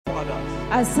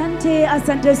Asante,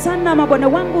 asante sana mabwana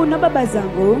wangu na baba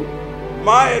zangu.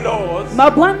 My lords,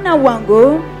 mabwana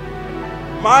wangu,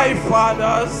 my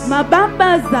fathers,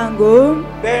 mababa zangu,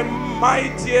 the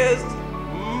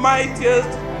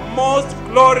mightiest, most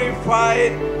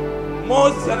glorified,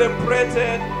 most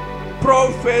celebrated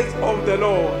prophets of the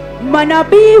Lord.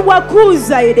 Manabii wakuu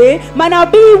zaidi,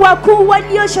 manabii wakuu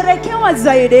waliosherekewa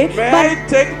zaidi. May I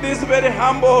take this very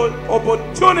humble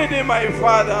opportunity, my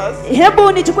fathers,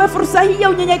 hebu nichukue fursa hii ya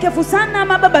unyenyekevu sana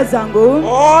mababa zangu,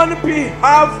 on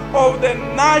behalf of the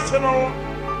National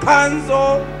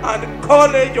Council and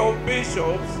College of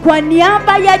Bishops, kwa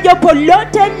niaba ya jopo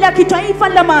lote la kitaifa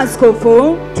la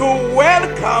maaskofu, to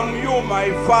welcome you,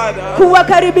 my fathers,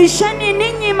 kuwakaribisheni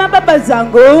ninyi mababa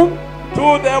zangu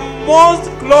to the most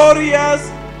glorious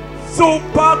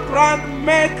Super Grand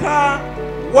Maker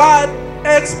World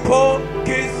Expo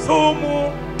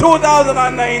Kisumu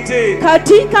 2019.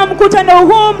 katika mkutano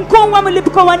huu mkuu wa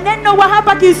mlipuko wa neno wa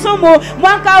hapa Kisumu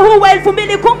mwaka huu wa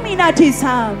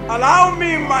 2019. Allow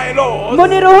me, my lord,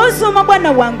 muniruhusu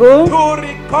mabwana wangu to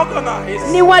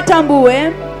recognize ni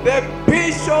watambue the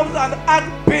bishops and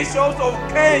archbishops of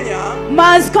Kenya,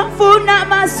 maaskofu na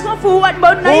maaskofu wa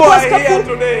naibu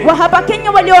askofu wa hapa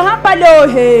Kenya walio hapa leo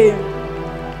hii.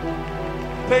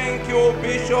 Thank you,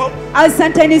 Bishop.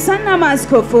 Asanteni sana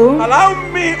maaskofu. Allow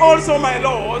me also, my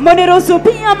lord, muniruhusu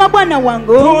pia mabwana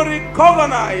wangu to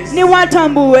recognize ni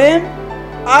watambue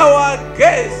our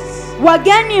guests,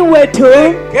 wageni wetu,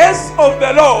 the guests of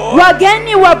the Lord,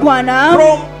 wageni wa Bwana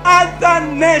from other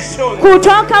nations,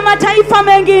 kutoka mataifa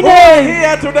mengine. who are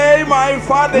here today, my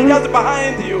father, just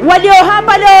behind you. Walio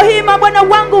hapa leo hii mabwana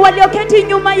wangu walioketi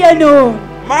nyuma yenu.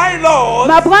 My lord,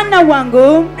 mabwana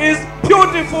wangu, is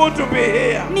beautiful to be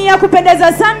here. ni ya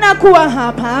kupendeza sana kuwa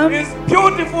hapa. It's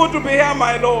beautiful to be here,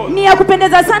 my lord. Ni ya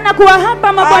kupendeza sana kuwa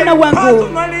hapa mabwana I wangu.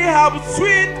 personally have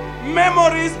sweet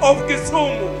memories of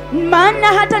Kisumu, maana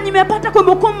hata nimepata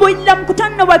kumbukumbu ila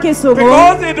mkutano wa Kisumu,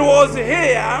 because it was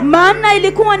here maana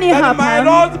ilikuwa ni that my hapa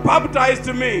lord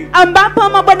baptized me. ambapo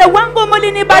mabwana wangu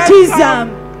mlinibatiza.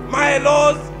 Welcome, my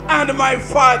lord and my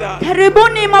father.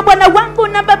 Karibuni mabwana wangu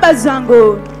na baba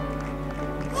zangu.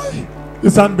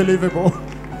 It's unbelievable.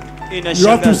 You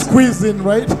have to squeeze in,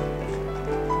 right?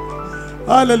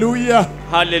 Hallelujah.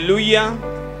 Hallelujah.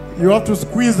 You have to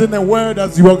squeeze in a word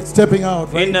as you are stepping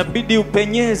out, right? Inabidi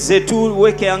upenyeze tu,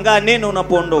 weke anga neno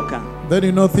unapoondoka. Then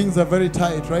you know things are very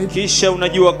tight, right? Kisha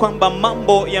unajua kwamba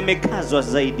mambo yamekazwa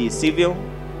zaidi, sivyo?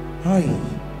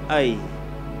 Ai.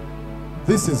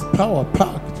 This is power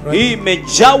packed, right? Hii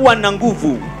imejawa na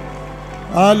nguvu.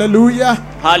 Hallelujah.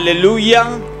 Hallelujah.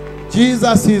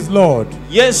 Jesus is Lord.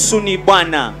 Yesu ni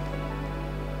Bwana.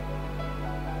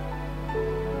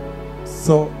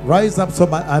 So rise up so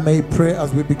I may pray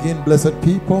as we begin, blessed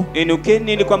people.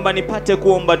 Inukeni ili kwamba nipate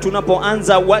kuomba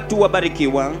tunapoanza watu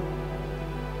wabarikiwa.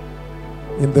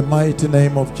 In the mighty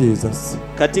name of Jesus.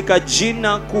 Katika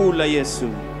jina kuu la Yesu.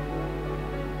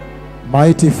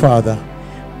 Mighty Father,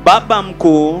 Baba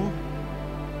mkuu,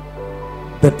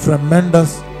 the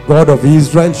tremendous God of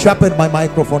Israel. Sharpen my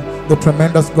microphone. The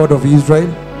tremendous God of Israel.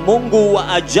 Mungu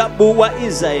wa ajabu wa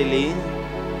Israeli.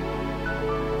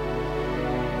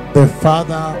 The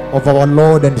Father of our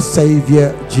Lord and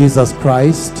Savior Jesus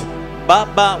Christ.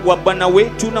 Baba wa Bwana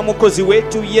wetu na Mwokozi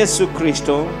wetu Yesu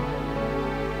Kristo.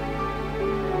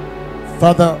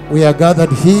 Father, we are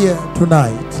gathered here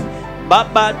tonight.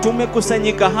 Baba,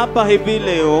 tumekusanyika hapa hivi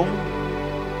leo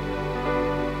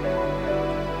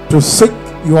to seek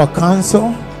your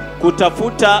counsel,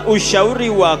 kutafuta ushauri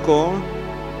wako,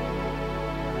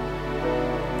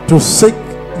 to seek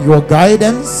your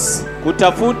guidance,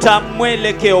 kutafuta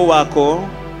mwelekeo wako,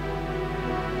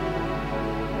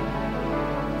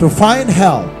 to find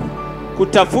help,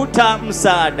 kutafuta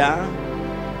msaada.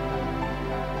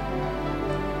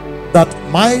 that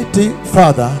mighty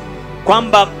Father,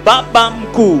 kwamba Baba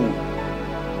mkuu,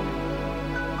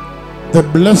 the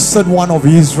blessed one of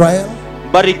Israel,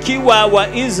 barikiwa wa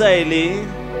Israeli,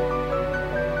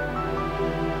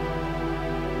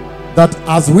 that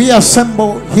as we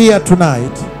assemble here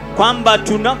tonight, kwamba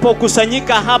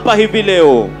tunapokusanyika hapa hivi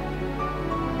leo,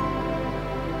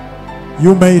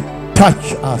 you may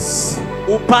touch us,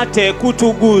 upate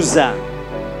kutuguza,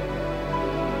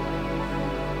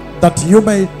 that you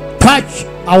may touch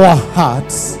our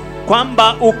hearts,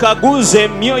 kwamba ukaguze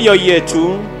mioyo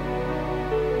yetu,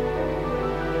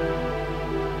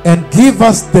 and give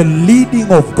us the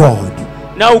leading of God,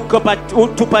 na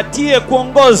utupatie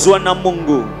kuongozwa na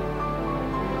Mungu.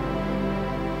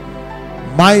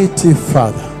 Mighty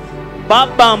Father,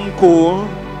 Baba mkuu,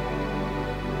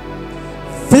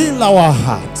 fill our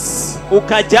hearts,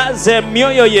 ukajaze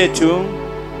mioyo yetu,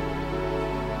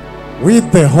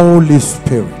 with the Holy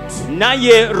Spirit.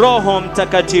 naye Roho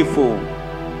Mtakatifu,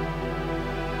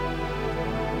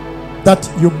 That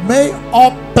you may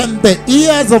open the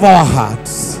ears of our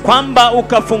hearts kwamba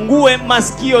ukafungue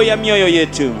masikio ya mioyo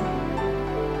yetu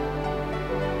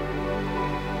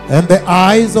and the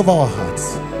eyes of our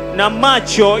hearts, na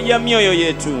macho ya mioyo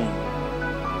yetu,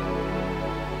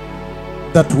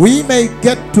 that we may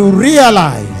get to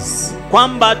realize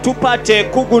kwamba tupate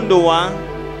kugundua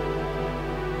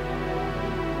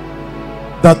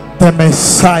that the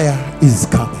Messiah is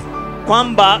coming.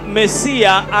 kwamba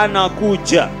Mesia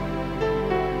anakuja,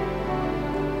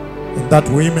 And that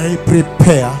we may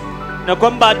prepare na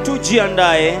kwamba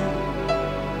tujiandae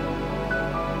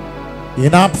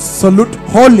in absolute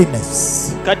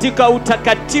holiness. katika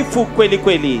utakatifu kweli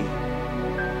kweli,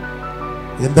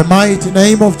 In the mighty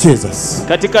name of Jesus.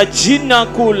 katika jina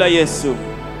kuu la Yesu.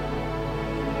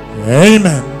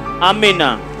 Amen.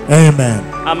 Amina, Amen.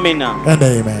 amina And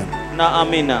amen. na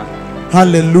amina.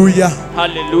 Hallelujah.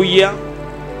 Haleluya.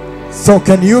 So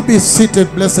can you be seated,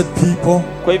 blessed people,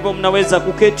 Kwa hivyo mnaweza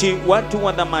kuketi, watu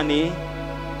wa dhamani,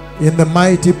 in the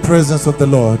mighty presence of the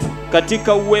Lord.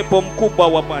 katika uwepo mkubwa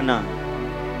wa Bwana.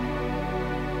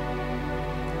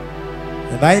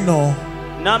 And I know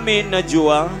Nami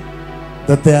najua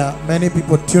that there are many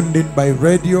people tuned in by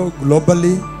radio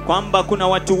globally, kwamba kuna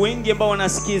watu wengi ambao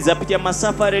wanasikiza kupitia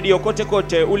masafa redio kote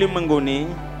kote ulimwenguni,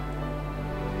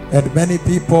 and many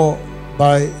people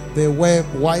by the web,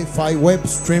 Wi-Fi, web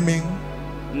streaming.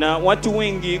 na watu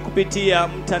wengi kupitia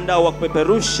mtandao wa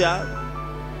kupeperusha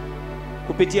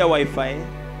kupitia wifi.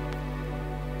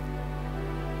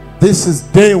 This is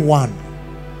day one.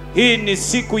 Hii ni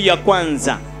siku ya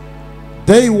kwanza,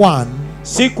 Day one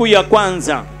siku ya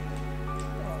kwanza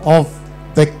of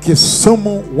the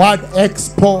Kisumu Word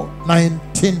Expo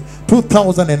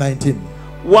 2019.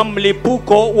 wa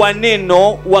mlipuko wa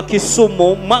neno wa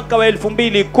Kisumu mwaka wa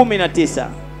 2019.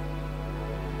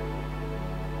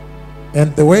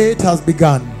 And the way it has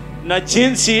begun, Na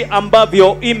jinsi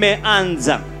ambavyo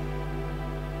imeanza.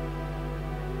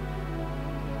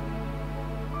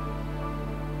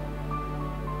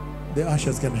 the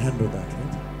ushers can handle that,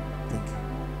 right? Thank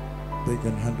you. They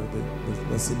can handle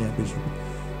the senior bishop.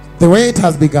 The way it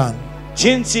has begun,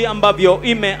 Jinsi ambavyo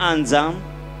imeanza,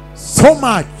 so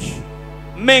much.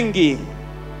 mengi,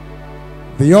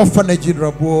 The orphanage in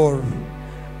Rabur,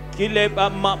 kile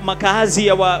makazi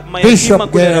ya mayatima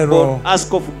kule Gero.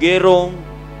 Askofu Gero,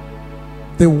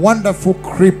 the wonderful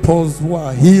cripples who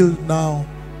are healed now,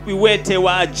 viwete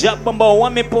wa ajabu ambao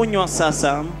wameponywa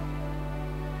sasa.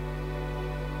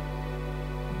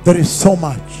 there is so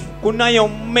much. Kunayo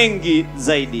mengi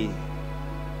zaidi.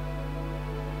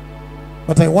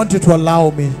 But I want you to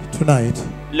allow me tonight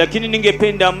Lakini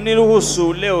ningependa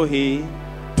mniruhusu leo hii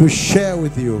to share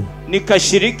with you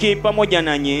nikashiriki pamoja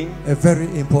nanyi a very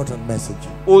important message.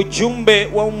 ujumbe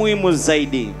wa umuhimu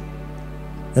zaidi.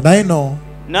 And I know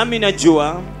Nami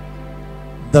najua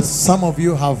that some of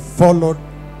you have followed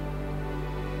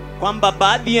kwamba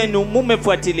baadhi yenu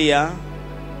mumefuatilia,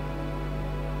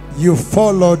 you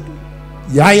followed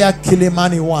Yaya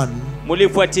Kilimani 1,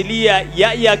 mulifuatilia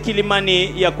Yaya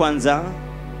Kilimani ya kwanza,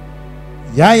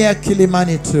 Yaya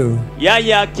Kilimani 2,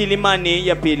 Yaya Kilimani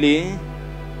ya pili,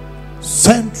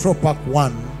 Central Park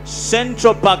 1,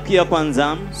 Central Park ya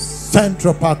kwanza,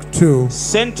 Central Park 2,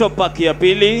 Central Park ya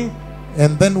pili,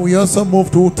 and then we also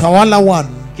moved to Utawala 1,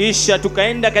 kisha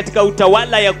tukaenda katika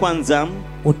Utawala ya kwanza,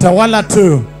 Utawala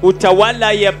 2,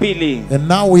 Utawala ya pili, and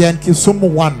now we are in Kisumu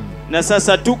 1. na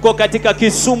sasa tuko katika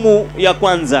Kisumu ya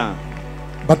kwanza.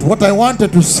 But what I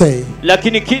wanted to say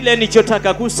Lakini kile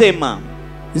nilichotaka kusema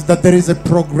is that there is a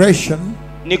progression,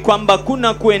 ni kwamba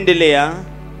kuna kuendelea,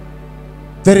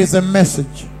 there is a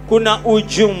message kuna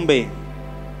ujumbe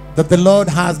that the Lord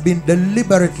has been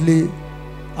deliberately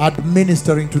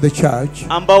administering to the church,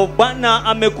 ambao Bwana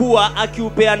amekuwa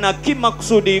akiupeana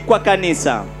kimakusudi kwa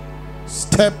kanisa,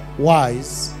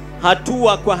 stepwise.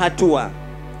 hatua kwa hatua.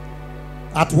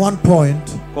 At one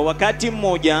point, Kwa wakati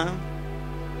mmoja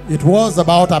it was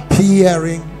about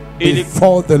appearing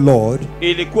before the Lord,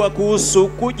 ilikuwa kuhusu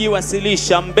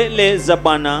kujiwasilisha mbele za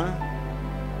Bwana,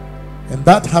 and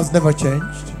that has never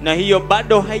changed, na hiyo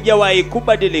bado haijawahi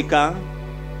kubadilika,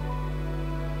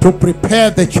 to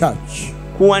prepare the church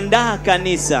kuandaa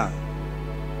kanisa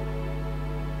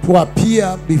to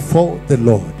appear before the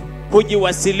Lord.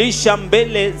 kujiwasilisha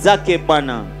mbele zake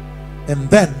Bwana. And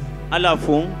then,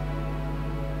 Alafu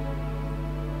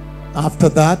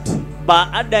after that,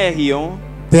 baada ya hiyo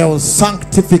there was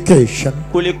sanctification,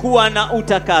 kulikuwa na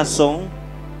utakaso,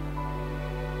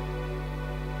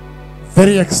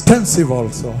 very extensive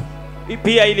also.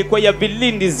 pia ilikuwa ya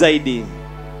vilindi zaidi.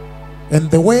 and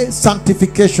the way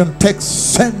sanctification takes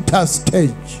center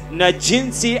stage na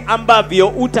jinsi ambavyo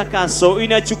utakaso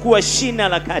inachukua shina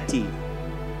la kati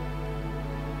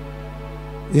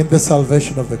in the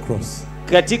salvation of the cross.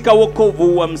 katika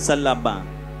wokovu wa msalaba.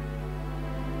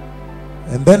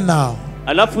 And then now,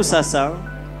 Alafu sasa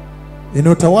in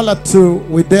Utawala 2,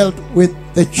 we dealt with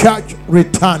the church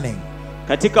returning.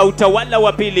 katika utawala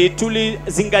wa pili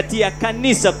tulizingatia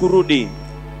kanisa kurudi.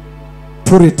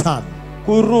 To return.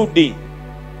 Kurudi.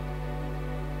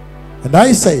 And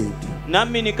I said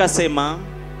Nami nikasema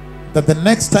that the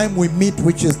next time we meet,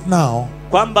 which is now,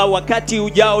 kwamba wakati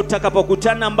ujao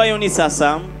utakapokutana ambayo ni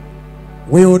sasa,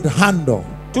 we would handle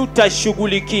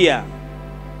tutashughulikia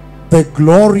the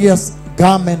glorious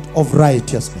garment of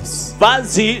righteousness.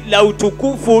 vazi la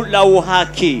utukufu la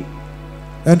uhaki.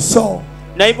 And so,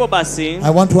 Na hivyo basi I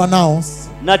want to announce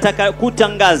nataka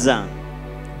kutangaza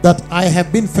that I have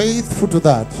been faithful to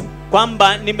that.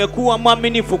 kwamba nimekuwa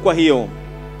mwaminifu kwa hiyo.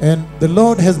 And the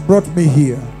Lord has brought me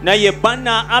here Naye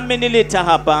Bwana amenileta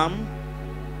hapa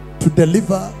to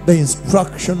deliver the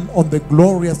instruction on the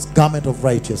glorious garment of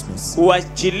righteousness.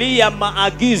 kuachilia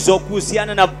maagizo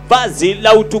kuhusiana na vazi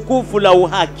la utukufu la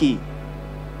uhaki.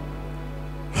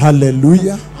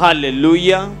 Hallelujah.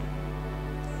 Hallelujah.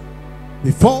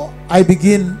 Before I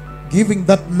begin giving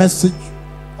that message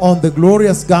on the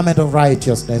glorious garment of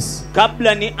righteousness,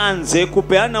 Kabla nianze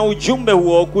kupeana ujumbe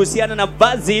huo kuhusiana na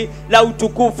vazi la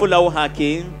utukufu la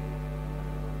uhaki,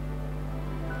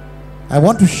 I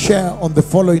want to share on the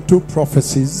following two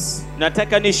prophecies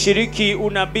nataka nishiriki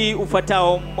unabii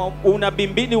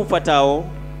mbili ufatao,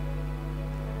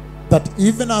 that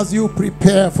even as you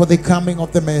prepare for the coming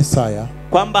of the Messiah,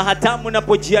 kwamba hata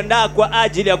mnapojiandaa kwa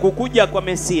ajili ya kukuja kwa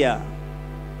Mesia,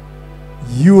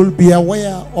 you will be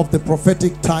aware of the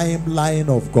prophetic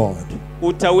timeline of God.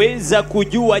 utaweza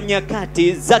kujua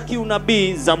nyakati za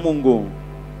kiunabii za Mungu.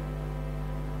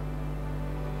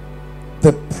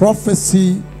 The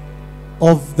prophecy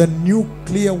of the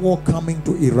nuclear war coming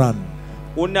to Iran.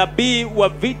 Unabii wa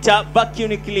vita vya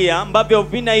kinyuklia ambavyo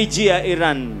vinaijia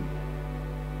Iran.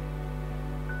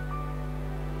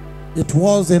 It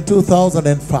was in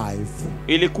 2005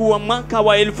 Ilikuwa mwaka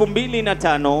wa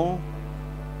 2005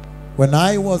 when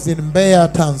I was in Mbeya,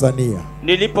 Tanzania.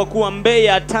 nilipokuwa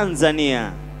Mbeya,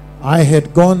 Tanzania. I had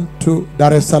gone to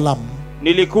Dar es Salaam,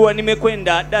 Nilikuwa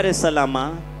nimekwenda Dar es Salaam,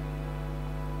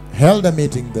 held a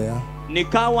meeting there,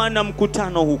 nikawa na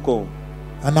mkutano huko,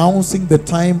 announcing the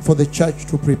time for the church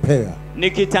to prepare.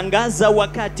 nikitangaza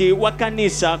wakati wa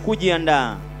kanisa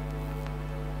kujiandaa.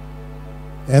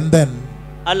 And then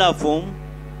Alafu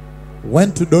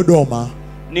went to Dodoma,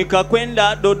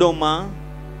 nikakwenda Dodoma,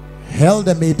 held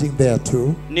a meeting there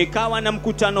too, nikawa na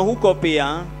mkutano huko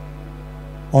pia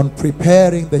on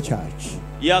preparing the church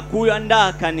ya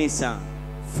kuandaa kanisa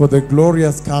for the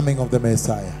glorious coming of the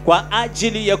Messiah. kwa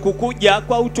ajili ya kukuja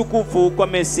kwa utukufu kwa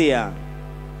Mesia.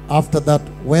 After that,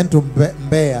 went to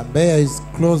Mbeya. Mbeya is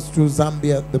close to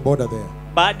Zambia, the border there.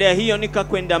 Baada ya hiyo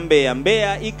nikakwenda Mbeya.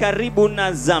 Mbeya ikaribu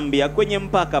na Zambia kwenye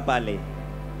mpaka pale.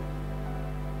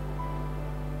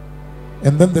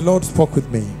 And then the Lord spoke with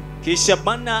me. Kisha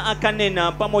Bwana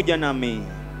akanena pamoja nami.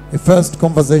 A first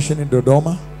conversation in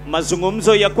Dodoma,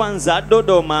 Mazungumzo ya kwanza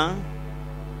Dodoma,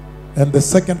 and the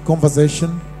second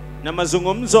conversation, na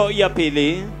mazungumzo ya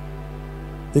pili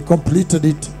he completed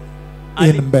it Ali-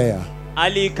 in Mbeya.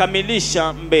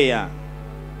 alikamilisha Mbeya.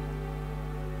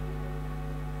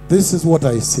 This is what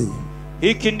I see.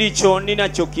 Hiki ndicho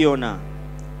ninachokiona.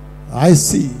 I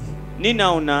see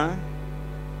Ninaona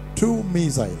two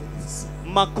missiles,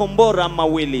 makombora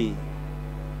mawili,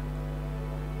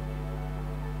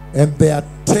 and their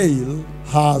tail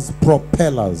has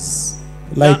propellers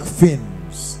like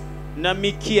fins. na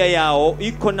mikia yao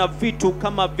iko na vitu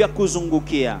kama vya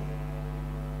kuzungukia.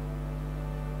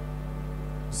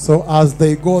 So as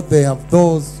they go, they have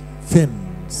those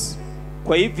fins.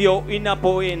 Kwa hivyo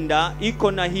inapoenda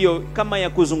iko na hiyo kama ya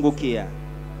kuzungukia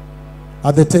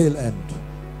At the tail end,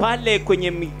 pale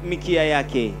kwenye mikia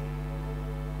yake.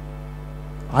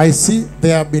 I see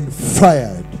they have been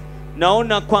fired.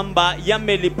 Naona kwamba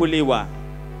yamelipuliwa,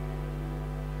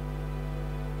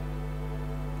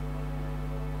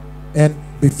 And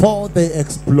before they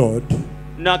explode,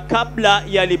 na kabla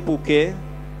yalipuke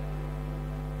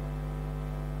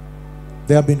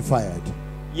they have been fired.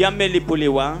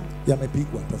 yamelipuliwa,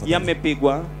 Yamepigwa, tafadhali.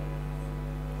 yamepigwa.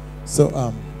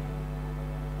 So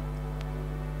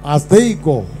as they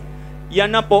go,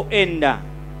 Yanapoenda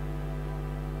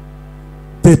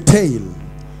the tail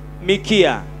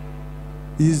mikia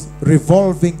is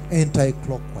revolving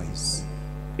anti-clockwise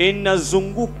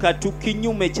inazunguka tu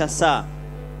kinyume cha saa,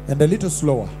 and a little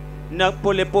slower. na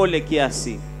polepole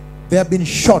kiasi. They have been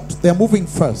shot. They are moving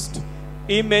first.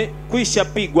 Imekwisha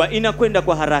pigwa, inakwenda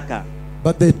kwa haraka.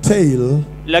 But the tail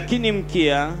Lakini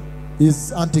mkia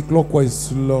is anti-clockwise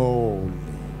slowly.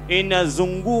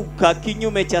 inazunguka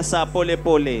kinyume cha saa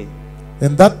polepole.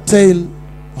 And that tail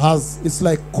it's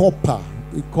like copper.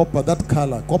 Copper, that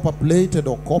color. Copper plated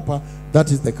or copper,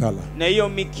 that is the color. Na hiyo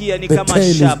mikia ni The kama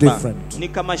tail is shaba. different. Ni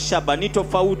kama shaba, ni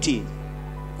tofauti.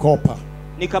 Copper.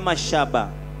 Ni kama shaba.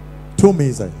 2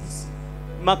 missiles.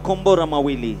 Makombora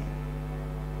mawili.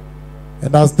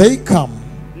 And as they come,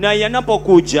 Na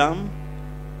yanapokuja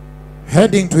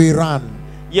heading to Iran,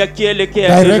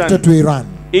 yakielekea directed Iran, to Iran,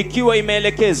 ikiwa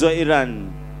imeelekezwa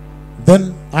Iran,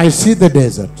 then I see the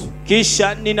desert.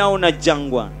 kisha ninaona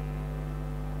jangwa.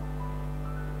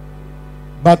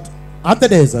 But at the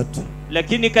desert,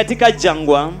 Lakini katika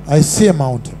jangwa I see a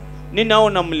mountain.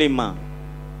 ninaona mlima.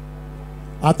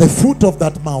 At the foot of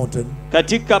that mountain,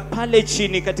 Katika pale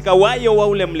chini, katika wayo wa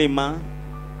ule mlima,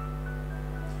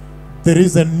 there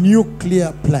is a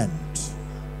nuclear plant.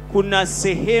 kuna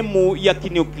sehemu ya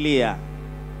kinuklia.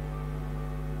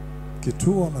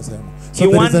 Kituo nasema. So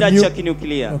Kiwanda cha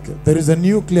kinuklia. okay, there is a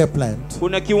nuclear plant.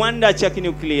 Kuna kiwanda cha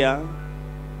kinuklia.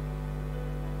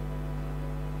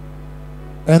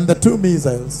 And the 2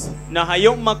 missiles, Na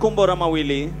hayo makombora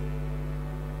mawili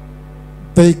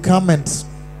they come and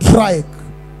strike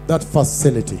that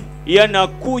facility.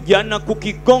 yanakuja na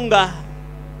kukigonga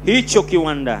hicho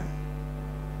kiwanda.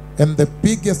 And the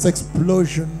biggest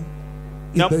explosion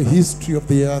in Now- the history of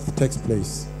the earth takes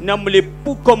place. Na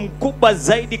mlipuko mkubwa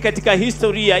zaidi katika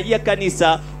historia ya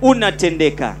kanisa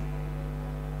unatendeka.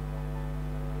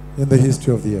 In the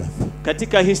history of the earth.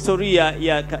 Katika historia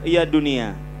ya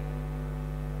dunia.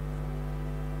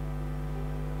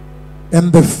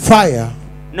 And the fire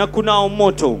Na kuna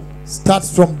moto.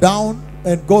 starts from down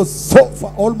and goes so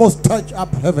far, almost touch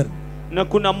up heaven. Na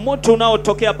kuna moto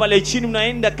unaotokea pale chini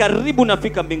unaenda karibu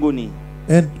nafika mbinguni.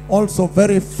 And also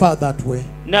very far that way.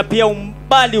 Na pia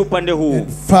umbali upande huu. And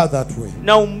far that way.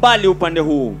 Na umbali upande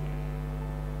huu.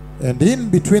 And in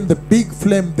between the big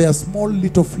flame, there are small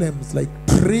little flames, like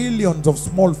trillions of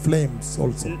small flames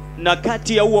also. Na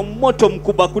kati ya huo moto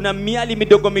mkubwa kuna miali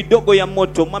midogo midogo ya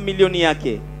moto, mamilioni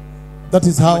yake. That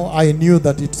is how I knew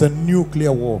that it's a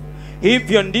nuclear war.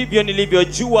 Hivyo ndivyo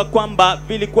nilivyojua kwamba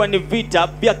vilikuwa ni vita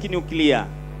vya kinuklia.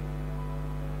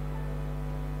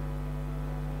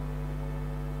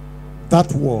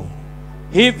 That war.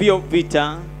 Hivyo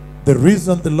vita, The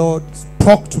reason the Lord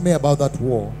spoke to me about that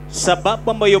war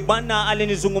sababu ambayo Bwana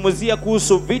alinizungumzia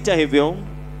kuhusu vita hivyo,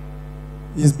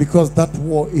 is because that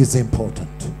war is important.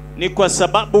 ni kwa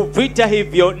sababu vita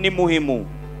hivyo ni muhimu.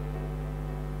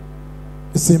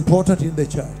 It's important in the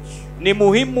church. Ni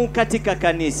muhimu katika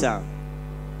kanisa.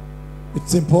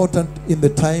 It's important in the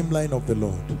timeline of the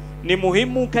Lord. Ni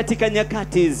muhimu katika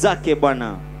nyakati zake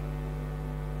Bwana.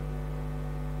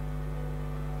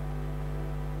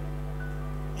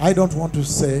 I don't want to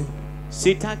say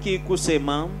Sitaki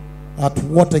kusema at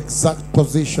what exact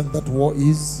position that war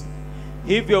is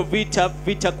hivyo vita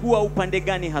vitakuwa upande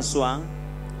gani haswa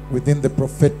within the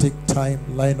prophetic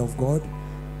timeline of God.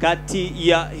 kati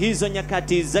ya hizo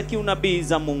nyakati za kiunabii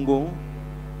za Mungu.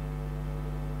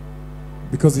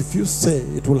 Because if you say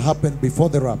it will happen before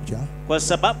the rapture, Kwa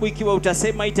sababu ikiwa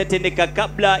utasema itatendeka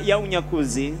kabla ya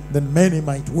unyakuzi, then many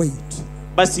might wait.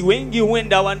 basi wengi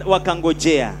huenda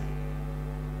wakangojea.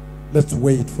 Let's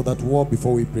wait for that war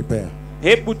before we prepare.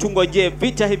 Hebu tungojee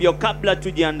vita hivyo kabla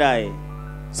tujiandae.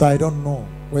 So I don't know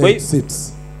where it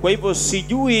sits. Kwa hivyo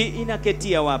sijui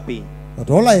inaketia wapi. But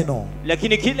all I know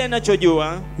Lakini kile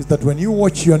ninachojua is that when you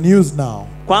watch your news now,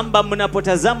 kwamba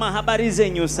mnapotazama habari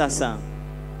zenyu sasa,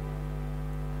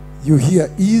 you hear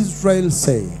Israel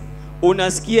saying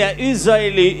unasikia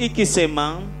Israeli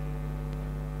ikisema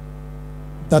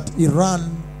that Iran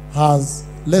has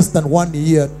less than 1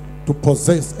 year to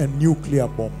possess a nuclear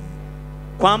bomb.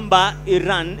 kwamba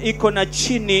Iran iko na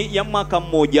chini ya mwaka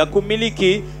mmoja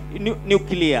kumiliki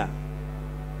nuklia,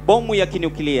 bomu ya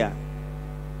kinuklia.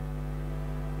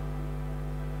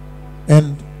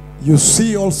 And you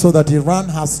see also that Iran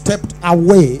has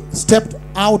stepped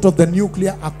out of the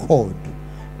nuclear accord.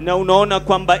 Na unaona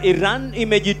kwamba Iran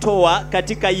imejitoa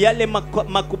katika yale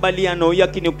makubaliano ya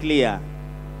kinuklia.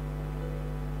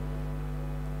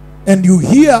 And you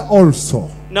hear also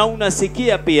Na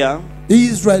unasikia pia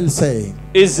Israel saying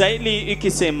Israeli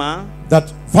ikisema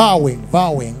that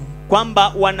vowing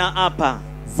kwamba wanaapa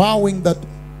that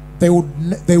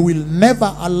they will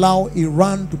never allow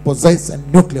Iran to possess a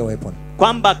nuclear weapon.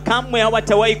 kwamba kamwe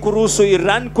hawatawahi kuruhusu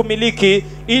Iran kumiliki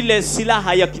ile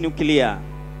silaha ya kinuklia.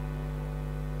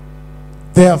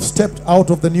 They have stepped out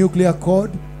of the nuclear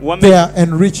code. Wame- They are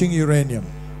enriching uranium.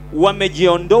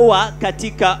 Wamejiondoa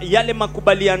katika yale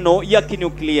makubaliano ya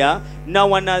kinuklia na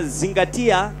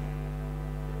wanazingatia,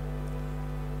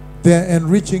 They are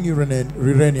enriching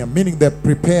uranium, meaning they're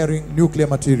preparing nuclear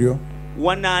material.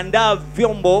 wanaandaa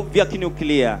vyombo vya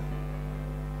kinuklia.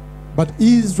 But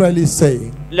Israel is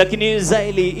saying, Lakini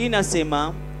Israeli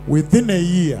inasema within a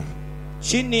year,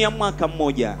 chini ya mwaka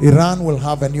mmoja Iran will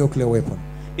have a nuclear weapon.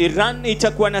 Iran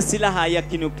itakuwa na silaha ya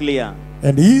kinuklia,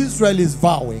 And Israel is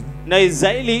vowing na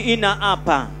Israeli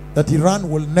inaapa that Iran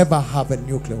will never have a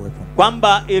nuclear weapon.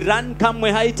 kwamba Iran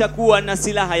kamwe haitakuwa na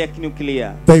silaha ya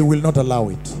kinuklia, They will not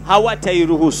allow it.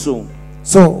 hawatairuhusu.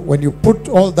 So when you put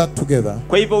all that together,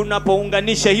 Kwa hivyo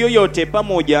unapounganisha hiyo yote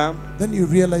pamoja, then you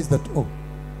realize that, oh,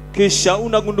 kisha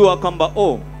unagundua kwamba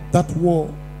that war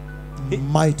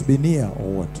might be near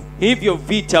or what? hivyo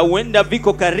vita huenda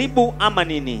viko karibu ama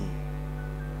nini.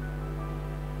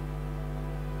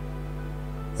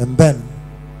 And then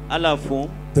Alafu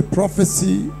the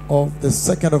prophecy of the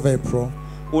 2nd of April,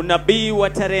 unabii wa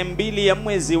tarehe 2 ya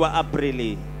mwezi wa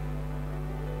Aprili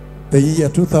the year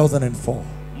 2004,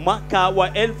 mwaka wa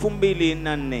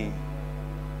 2004,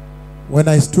 when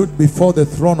I stood before the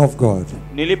throne of God,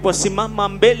 niliposimama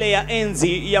mbele ya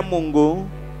enzi ya Mungu,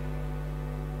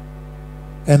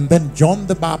 and then John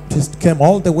the Baptist came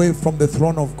all the way from the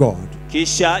throne of God,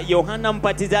 kisha Yohana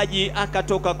Mbatizaji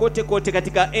akatoka kote kote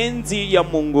katika enzi ya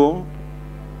Mungu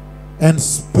and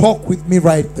spoke with me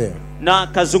right there na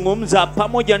akazungumza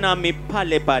pamoja nami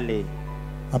pale pale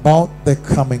about the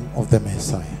coming of the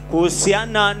Messiah.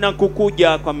 kuhusiana na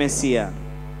kukuja kwa Mesia.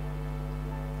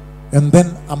 And then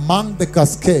among the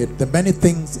cascade, the many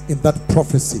things in that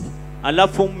prophecy,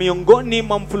 Alafu miongoni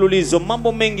mwa mfululizo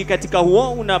mambo mengi katika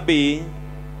huo unabii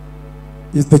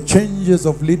is the changes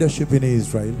of leadership in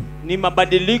Israel. ni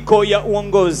mabadiliko ya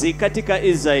uongozi katika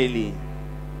Israeli.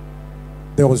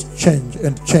 There was change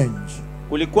and change.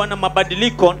 Kulikuwa na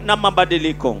mabadiliko na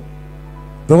mabadiliko.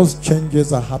 Those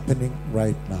changes are happening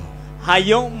right now.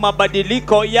 Hayo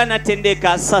mabadiliko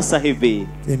yanatendeka sasa hivi.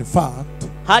 In fact,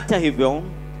 Hata hivyo,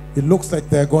 it looks like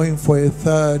they're going for a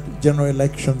third general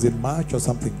elections in March or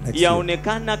something next year.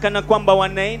 yaonekana kana kwamba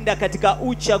wanaenda katika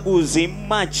uchaguzi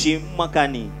Machi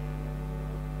mwakani.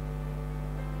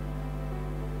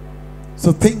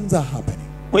 So things are happening.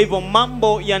 Kwa hivyo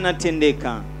mambo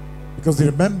yanatendeka. Because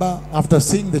remember, after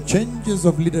seeing the changes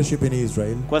of leadership in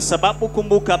Israel, Kwa sababu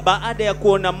kumbuka, baada ya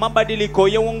kuona mabadiliko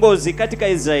ya uongozi katika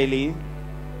Israeli,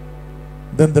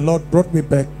 then the Lord brought me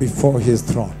back before his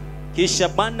throne. kisha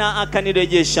Bwana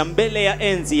akanirejesha mbele ya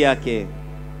enzi yake.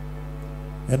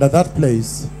 And at that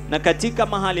place, Na katika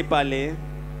mahali pale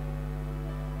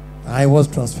I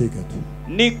was transfigured.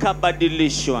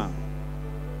 nikabadilishwa.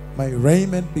 My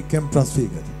raiment became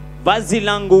transfigured Vazi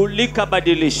langu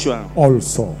likabadilishwa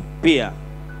also. pia.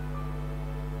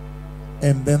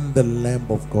 And then the Lamb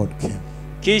of God came.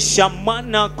 Kisha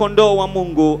mwana kondoo wa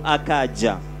Mungu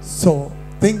akaja. So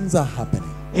things are happening.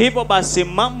 Hivyo basi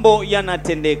mambo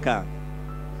yanatendeka.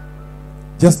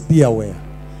 Just be aware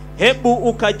Hebu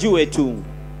ukajue tu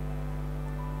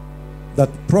that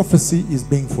prophecy is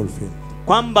being fulfilled.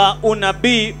 kwamba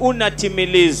unabii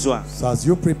unatimilizwa. So as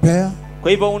you prepare,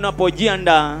 Kwa hivyo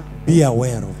unapojiandaa, be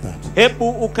aware of that. hebu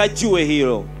ukajue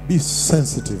hilo. Be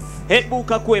sensitive Hebu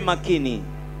ukakuwe makini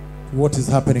to what is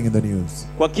happening in the news.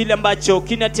 kwa kile ambacho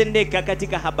kinatendeka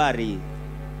katika habari.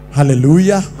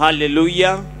 Hallelujah.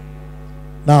 Haleluya.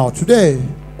 Now today,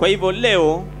 Kwa hivyo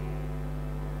leo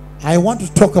I want to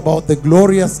talk about the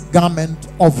glorious garment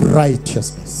of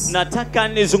righteousness. nataka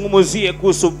nizungumzie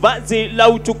kuhusu vazi la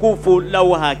utukufu la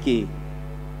uhaki.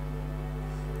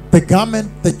 The garment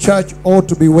the church ought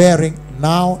to be wearing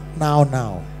now.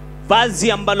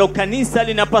 Vazi ambalo kanisa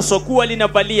linapaswa kuwa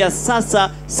linavalia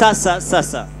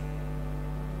sasa.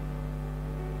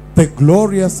 The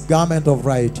glorious garment of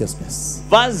righteousness.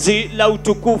 Vazi la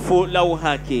utukufu la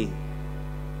uhaki.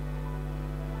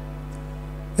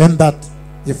 And that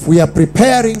if we are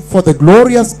preparing for the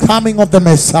glorious coming of the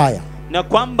Messiah, Na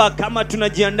kwamba kama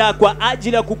tunajiandaa kwa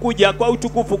ajili ya kukuja kwa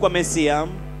utukufu kwa Mesia,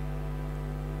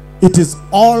 it is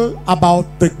all about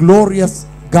the glorious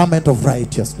garment of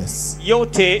righteousness.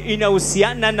 yote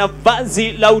inahusiana na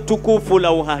vazi la utukufu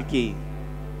la uhaki.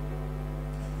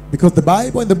 Because the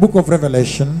Bible in the book of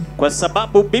Revelation, Kwa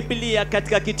sababu Biblia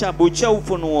katika kitabu cha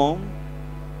Ufunuo,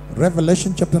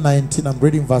 Revelation chapter 19, I'm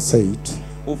reading verse 8.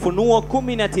 Ufunuo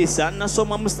 19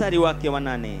 nasoma mstari wake wa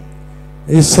 8.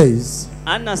 It says,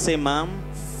 Anasema,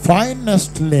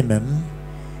 finest linen,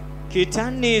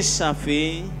 kitani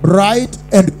safi bright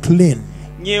and clean,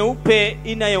 nyeupe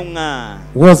inayong'aa,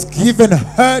 was given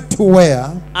her to wear.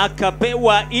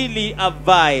 akapewa ili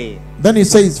avae. Then he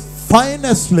says,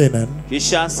 finest linen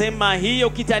Kisha asema hiyo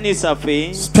kitani safi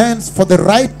stands for the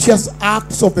righteous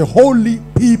acts of the holy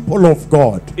people of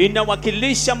God.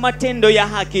 inawakilisha matendo ya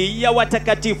haki ya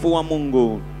watakatifu wa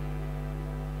Mungu.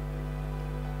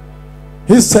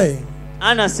 He's saying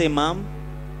Anasema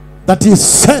that he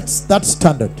sets that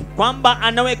standard. kwamba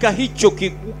anaweka hicho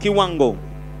kiwango,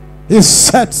 He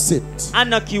sets it.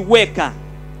 anakiweka.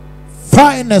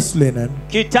 Finest linen,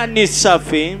 Kitani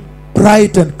safi,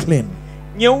 bright and clean.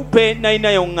 nyeupe na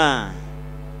inayong'aa.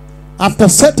 After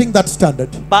setting that standard,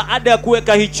 Baada ya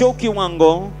kuweka hicho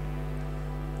kiwango,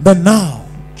 then now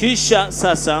kisha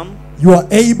sasa you are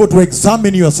able to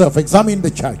examine yourself, examine the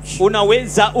church.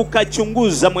 unaweza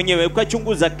ukachunguza mwenyewe,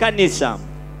 ukachunguza kanisa.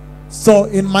 So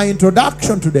in my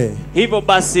introduction today, Hivyo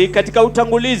basi katika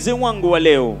utangulizi wangu wa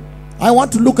leo, I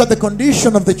want to look at the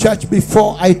condition of the church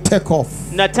before I take off.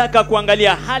 nataka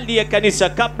kuangalia hali ya kanisa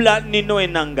kabla ninoe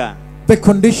nanga. The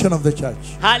condition of the church.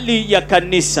 Hali ya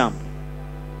kanisa.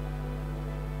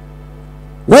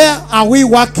 Where are we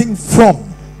working from?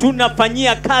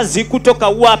 Tunafanyia kazi kutoka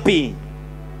wapi?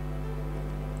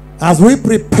 As we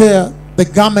prepare the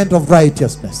garment of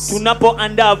righteousness.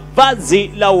 Tunapoandaa vazi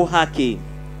la uhaki.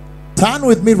 Turn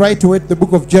with me right away to the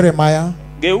book of Jeremiah.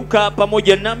 Geuka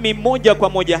pamoja nami moja kwa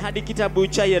moja hadi kitabu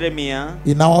cha Yeremia.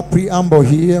 In our preamble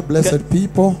here, blessed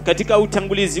people. Katika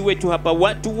utangulizi wetu hapa,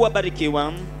 watu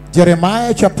wabarikiwa.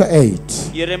 Jeremiah chapter 8.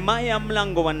 Yeremia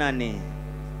mlango wa 8.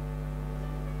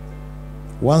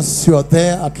 Once you are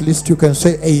there, at least you can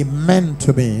say amen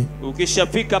to me.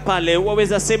 Ukishafika pale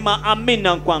waweza sema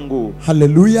amina kwangu.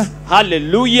 Hallelujah.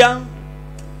 Hallelujah.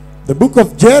 The book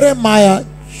of Jeremiah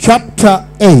chapter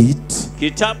 8.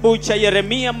 Kitabu cha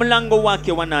Yeremia mlango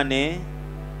wake wa 8.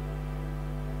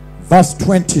 Verse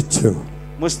 22.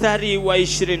 Mstari wa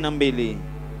 22.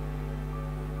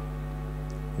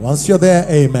 Once you're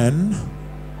there, amen.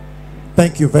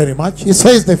 Thank you very much. He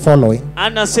says the following.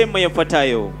 Anasema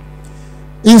yafuatayo.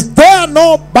 Is there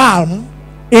no balm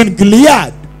in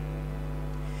Gilead?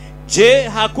 Je,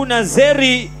 hakuna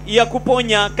zeri ya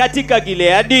kuponya katika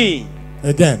Gileadi?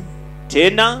 Again.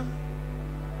 Tena,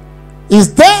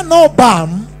 Is there no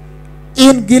balm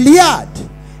in Gilead?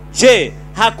 je,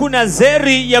 hakuna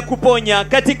zeri ya kuponya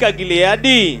katika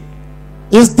Gileadi?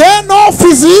 Is there no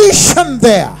physician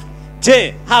there?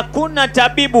 Je, hakuna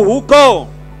tabibu huko?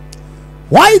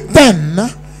 Why then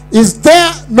is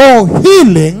there no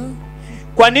healing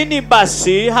Kwa nini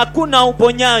basi hakuna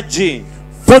uponyaji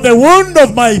for the wound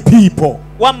of my people?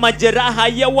 wa majeraha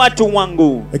ya watu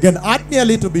wangu? Again, add me a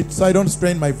little bit so I don't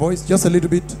strain my voice. Just a little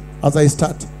bit as I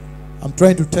start. I'm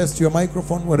trying to test your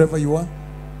microphone wherever you are.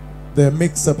 The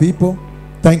mixer people.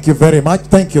 Thank you very much.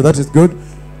 Thank you. That is good.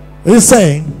 He's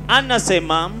saying,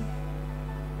 Anasema,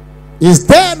 is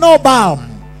there no balm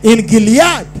in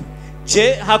Gilead?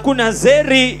 je, hakuna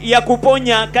zeri ya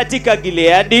kuponya katika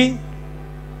Gileadi?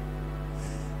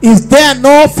 Is there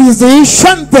no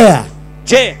physician there?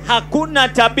 Je, hakuna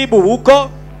tabibu huko?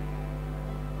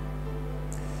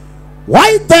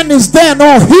 Why then is there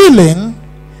no healing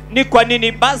Ni kwa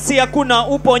nini basi hakuna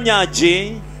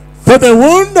uponyaji for the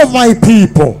wound of my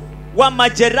people? wa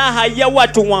majeraha ya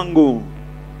watu wangu?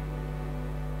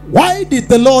 Why did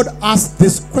the Lord ask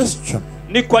this question?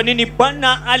 Ni kwa nini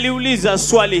Bwana aliuliza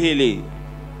swali hili?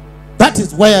 That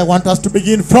is where I want us to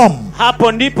begin from.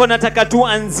 Hapo ndipo nataka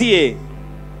tuanzie.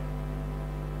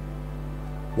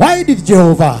 Why did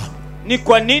Jehovah Ni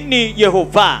kwa nini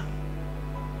Yehova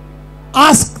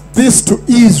ask this to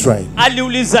Israel?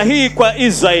 aliuliza hii kwa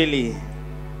Israeli?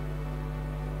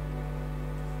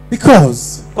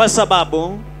 Because Kwa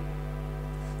sababu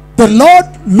the Lord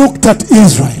looked at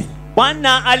Israel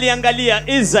Bwana aliangalia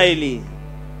Israeli,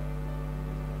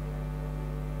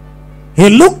 He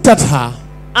looked at her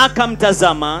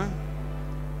akamtazama,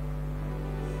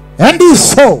 and he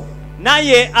saw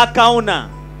naye akaona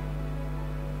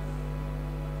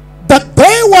that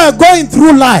they were going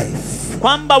through life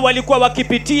kwamba walikuwa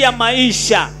wakipitia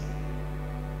maisha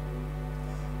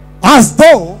as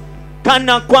though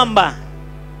kana kwamba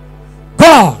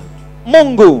God,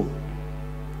 Mungu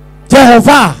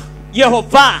Jehovah,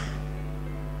 Yehova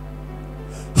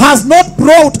has not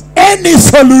brought any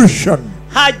solution.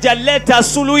 hajaleta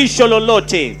suluhisho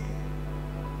lolote.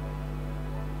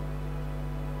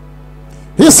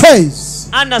 He says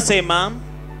Anasema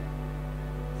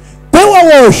they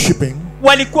were worshiping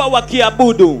walikuwa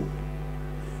wakiabudu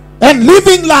and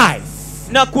living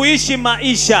life na kuishi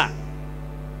maisha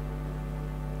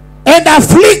and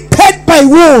afflicted by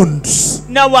wounds.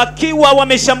 na wakiwa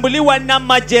wameshambuliwa na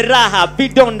majeraha,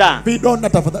 vidonda. Vidonda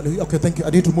tafadhali. Okay, thank you.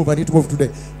 I need to move today.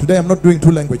 Today I'm not doing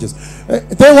two languages.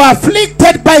 They were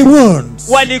afflicted by wounds.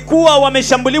 Walikuwa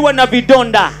wameshambuliwa na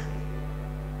vidonda.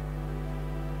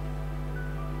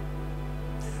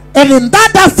 And in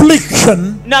that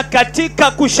affliction, Na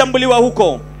katika kushambuliwa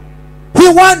huko, he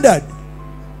wondered,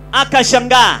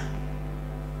 akashangaa,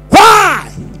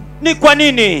 why? ni kwa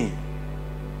nini?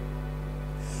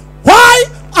 Why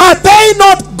are they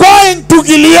not going to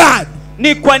Gilead?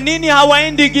 Ni kwa nini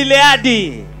hawaendi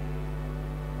Gileadi?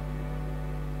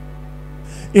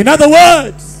 In other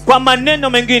words, Kwa maneno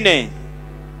mengine,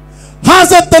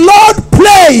 hasn't the Lord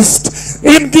placed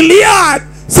in Gilead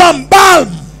some balm?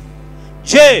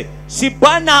 je, si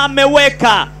Bwana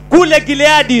ameweka kule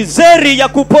Gileadi zeri ya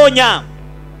kuponya?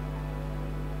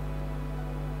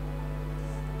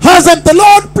 Hasn't the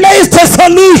Lord placed a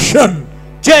solution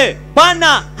Je,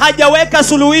 Bwana hajaweka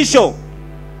suluhisho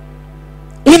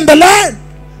in the land?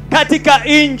 katika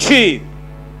nchi?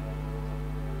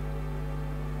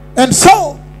 And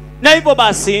so, Na hivyo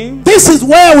basi, this is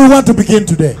where we want to begin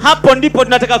today. hapo ndipo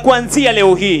tunataka kuanzia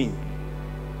leo hii.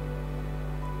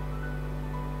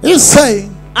 He's saying,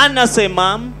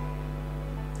 Anasema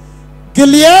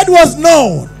Gilead was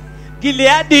known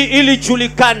Gileadi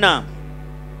ilijulikana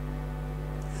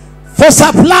for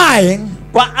supplying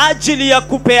kwa ajili ya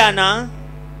kupeana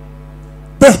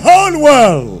the whole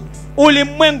world.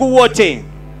 ulimwengu wote.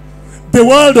 The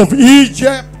world of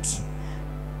Egypt,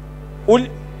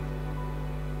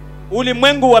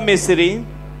 Ulimwengu wa Misri,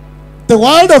 the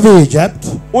world of Egypt,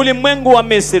 ulimwengu wa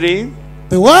Misri,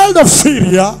 the world of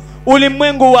Syria,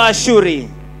 ulimwengu wa Ashuri,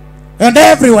 and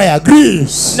everywhere,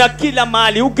 Greece. na kila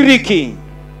mahali, Ugiriki.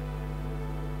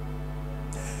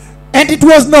 And it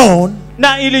was known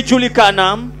Na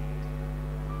ilijulikana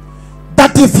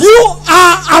that if you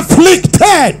are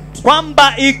afflicted,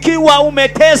 kwamba ikiwa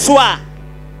umeteswa,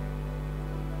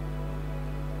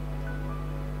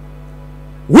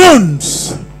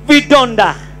 wounds,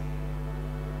 vidonda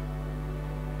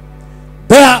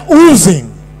they are oozing.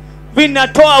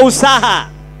 vinatoa usaha.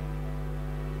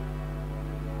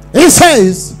 He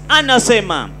says,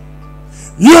 Anasema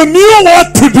you knew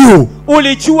what to do.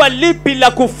 ulijua lipi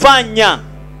la kufanya.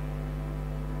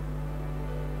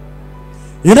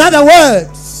 In other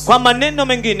words, Kwa maneno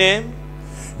mengine,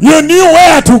 you knew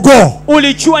where to go.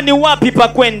 ulijua ni wapi pa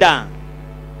kwenda.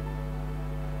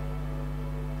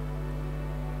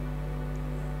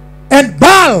 And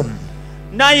balm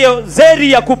Nayo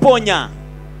zeri ya kuponya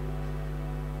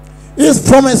is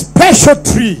from a special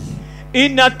tree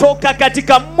inatoka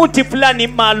katika mti fulani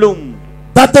maalum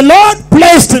that the Lord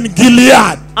placed in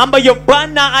Gilead. ambayo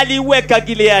Bwana aliweka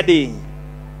Gileadi.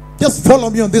 Just follow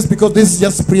me on this because this is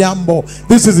just preamble.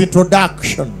 This is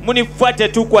introduction. Munifuate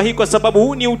tu kwa hii, kwa sababu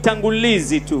huu ni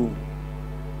utangulizi tu.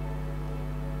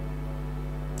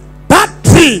 That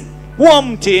tree, Huo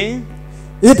mti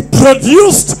it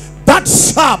produced that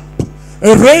sap,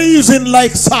 a raisin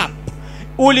like sap.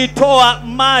 ulitoa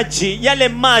maji, yale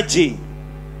maji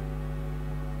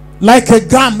Like a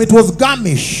gum, it was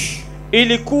gummish.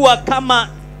 ilikuwa kama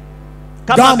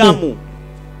Gamu. gamu.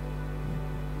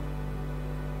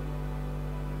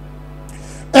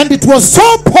 And it was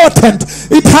so potent,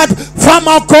 it had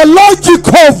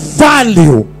pharmacological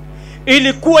value.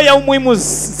 Ilikuwa ya umuhimu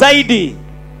zaidi.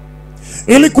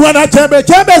 Ilikuwa na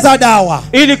chembe za dawa.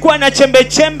 Ilikuwa na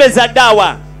chembe za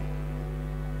dawa.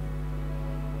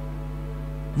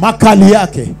 Makali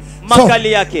yake.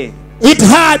 Makali yake. So, it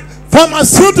had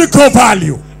pharmaceutical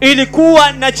value.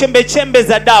 Ilikuwa na chembe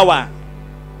za dawa.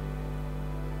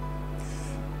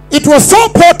 It was so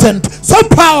potent, so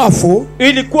powerful,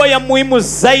 Ilikuwa ya muhimu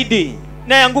zaidi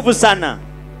na ya nguvu sana,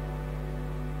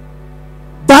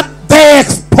 that they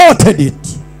exported it.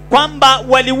 kwamba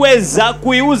waliweza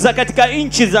kuiuza katika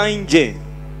nchi za nje.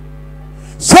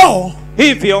 So,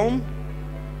 Hivyo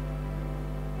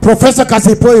Professor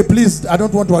Kasipoi, please, I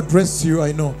don't want to address you,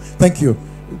 I know. Thank you.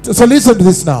 So listen to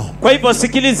this now. kwa hivyo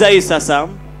sikiliza hii sasa.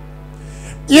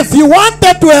 If you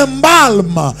wanted to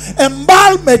embalm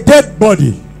a dead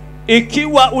body,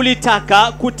 Ikiwa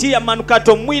ulitaka kutia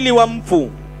manukato mwili wa mfu,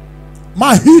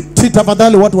 mahiti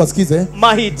tafadhali watu wasikize.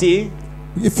 mahiti.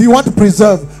 If you want to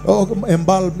preserve,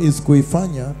 embalm is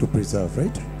kuifanya, to preserve,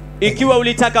 right? Ikiwa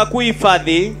ulitaka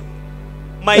kuhifadhi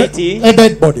maiti, A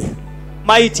dead body.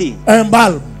 maiti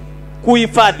Embalm.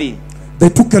 kuhifadhi, They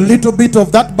took a little bit of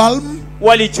that balm,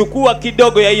 walichukua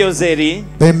kidogo ya hiyo zeri,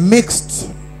 they mixed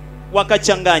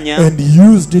wakachanganya and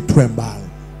used it to embalm.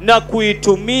 na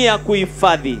kuitumia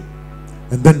kuhifadhi.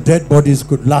 And then dead bodies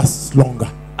could last longer.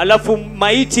 Alafu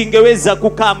maiti ingeweza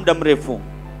kukaa muda mrefu.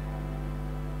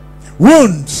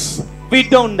 Wounds.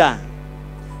 vidonda.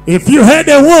 If you had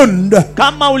a wound,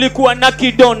 Kama ulikuwa na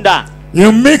kidonda,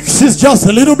 you mix it just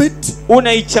a little bit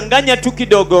unaichanganya tu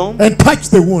kidogo and touch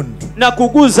the wound, na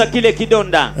kuguza kile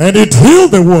kidonda, and it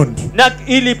healed the wound. na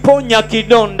iliponya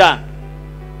kidonda.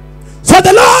 So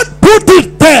the Lord put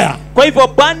it there Kwa hivyo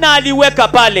Bwana aliweka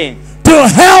pale to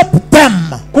help them.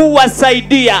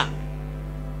 kuwasaidia.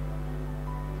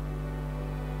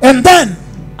 And then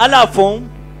Alafu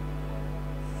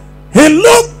he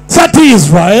looks at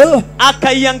Israel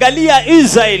akaiangalia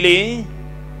Israeli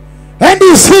and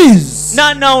he sees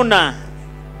na naona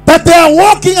that they are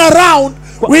walking around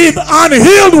with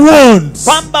unhealed wounds.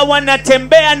 kwamba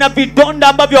wanatembea na vidonda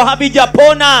ambavyo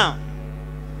havijapona.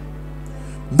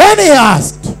 Then he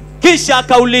asked, Kisha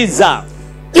akauliza,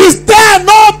 is there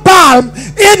no balm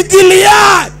in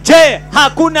Gilead? je,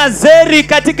 hakuna zeri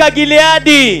katika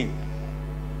Gileadi?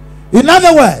 In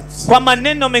other words, Kwa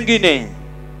maneno mengine,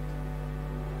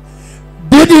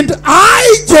 didn't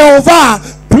I, Jehovah,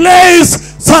 place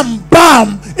some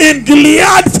balm in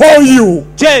Gilead for you?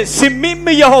 je, si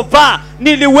mimi Yehova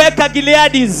niliweka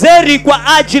Gileadi zeri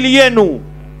kwa ajili yenu?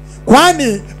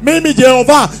 Kwani mimi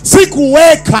Jehovah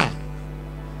sikuweka?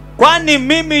 Kwani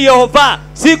mimi Yehova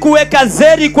sikuweka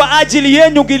zeri kwa ajili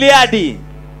yenu Gileadi?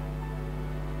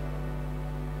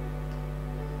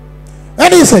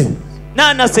 And he said, Na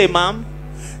anasema,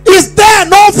 is there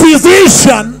no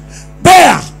physician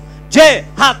there? je,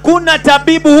 hakuna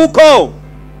tabibu huko?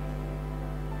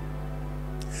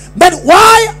 Then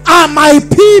why are my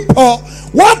people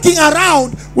walking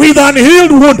around with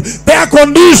unhealed wound? Their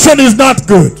condition is not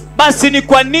good. Basi ni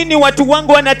kwa nini watu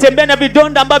wangu wanatembea na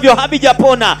vidonda ambavyo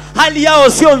havijapona? Hali yao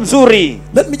sio nzuri.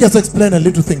 Let me just explain a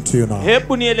little thing to you now.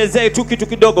 Hebu nielezee tu kitu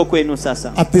kidogo kwenu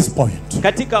sasa. At this point,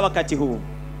 Katika wakati huu,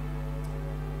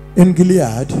 in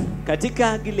Gilead,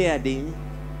 katika Gileadi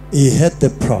he had the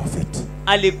prophet.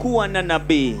 alikuwa na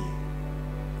nabii.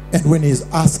 And when he's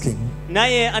asking,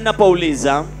 Naye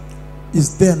anapouliza,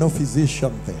 is there no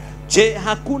physician there? je,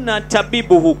 hakuna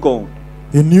tabibu huko?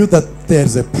 He knew that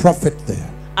there's a prophet there.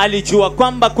 Alijua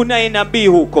kwamba kuna nabii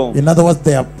huko. In other words,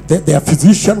 their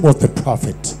physician was the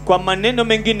prophet. Kwa maneno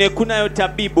mengine, kunayo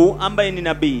tabibu ambaye ni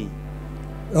nabii.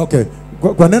 Okay.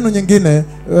 Kwa neno nyingine,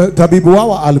 tabibu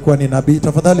wao alikuwa ni nabii.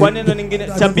 Tafadhali. Kwa neno nyingine,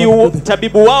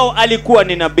 tabibu wao alikuwa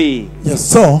ni nabii.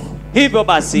 Yes, so Hivyo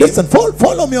basi, listen,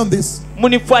 follow me on this.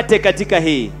 munifuate katika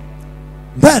hii.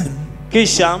 Then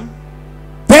Kisha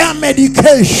their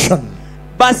medication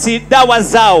basi dawa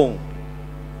zao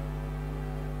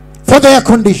for their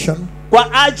condition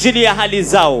kwa ajili ya hali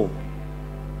zao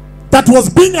that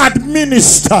was being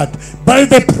administered by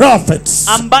the prophets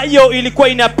ambayo ilikuwa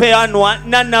inapeanwa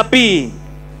na nabii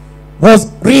was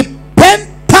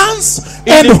repentance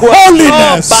and ilikuwa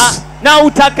holiness. toba na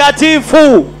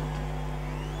utakatifu.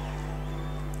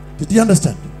 Did you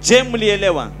understand? Je,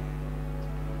 mlielewa?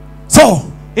 So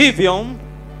Hivyo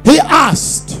he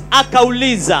asked,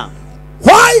 akauliza,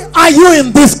 why are you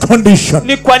in this condition?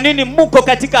 ni kwa nini mko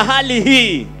katika hali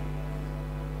hii?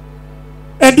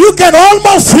 And you can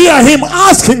almost hear him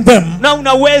asking them, Na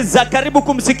unaweza karibu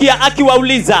kumsikia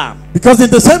akiwauliza, because in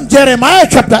the same Jeremiah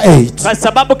chapter 8, kwa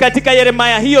sababu katika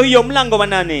Yeremia hiyo mlango wa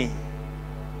 8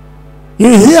 you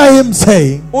hear him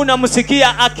saying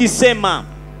unamsikia akisema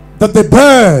that the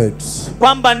birds,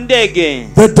 kwamba ndege,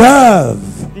 the dove,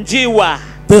 njiwa,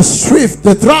 the swift,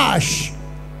 the thrush,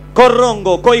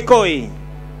 korongo, koikoi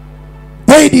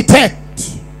they detect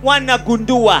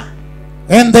wanagundua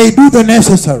and they do the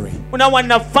necessary. na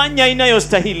wanafanya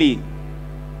inayostahili.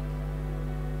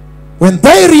 When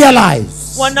they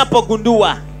realize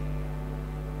Wanapogundua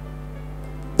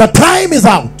the time is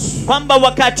out, kwamba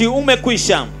wakati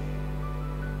umekwisha,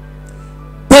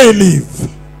 they leave.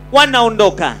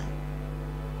 wanaondoka.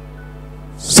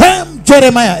 Same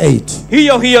Jeremiah 8.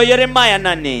 Hiyo Yeremia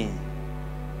 8.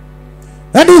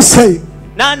 And he said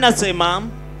Na anasema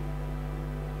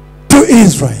to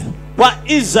Israel, kwa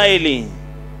Israeli,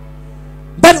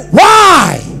 then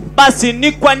why? basi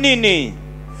ni kwa nini?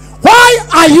 Why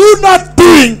are you not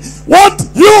doing what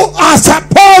you are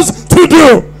supposed to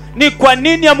do? Ni kwa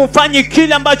nini hamufanyi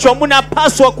kile ambacho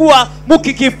mnapaswa kuwa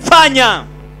mkikifanya?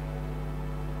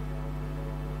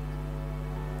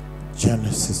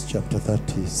 Genesis chapter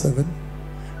 37.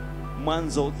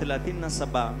 Mwanzo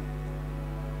 37.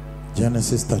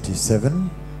 Genesis 37,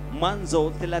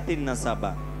 Mwanzo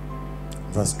 37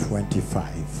 verse 25.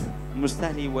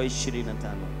 mstari wa 25.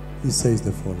 He says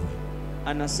the following.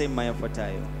 Anasema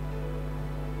yafuatayo.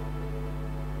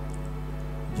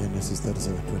 Genesis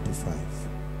 37, 25.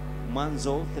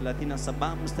 Mwanzo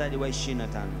 37 mstari wa 25.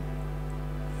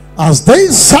 As they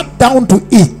sat down to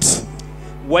eat,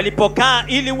 walipokaa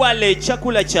ili wale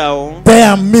chakula chao,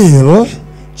 their meal,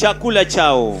 chakula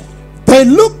chao, they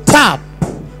looked up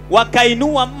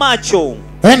wakainua macho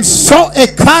and saw a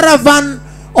caravan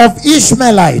of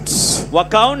Ishmaelites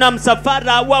wakaona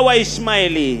msafara wa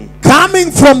Waishmaeli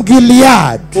coming from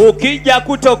Gilead. ukija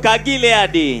kutoka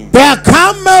Gileadi. Their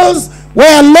camels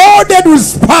were loaded with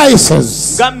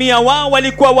spices, Ngamia wao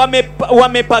walikuwa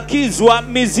wamepakizwa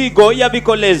mizigo ya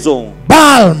vikolezo,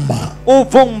 balm,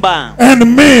 uvumba and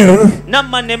myrrh, na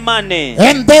manemane,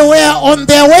 and they were on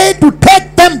their way to take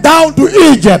them down to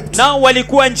Egypt. nao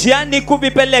walikuwa njiani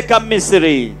kuvipeleka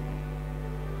Misri.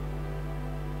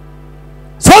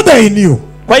 So they knew.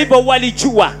 Kwa hivyo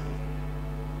walijua,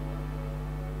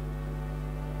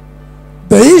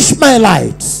 The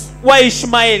Ishmaelites,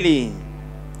 Waishmaeli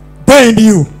they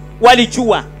knew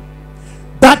walijua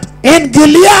that in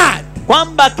Gilead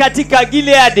kwamba katika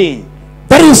Gileadi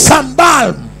there is some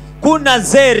balm. kuna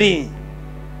zeri.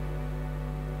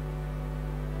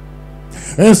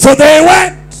 And so they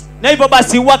went Na hivyo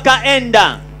basi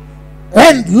wakaenda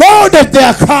and loaded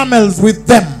their camels with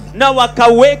them na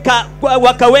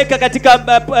wakaweka katika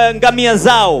ngamia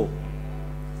zao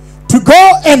to go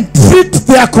and treat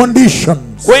their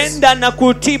conditions. kwenda na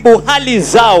kutibu hali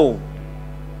zao.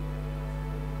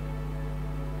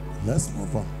 Let's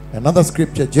move on. Another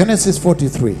scripture, Genesis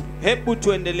 43. Hebu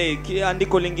tuendelee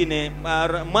andiko lingine,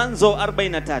 Mwanzo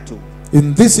 43.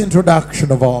 In this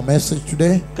introduction of our message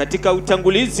today, Katika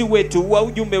utangulizi wetu wa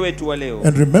ujumbe wetu wa leo.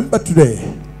 and remember today,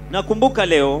 Nakumbuka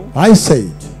leo I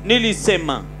said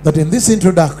nilisema that in this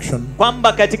introduction,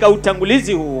 kwamba katika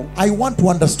utangulizi huu I want to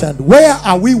understand where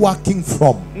are we working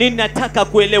from? ninataka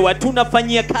kuelewa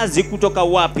tunafanyia kazi kutoka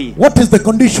wapi. What is the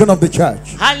condition of the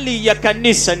church? Hali ya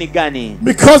kanisa ni gani?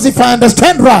 Because if I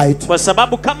understand right, Kwa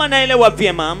sababu kama naelewa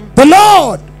vyema, the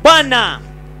Lord, Bwana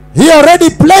He already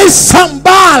placed some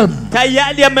balm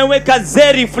tayari ameweka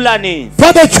zeri fulani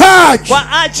for the church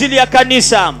kwa ajili ya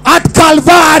kanisa at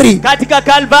Calvary. katika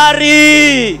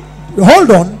Kalvari.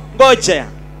 Hold on. Ngoja.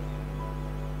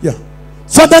 Yeah.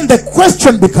 So then the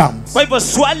question becomes, Kwa hivyo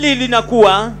swali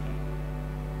linakuwa,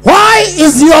 why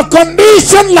is your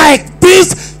condition like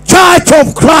this, Church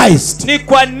of Christ? ni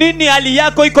kwa nini hali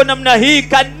yako iko namna hii,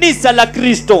 kanisa la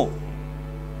Kristo?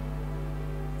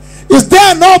 Is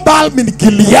there no balm in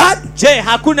Gilead? Je,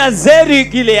 hakuna zeri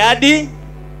Gileadi?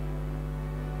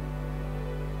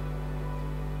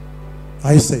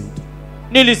 I said,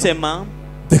 Nilisema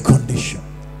the condition.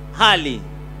 hali,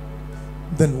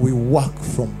 Then we work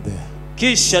from there.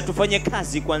 kisha tufanye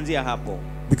kazi kuanzia hapo,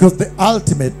 Because the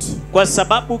ultimate kwa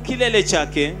sababu kilele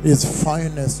chake is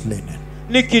finest linen,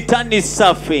 ni kitani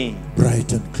safi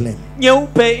bright and clean.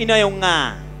 nyeupe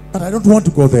inayong'aa. But I don't want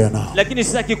to go there now. Lakini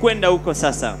sitaki kwenda huko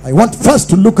sasa. I want first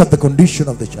to look at the condition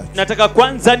of the church. Nataka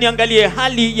kwanza niangalie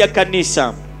hali ya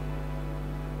kanisa.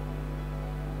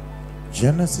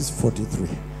 Genesis 43,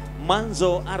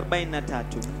 Mwanzo 43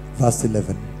 verse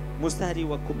 11. mstari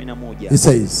wa 11. It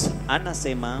says,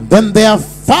 Anasema, then their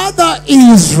father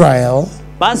Israel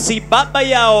basi baba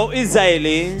yao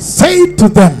Israeli said to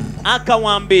them,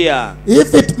 akawaambia,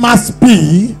 if it must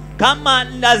be, kama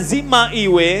lazima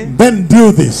iwe then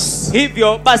do this.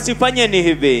 hivyo, basi fanyeni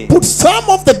hivi: Put some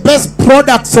of the best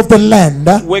products of the land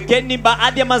wekeni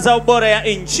baadhi ya mazao bora ya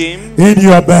nchi in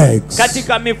your bags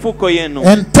katika mifuko yenu,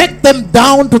 and take them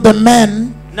down to the men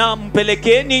na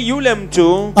mpelekeni yule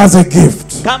mtu as a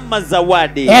gift. kama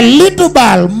zawadi, A little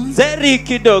balm, zeri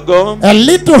kidogo, a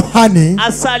little honey,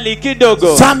 asali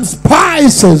kidogo, some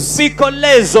spices,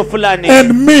 vikolezo fulani,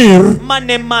 and myrrh,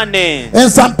 manemane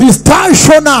and some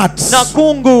pistachio nuts, na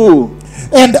kungu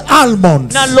and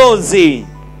almonds. na lozi.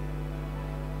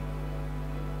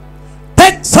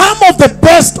 Take some of the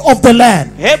best of the land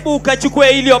Hebu ukachukue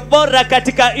iliyo bora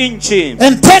katika nchi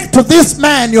and take to this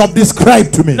man you have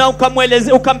described to me. na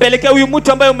ukampelekea huyu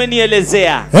mtu ambaye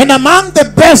umenielezea. And among the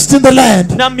best in the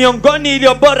land Na miongoni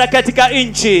iliyo bora katika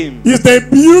nchi is the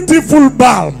beautiful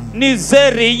balm. ni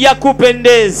zeri ya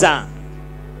kupendeza.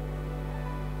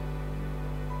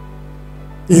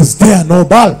 Is there no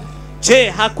balm Je,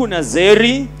 hakuna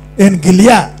zeri in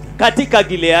Gilead? katika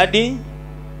Gileadi?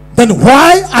 Then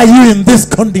why are you in this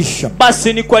condition?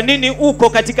 Basi ni kwa nini uko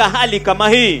katika hali kama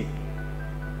hii?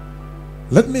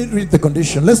 Let me read the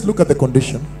condition. Let's look at the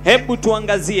condition. Hebu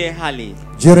tuangazie hali.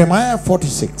 Jeremiah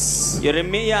 46.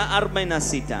 Yeremia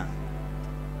 46.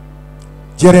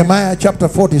 Jeremiah chapter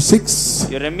 46.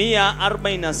 Yeremia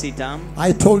 46.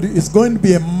 I told you it's going to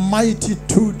be a mighty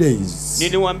 2 days.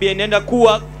 Niliwaambia inaenda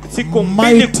kuwa siku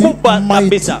mbili kubwa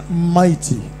kabisa.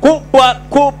 Mighty.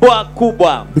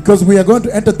 Kubwa. Because we are going to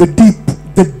enter the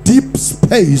deep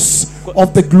space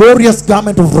of the glorious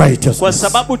garment of kwa righteousness.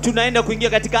 sababu tunaenda kuingia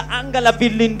katika anga la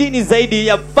vilindini zaidi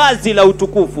ya vazi la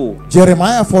utukufu.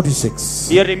 Jeremiah 46.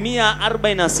 Yeremia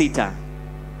 46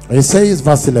 He says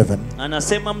verse 11.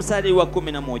 anasema mstari wa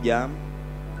 11,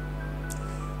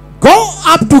 Go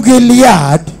up to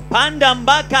Gilead panda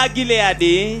mpaka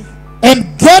Gileadi and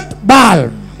get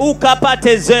balm,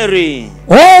 ukapate zeri,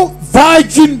 O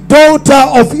virgin daughter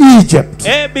of Egypt.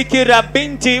 e bikira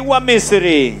binti wa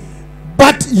Misri,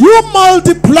 But you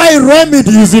multiply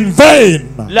remedies in vain.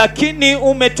 lakini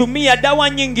umetumia dawa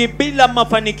nyingi bila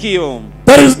mafanikio.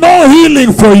 There is no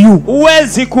healing for you.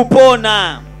 Huwezi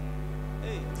kupona.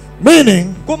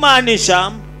 Meaning,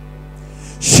 Kumaanisha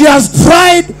she has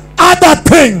tried other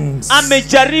things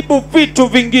amejaribu vitu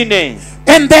vingine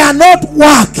and they are not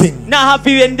working. na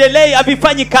haviendelei,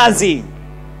 havifanyi kazi,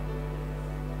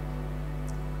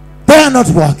 They are not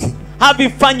working.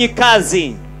 havifanyi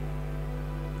kazi.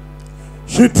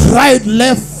 She tried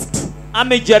left,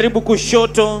 Amejaribu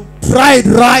kushoto, tried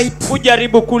right,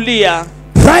 kujaribu kulia,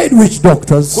 tried witch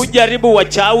doctors, kujaribu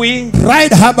wachawi,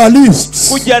 tried herbalists,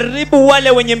 kujaribu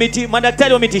wale wenye miti,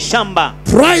 madaktari wa miti shamba,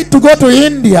 tried to go to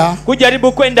India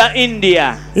kujaribu kwenda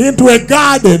India into a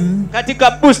garden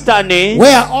katika bustani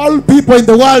where all people in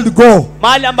the world go,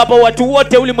 mahali ambapo watu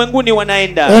wote ulimwenguni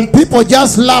wanaenda and people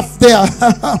just laugh there.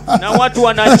 na watu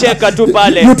wanacheka tu You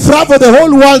pale. travel the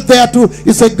whole world there too.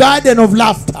 It's a garden of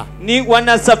laughter. Ni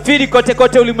wanasafiri kote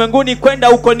kote ulimwenguni kwenda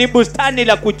huko, ni bustani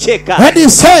la kucheka. And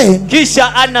he's saying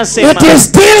Kisha anasema it is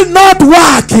still not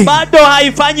working. bado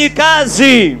haifanyi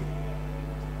kazi,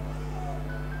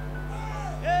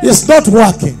 It's not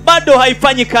working. bado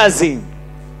haifanyi kazi.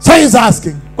 So he's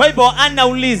asking, Kwa hivyo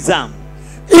anauliza,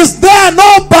 is there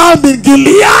no balm in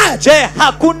Gilead? je,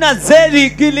 hakuna zeri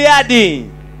Gileadi?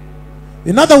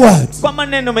 In other words, Kwa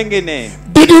maneno mengine,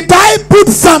 didn't I put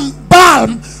some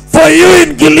balm for you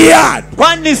in Gilead?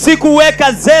 kwani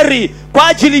sikuweka zeri kwa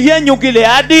ajili yenyu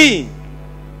Gileadi?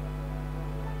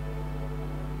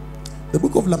 The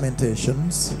book of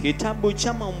Lamentations, Kitabu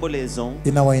cha Maombolezo,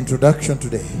 in our introduction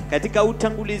today, katika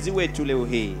utangulizi wetu leo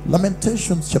hii,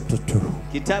 Lamentations chapter 2.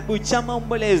 kitabu cha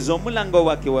Maombolezo mlango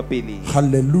wake wa pili.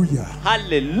 Hallelujah.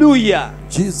 Haleluya,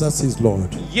 Jesus is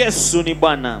Lord. Yesu ni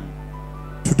Bwana.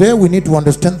 Today we need to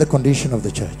understand the condition of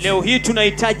the church. Leo hii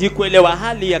tunahitaji kuelewa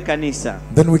hali ya kanisa,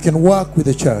 Then we can work with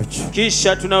the church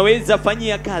kisha tunaweza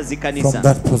fanyia kazi from kanisa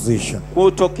that position.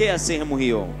 kutokea sehemu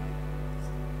hiyo.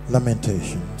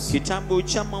 Lamentations. Kitabu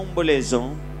cha Maombolezo,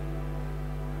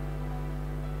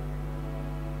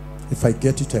 If I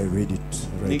get it, I read it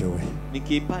right away.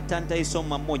 nikiipata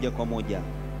nitaisoma moja kwa moja.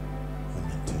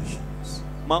 Lamentations.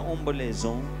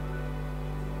 Maombolezo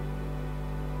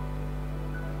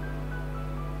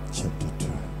Chapter 2.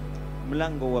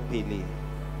 mlango wa pili.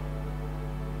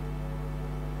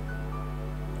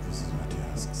 This is what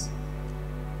he asks.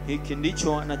 Hiki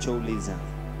ndicho anachouliza.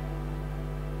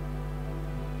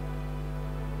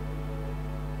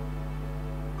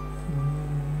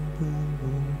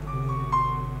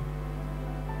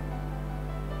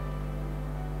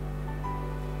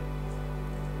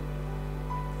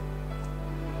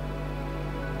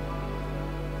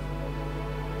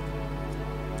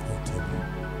 I'll tell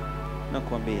you.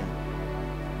 Nakwambia,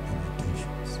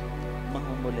 Lamentations.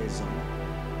 Maombolezo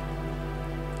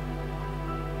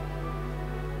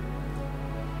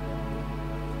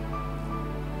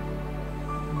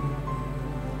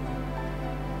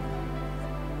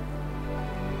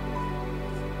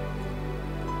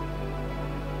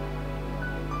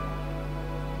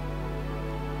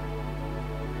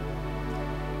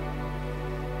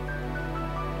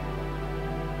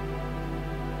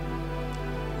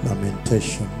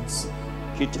Lamentations.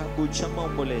 kitabu cha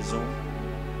Maombolezo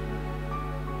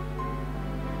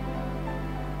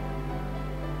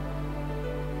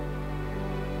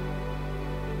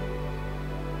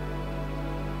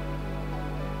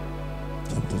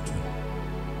Chapter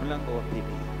 2. mlango wa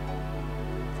pili.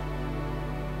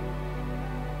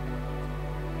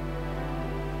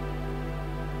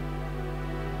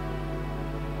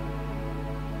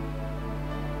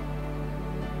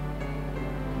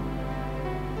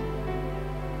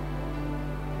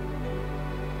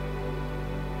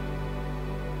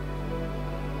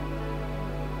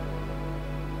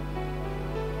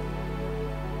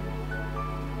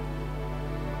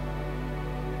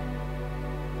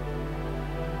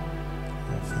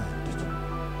 I found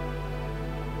it.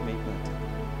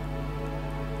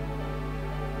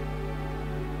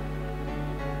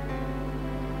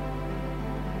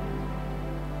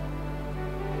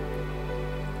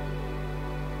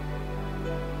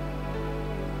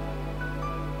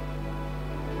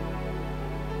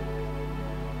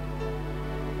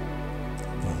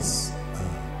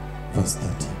 verse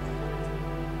 30.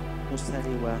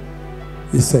 Mstari wa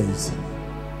He says,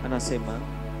 anasema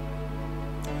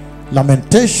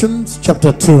Lamentations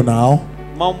chapter 2 now.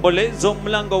 Maombolezo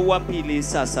mlango wa pili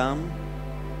sasa.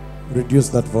 Reduce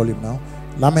that volume now.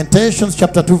 Lamentations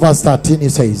chapter 2 verse 13, he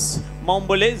says,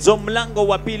 Maombolezo mlango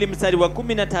wa pili mstari wa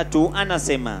 13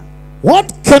 anasema,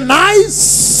 what can I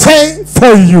say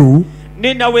for you?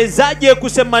 ninawezaje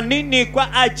kusema nini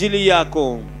kwa ajili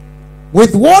yako?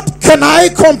 With what can I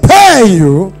compare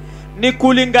you?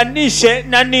 Nikulinganishe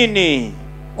na nini?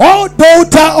 O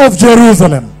daughter of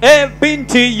Jerusalem, E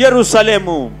binti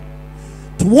Yerusalemu,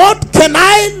 to what can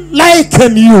I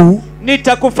liken you?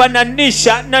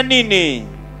 nitakufananisha na nini?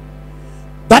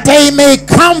 That I may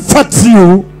comfort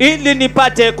you, Ili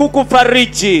nipate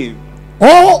kukufariji.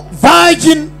 O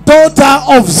virgin daughter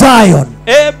of Zion.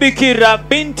 E bikira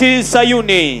binti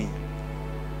Sayuni,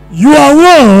 Your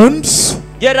wounds,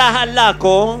 jeraha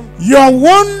lako, your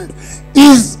wound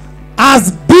is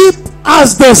as deep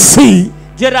as the sea.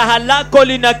 jeraha lako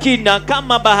lina kina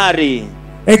kama bahari.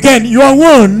 Again, your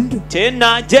wound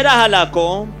Tena jeraha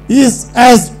lako is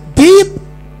as deep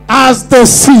as the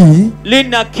sea.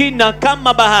 lina kina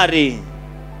kama bahari.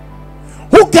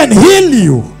 Who can heal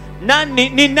you?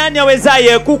 Ni nani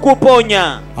awezaye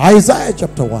kukuponya? Isaiah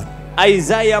chapter 1.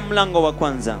 Isaya mlango wa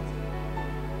kwanza.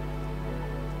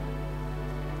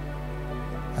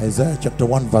 Isaiah chapter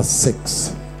 1 verse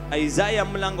 6. Isaya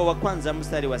mlango wa kwanza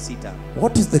mstari wa 6.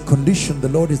 What is the condition the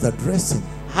Lord is addressing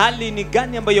Hali ni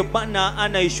gani ambayo Bwana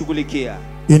anaishughulikia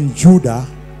in Judah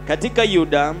katika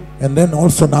Yuda, and then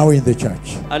also now in the church?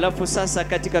 alafu sasa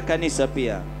katika kanisa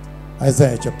pia?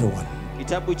 Isaiah chapter 1.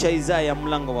 Kitabu cha Isaya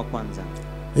mlango wa kwanza.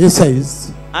 He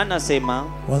says, Anasema,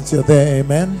 once you're there,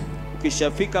 amen.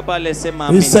 ukishafika pale sema He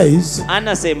amen. says,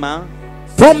 Anasema,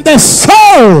 from the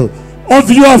sole of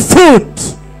your foot,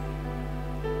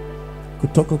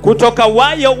 kutoka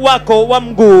wayo wako wa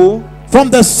mguu, from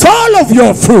the sole of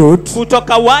your foot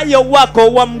kutoka wayo wako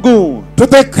wa mguu to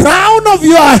the crown of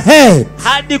your head,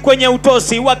 hadi kwenye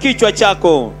utosi wa kichwa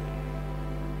chako,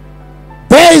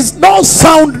 there is no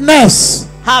soundness.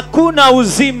 hakuna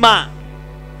uzima.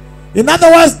 In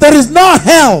other words, there is no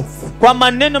health. Kwa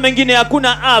maneno mengine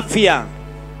hakuna afya.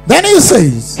 Then he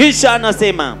says, Kisha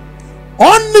anasema,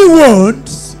 only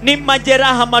wounds ni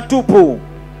majeraha matupu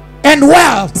and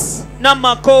welts na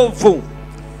makovu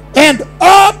and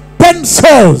open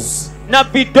sores, na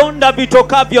vidonda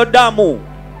vitokavyo damu,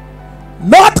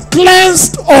 not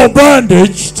cleansed or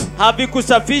bandaged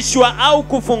havikusafishwa au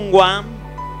kufungwa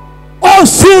or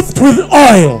soothed with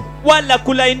oil. wala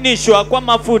kulainishwa kwa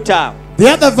mafuta. The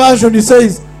other version, he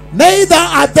says, neither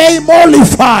are they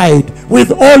mollified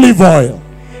with olive oil.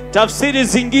 Tafsiri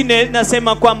zingine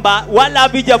nasema kwamba wala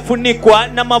havijafunikwa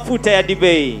na mafuta ya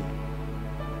divei.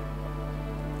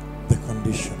 The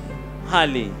condition.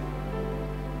 Hali.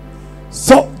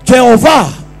 So Jehovah,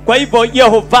 Kwa hivyo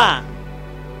Yehova,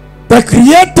 the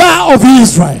creator of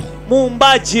Israel,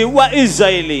 muumbaji wa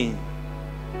Israeli,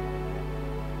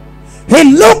 he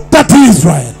looked at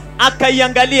Israel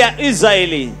akaiangalia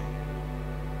Israeli,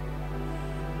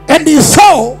 and he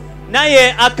saw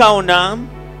naye akaona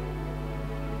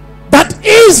that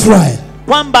Israel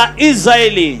kwamba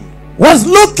Israeli was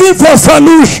looking for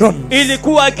solutions.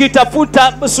 ilikuwa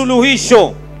ikitafuta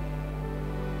suluhisho.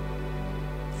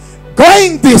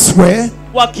 Going this way,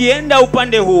 Wakienda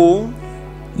upande huu,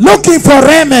 looking for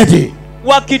remedy.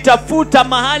 wakitafuta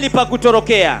mahali pa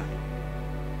kutorokea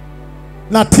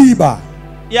Na tiba.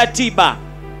 ya tiba,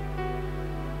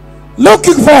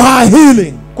 Looking for her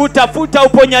healing. kutafuta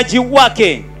uponyaji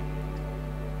wake.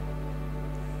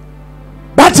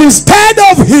 But instead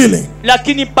of healing,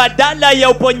 Lakini badala ya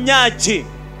uponyaji,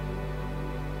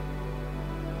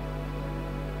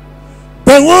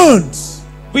 the wounds,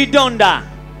 vidonda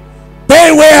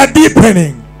they were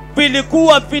deepening.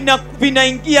 vilikuwa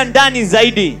vinaingia ndani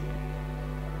zaidi.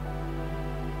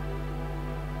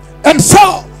 And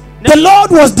so the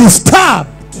Lord was disturbed.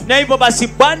 Na hivyo basi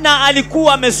Bwana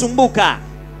alikuwa amesumbuka.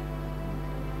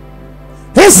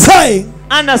 He's saying,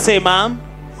 Anasema,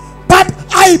 but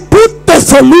I put the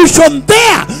solution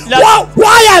there.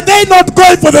 Why are they not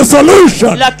going for the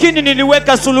solution? lakini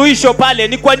niliweka suluhisho pale.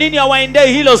 Ni kwa nini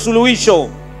hawaendei hilo suluhisho?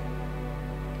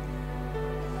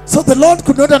 So the Lord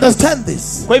could not understand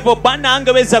this. Kwa hivyo Bwana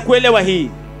angeweza kuelewa hii.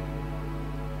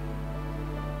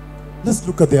 Let's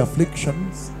look at the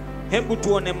afflictions. Hebu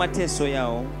tuone mateso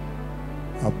yao: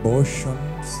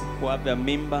 Abortions, kuavya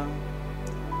mimba,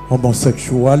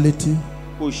 homosexuality,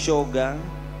 ushoga,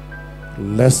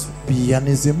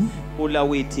 lesbianism,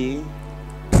 ulawiti,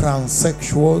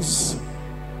 transsexuals,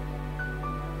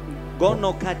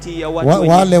 ngono kati ya watu wenye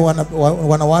Wale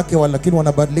wanawake lakini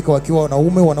wanabadilika wakiwa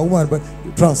wanaume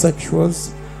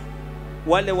transsexuals.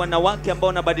 Wale wanawake ambao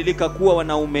wanabadilika kuwa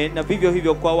wanaume na vivyo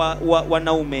hivyo kwa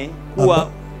wanaume kuwa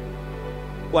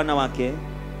wanawake.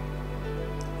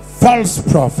 False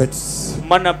prophets,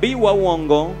 manabii wa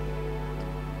uongo,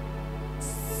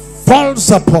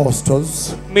 false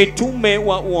apostles, mitume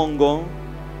wa uongo,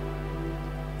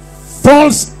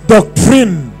 false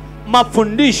doctrine,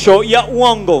 mafundisho ya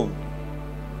uongo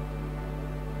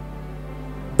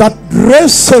that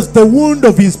dresses the wound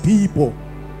of his people,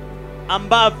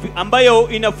 ambayo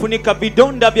inafunika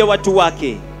vidonda vya watu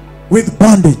wake with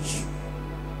bondage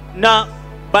na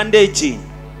bandeji,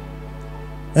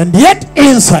 and yet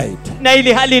inside na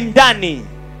ili hali ndani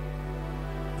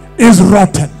is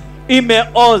rotten.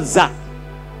 Imeoza.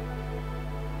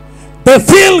 The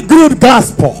feel good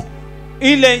gospel,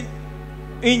 ile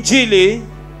injili,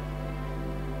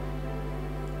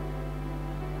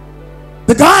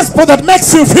 the gospel that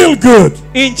makes you feel good,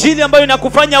 injili ambayo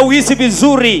inakufanya uhisi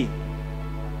vizuri,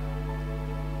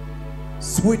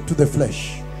 sweet to the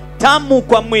flesh, tamu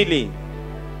kwa mwili.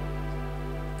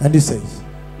 and he says,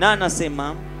 Na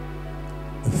anasema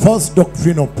the false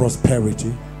doctrine of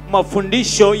prosperity,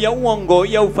 mafundisho ya uongo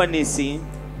ya ufanisi,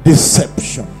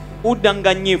 deception,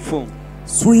 udanganyifu,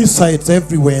 suicides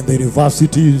everywhere in the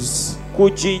universities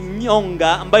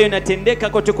kujinyonga ambayo inatendeka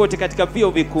kote kote katika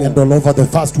vyuo vikuu and all over the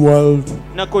first world,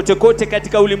 na kote kote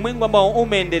katika ulimwengu ambao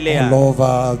umeendelea, all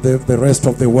over the rest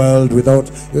of the world, without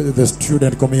the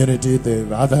student community, the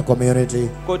other community,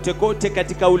 kote kote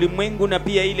katika ulimwengu, na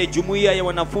pia ile jumuiya ya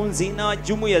wanafunzi na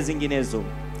jumuiya zinginezo,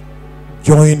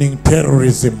 joining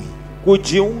terrorism.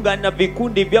 kujiunga na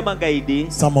vikundi vya magaidi.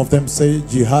 Some of them say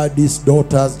jihadist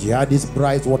daughters, jihadist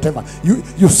brides, whatever.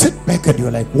 You sit back and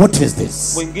you're like, what is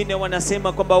this? Wengine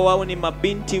wanasema kwamba wao ni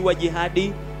mabinti wa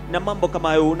jihadi na mambo kama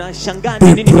hayo. Unashangaa ni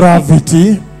nini?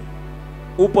 Depravity,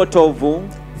 Upotovu,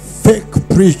 fake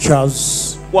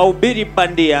preachers, wahubiri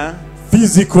bandia,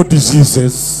 physical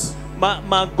diseases,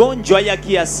 magonjwa ya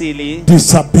kiasili,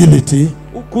 disability,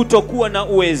 kutokuwa na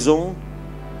uwezo,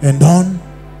 and on,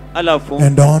 alafu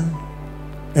and on,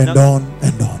 and on,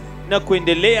 and on. na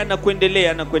kuendelea na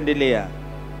kuendelea na kuendelea.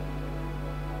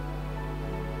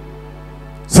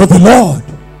 So the Lord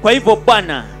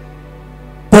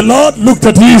looked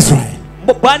at Israel,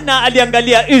 Bwana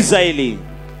aliangalia Israeli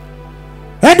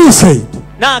and he said,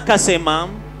 na akasema,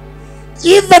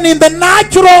 even in the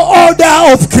natural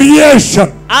order of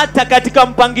creation, hata katika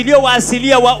mpangilio wa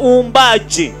asilia wa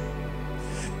uumbaji,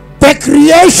 the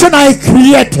creation I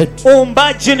created,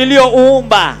 uumbaji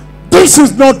nilioumba, this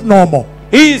is not normal.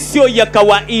 hii sio ya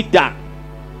kawaida.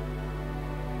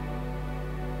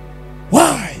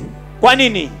 Why? Kwa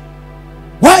nini?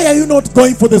 Why are you not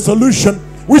going for the solution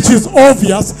which is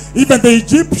obvious? Even the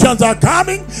Egyptians are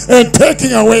coming and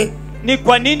taking away. Ni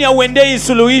kwa nini hauendei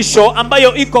suluhisho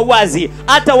ambayo iko wazi,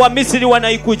 hata wa Misri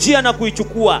wanaikujia na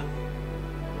kuichukua?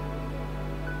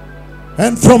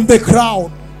 And from the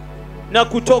crown, Na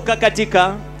kutoka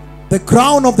katika the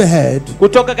crown of the head,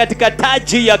 kutoka katika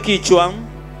taji ya kichwa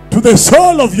to the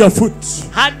sole of your foot,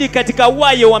 hadi katika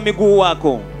wayo wa miguu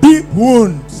wako, deep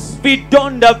wounds.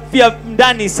 vidonda vya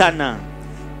ndani sana.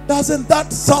 Doesn't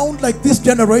that sound like this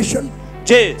generation?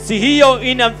 Je, si hiyo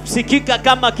inasikika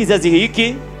kama kizazi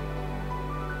hiki?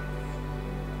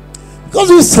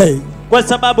 Because we say, Kwa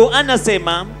sababu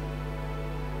anasema,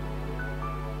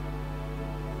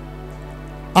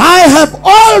 I have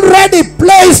already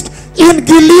placed in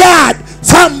Gilead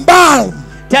some balm.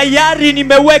 tayari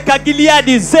nimeweka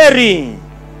Gileadi zeri.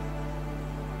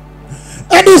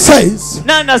 And he says,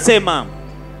 Na anasema,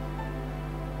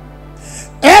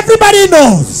 everybody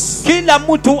knows kila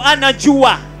mtu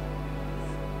anajua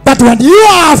that when you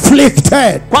are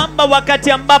afflicted, kwamba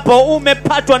wakati ambapo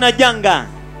umepatwa na janga,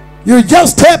 you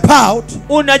just step out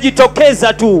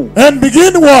unajitokeza tu and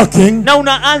begin walking na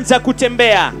unaanza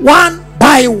kutembea one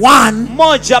by one,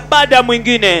 moja baada ya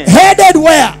mwingine. headed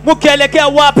where? Mkielekea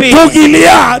wapi? To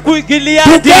Gilead, to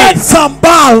Gileadi, get some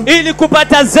balm ili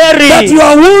kupata that zeri,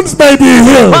 your wounds may be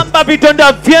healed. kwamba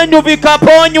vidonda vyenu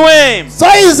vikaponywe. So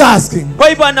he's asking, Kwa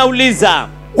hivyo anauliza,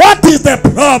 what is the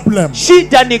problem?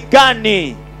 shida ni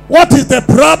gani? What is the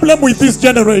problem with this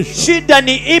generation? Shida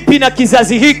ni ipi na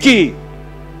kizazi hiki?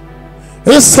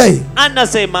 He's saying,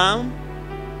 Anasema,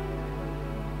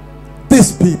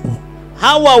 these people,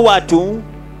 hawa watu,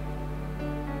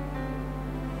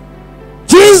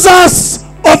 Jesus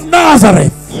of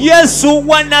Nazareth, Yesu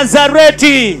wa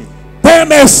Nazareti, the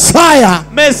Messiah,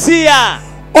 Mesia,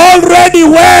 already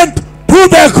went to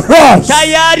the cross.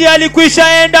 tayari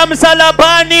alikwisha enda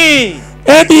msalabani.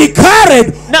 And he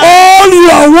carried all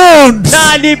your wounds.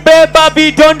 na alibeba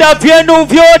vidonda vyenu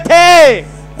vyote,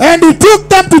 And he took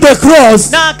them to the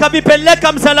cross. na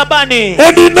akavipeleka msalabani,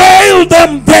 And he nailed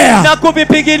them there. na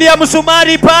kuvipigilia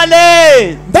msumari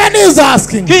pale. Then he's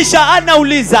asking, Kisha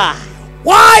anauliza,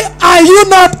 why are you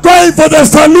not going for the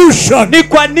solution? ni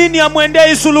kwa nini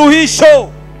amwendei suluhisho?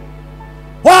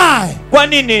 Why? Kwa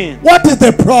nini? What is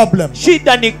the problem?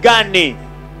 Shida ni gani?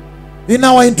 In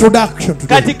our introduction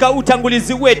today. Katika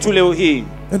utangulizi wetu leo hii,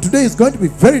 And today is going to be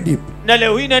very deep. na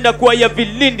leo hii inaenda kuwa ya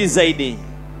vilindi zaidi.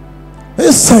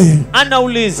 He's saying,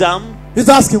 Anauliza, he's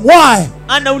asking, why?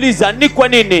 anauliza ni kwa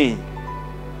nini?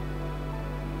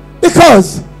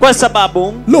 Because, Kwa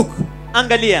sababu, look,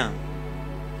 angalia,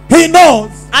 he knows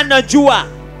anajua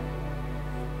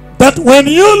that when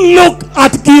you look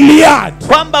at Gilead,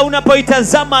 kwamba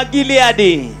unapoitazama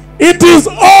Gileadi, it is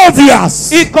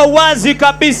obvious iko wazi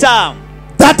kabisa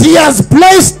that he has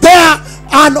placed there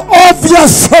an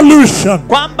obvious solution.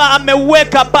 kwamba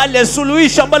ameweka pale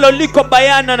suluhisho ambalo liko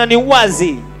bayana na ni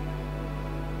wazi.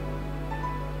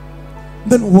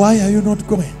 Then why are you not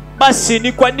going? Basi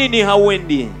ni kwa nini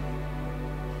hauendi?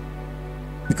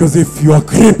 Because if you are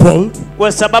crippled,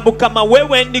 Kwa sababu kama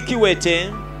wewe ni kiwete,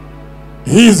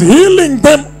 he is healing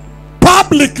them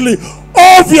publicly,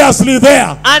 obviously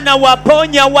there.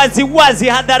 anawaponya wazi wazi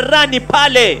hadharani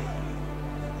pale.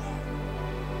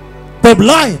 The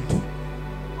blind.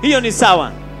 Hiyo ni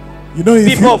sawa. You know,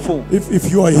 Vipofu.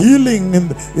 if you are healing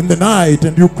in the night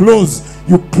and you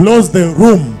close the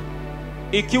room.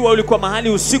 Ikiwa ulikuwa mahali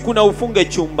usiku na ufunge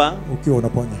chumba, Okay,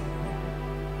 unaponya.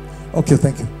 Okay,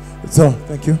 thank you. So,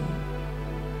 thank you.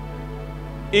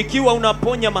 ikiwa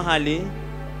unaponya mahali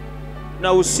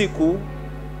na usiku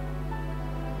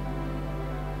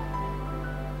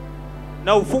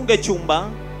na ufunge chumba,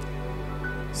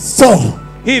 So,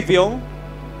 hivyo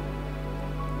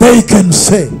they can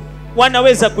say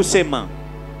wanaweza kusema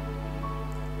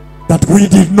that we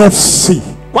did not see.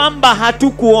 kwamba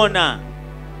hatukuona,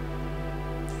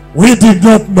 We did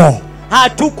not know.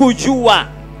 hatukujua.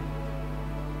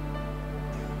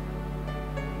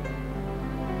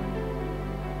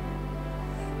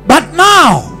 But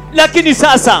now, Lakini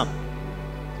sasa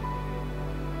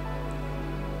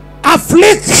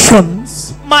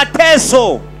afflictions,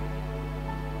 mateso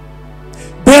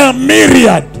they are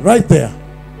myriad right there.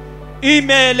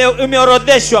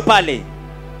 imeorodheshwa pale.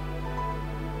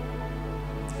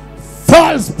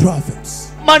 False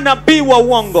prophets, Manabii wa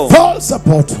uongo, false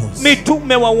apostles,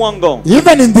 mitume wa uongo,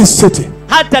 even in this city,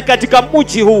 hata katika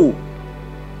mji huu,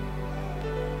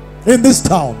 in this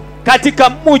town, katika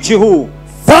mji huu,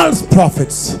 false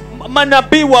prophets,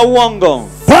 manabii wa uongo,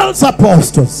 false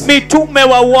apostles, mitume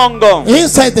wa uongo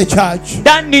inside the church.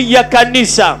 ndani ya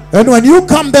kanisa. And when you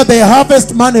come there, they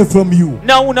harvest money from you.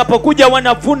 Na unapokuja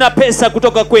wanavuna pesa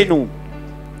kutoka kwenu,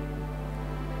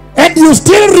 And you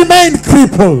still remain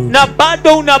crippled. na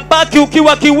bado unabaki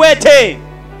ukiwa kiwete.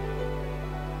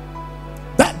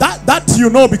 That you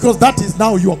know, because that is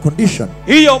now your condition.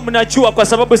 Hiyo mnajua kwa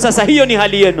sababu sasa hiyo ni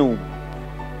hali yenu.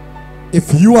 If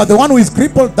you are the one who is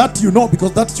crippled, that you know,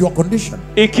 because that's your condition.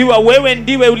 Ikiwa wewe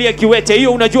ndiwe uliye kiwete,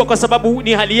 hiyo unajua kwa sababu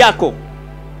ni hali yako.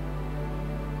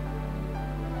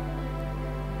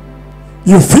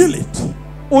 You feel it.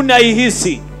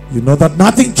 Unaihisi. You know that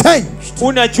nothing changed.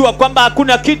 Unajua kwamba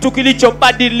hakuna kitu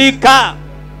kilichobadilika.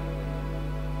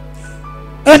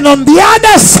 And on the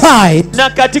other side, Na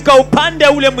katika upande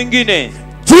ule mwingine,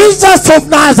 Jesus of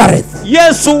Nazareth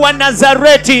Yesu wa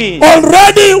Nazareti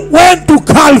already went to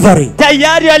Calvary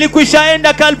tayari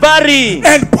alikwishaenda Kalvari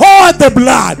and poured the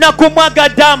blood. na kumwaga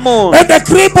damu, And the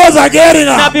cripples are getting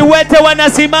na up. viwete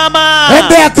wanasimama And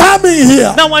they are coming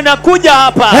here. na wanakuja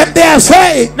hapa And they are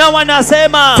saying, na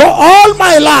wanasema, for all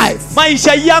my life,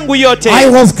 maisha yangu yote I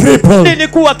was crippled,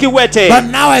 nilikuwa kiwete,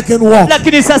 but now I can walk.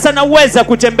 lakini sasa naweza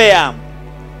kutembea.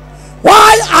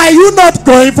 Why are you not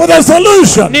going for the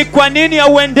solution? Ni kwa nini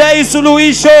hauendei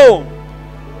suluhisho?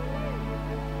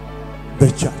 The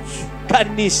church.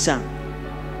 Kanisa.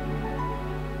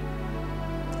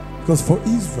 Because for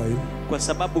Israel, Kwa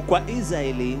sababu kwa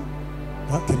Israeli,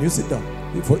 can you sit down?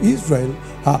 For Israel,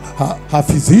 her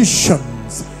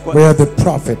physicians were the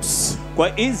prophets,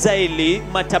 kwa Israeli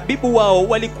matabibu wao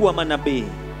walikuwa manabii,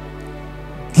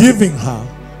 giving her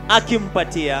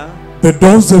akimpatia the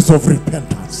doses of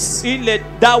repentance, ile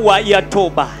dawa ya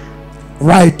toba,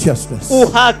 righteousness,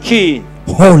 uhaki,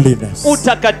 holiness.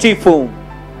 utakatifu.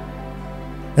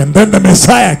 And then the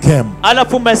Messiah came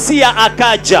Alafu Masia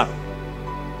akaja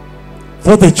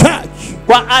for the church.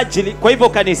 kwa hivyo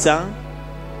kanisa,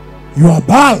 Your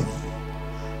balm,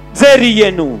 zeri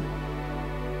yenu,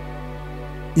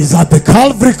 is at the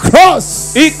Calvary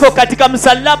cross. iko katika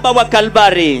msalaba wa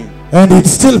Kalvari, And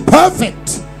it's still perfect.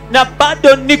 na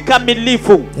bado ni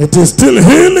kamilifu, It is still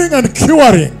healing and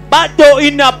curing, bado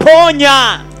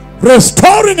inaponya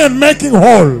restoring and making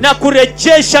whole. na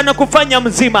kurejesha na kufanya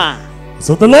mzima.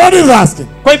 So the Lord is asking,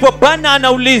 Kwa hivyo Bwana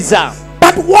anauliza,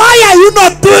 but why are you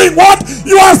not doing what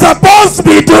you are supposed to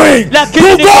be doing? lakini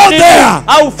To ni go kwa nini there.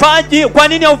 haufanyi? Kwa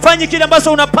nini haufanyi kile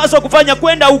ambacho unapaswa kufanya,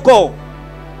 kwenda huko?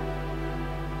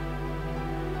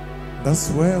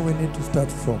 That's where we need to start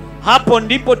from Hapo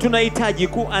ndipo tunahitaji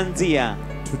kuanzia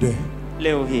today.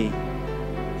 leo hii.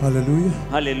 Hallelujah.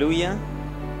 Haleluya!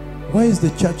 Why is the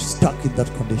church stuck in that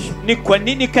condition Ni kwa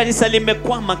nini kanisa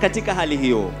limekwama katika hali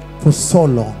hiyo for so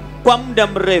long? kwa muda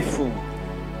mrefu?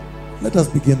 Let us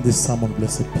begin this sermon,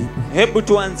 blessed people. Hebu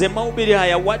tuanze mahubiri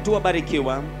haya, watu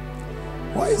wabarikiwa.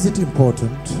 Why is it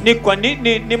important Ni kwa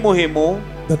nini ni muhimu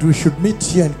that we should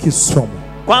meet here in Kisumu?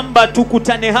 kwamba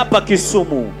tukutane hapa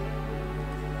Kisumu,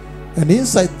 And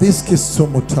inside this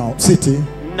Kisumu town, city,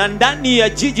 na ndani ya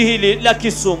jiji hili la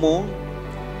Kisumu,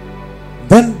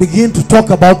 then begin to talk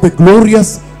about the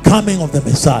glorious coming of the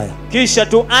Messiah. kisha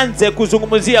tuanze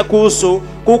kuzungumzia kuhusu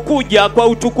kukuja kwa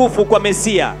utukufu kwa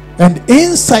Mesia. And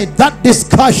inside that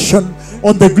discussion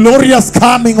on the glorious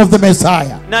coming of the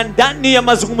Messiah, Na ndani ya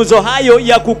mazungumzo hayo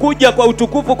ya kukuja kwa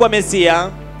utukufu kwa Mesia,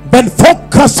 then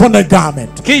focus on the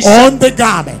garment, Kisha- on the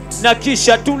garment. na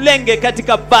kisha tulenge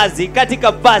katika vazi,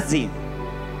 katika vazi.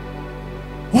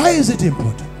 Why is it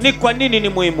important? Ni kwa nini ni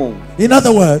muhimu? In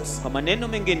other words, Kwa maneno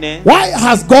mengine, why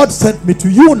has God sent me to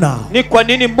you now? ni kwa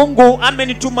nini Mungu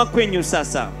amenituma kwenyu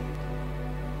sasa?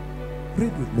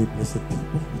 Read with me, blessed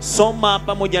people. Soma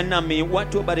pamoja nami,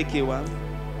 watu wabarikiwa.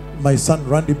 My son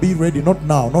Randy, be ready. Not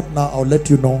now, not now. I'll let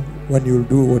you know when you'll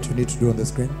do what you need to do on the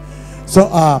screen. So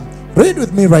read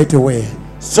with me right away.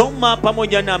 Soma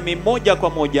pamoja nami moja kwa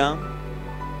moja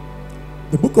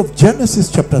The book of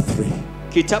Genesis chapter 3.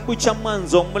 kitabu cha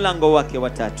Mwanzo mlango wake wa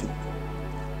 3.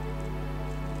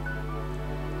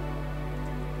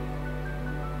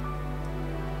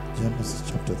 Genesis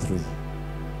chapter 3.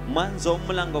 Mwanzo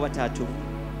mlango wa 3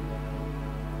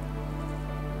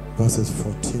 Verses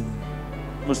 14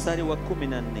 mstari wa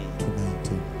 14 to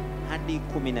 19. hadi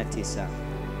 19.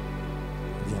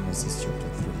 Genesis chapter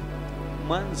 3.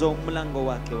 Mwanzo mlango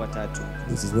wake wa 3.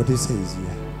 This is what he says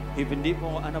here. Hivi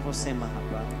ndivyo anavyosema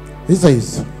hapa. He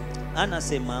says,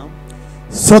 Anasema,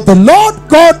 so the Lord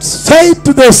God said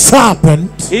to the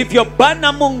serpent, hivyo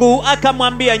Bwana Mungu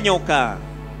akamwambia nyoka,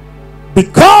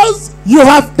 because you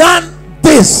have done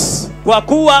this, kwa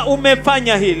kuwa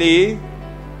umefanya hili,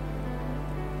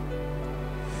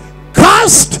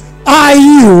 cursed are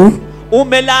you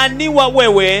umelaaniwa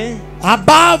wewe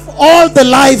above all the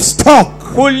livestock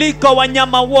kuliko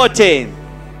wanyama wote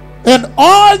and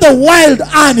all the wild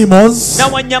animals. na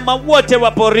wanyama wote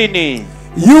wa porini.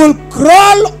 You will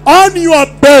crawl on your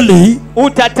belly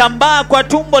Utatambaa kwa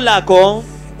tumbo lako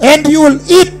and you will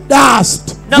eat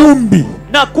dust. Vumbi.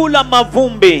 na kula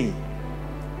mavumbi.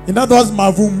 In other words,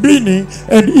 mavumbini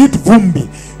and eat vumbi.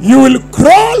 You will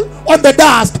crawl on the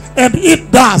dust and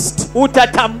eat dust.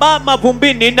 Utatambaa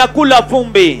mavumbini na kula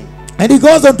vumbi. And he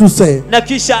goes on to say, Na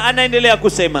kisha anaendelea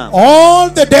kusema, all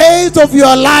the days of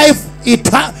your life,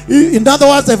 in other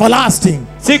words, everlasting.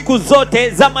 siku zote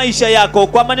za maisha yako,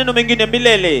 kwa maneno mengine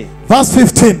milele. Verse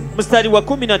 15. Mstari wa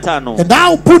 15, And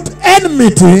I'll put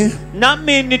enmity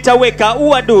nami nitaweka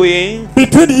uadui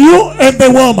between you and the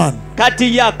woman,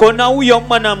 kati yako na huyo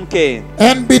mwanamke,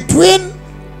 and between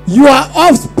your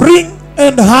offspring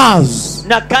and hers.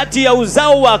 na kati ya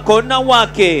uzao wako na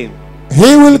wake.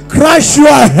 He will crush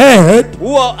your head,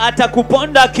 Huo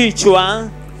atakuponda kichwa,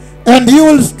 and you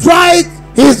will strike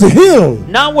his heel.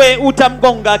 nawe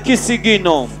utamgonga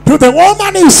kisigino. To the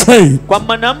woman he said, Kwa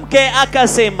mwanamke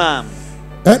akasema,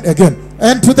 and again,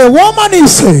 and to the woman he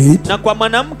said, na kwa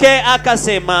mwanamke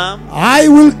akasema, I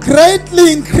will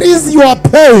greatly increase your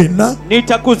pain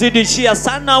nitakuzidishia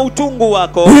sana utungu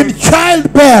wako in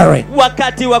childbearing.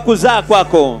 wakati wa kuzaa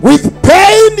kwako. With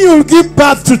pain you will give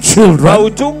birth to Kwa children.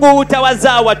 utungu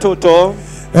utawazaa watoto.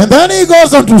 And then he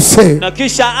goes on to say, Na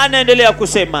kisha anaendelea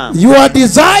kusema, your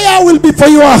desire will be for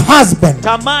your husband,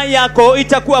 tamaa yako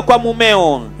itakuwa kwa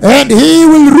mumeo, and he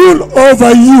will rule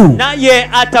over you. naye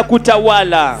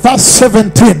atakutawala. Verse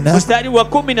 17. Mstari wa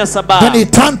Then he 17,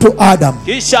 turned to Adam,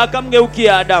 kisha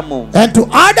akamgeukia Adamu, and to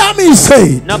Adam he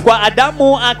said, na kwa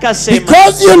Adamu akasema,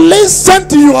 because you listened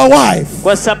to your wife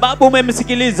kwa sababu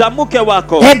umemsikiliza mke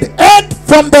wako and ate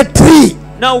from the tree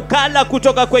na ukala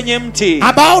kutoka kwenye mti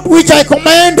about which I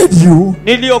commanded you,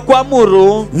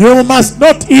 niliyokuamuru you must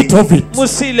not eat of it.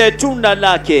 musile tunda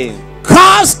lake.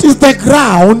 Cursed is the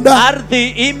ground ardhi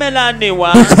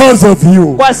imelaaniwa because of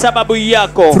you. kwa sababu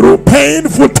yako. Through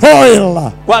painful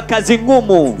toil, Kwa kazi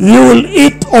ngumu you will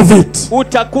eat of it.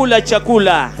 utakula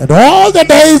chakula And all the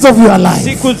days of your life.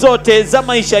 siku zote za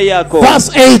maisha yako.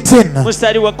 Verse 18.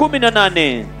 Mstari wa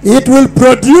 18, It will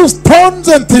produce thorns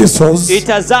and thistles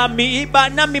itazaa miiba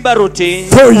na mibaruti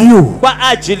for you. kwa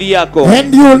ajili yako,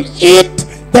 And you will eat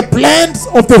the plants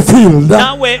of the field.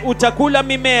 nawe utakula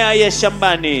mimea ya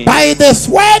shambani. By the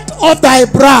sweat of thy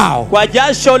brow Kwa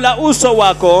jasho la uso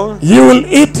wako you will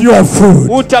eat your food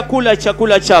utakula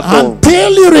chakula chako,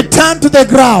 until you return to the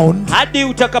ground, hadi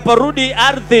utakaporudi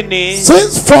ardhini,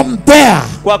 since from there,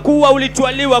 kwa kuwa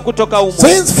ulitwaliwa kutoka humo.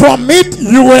 since from it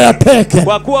you were taken.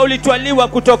 Kwa kuwa ulitwaliwa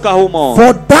kutoka humo.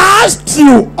 For dust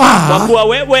you Kwa are, kuwa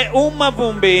wewe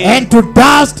umavumbi, and to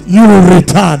dust you will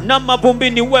return. na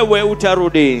mavumbini wewe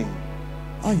utarudi. Aye.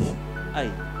 Ai.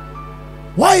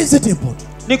 Why is it important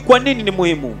Ni kwa nini ni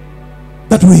muhimu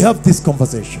that we have this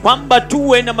conversation? kwamba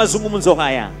tuwe na mazungumzo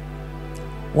haya?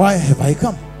 Why have I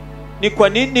come? Ni kwa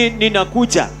nini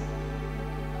ninakuja?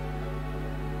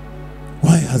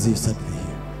 Why has he sent me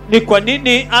here? Ni kwa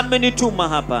nini amenituma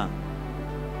hapa?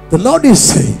 The Lord is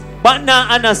saying Bwana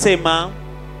anasema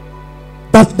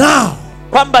that now,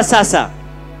 kwamba sasa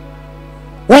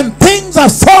when things are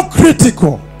so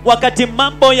critical wakati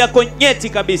mambo yako nyeti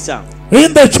kabisa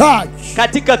in the church,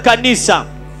 katika kanisa,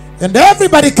 and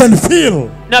everybody can feel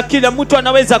na kila mtu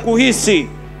anaweza kuhisi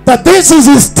that this is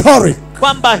historic.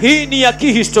 kwamba hii ni ya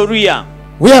kihistoria.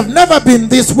 We have never been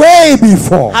this way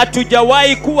before.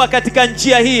 Hatujawahi kuwa katika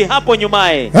njia hii hapo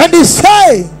nyumaye. And he's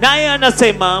saying, Naye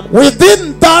anasema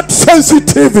within that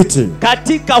sensitivity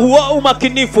katika huo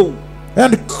umakinifu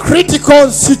and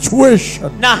critical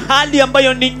situation na hali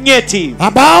ambayo ni nyeti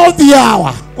about the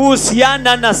hour,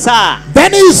 kuhusiana na saa,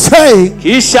 then he's saying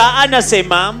kisha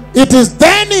anasema it is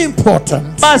then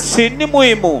important basi ni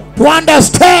muhimu to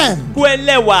understand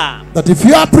kuelewa that if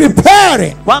you are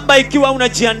preparing, kwamba ikiwa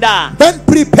unajiandaa, then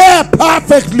prepare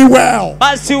perfectly well.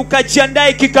 basi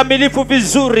ukajiandae kikamilifu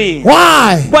vizuri.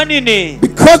 Why? Kwa nini?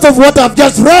 Because of what I've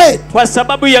just read. Kwa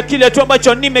sababu ya kile tu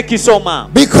ambacho nimekisoma.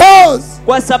 Because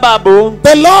Kwa sababu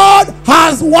the Lord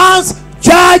has once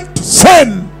judged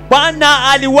sin, Bwana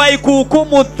aliwahi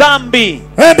kuhukumu dhambi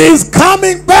and he's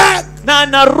coming back na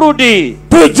anarudi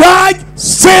to judge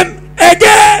sin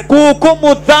again.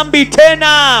 kuhukumu dhambi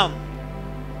tena.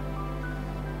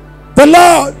 The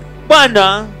Lord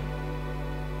Bwana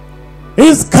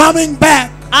is coming back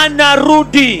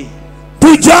anarudi to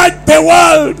judge the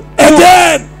world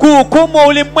again. kuhukumu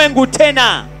ulimwengu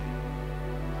tena.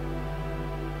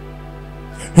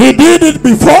 He did it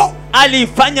before,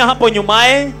 Alifanya hapo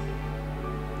nyumaye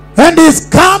and he's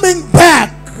coming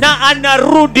back na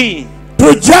anarudi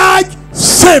to judge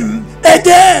sin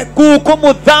again.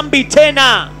 kuhukumu dhambi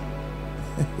tena.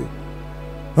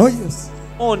 Oh yes.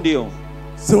 Oh, ndio.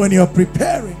 So when you are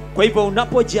preparing, Kwa hivyo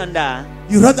unapojiandaa,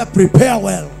 you rather prepare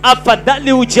well,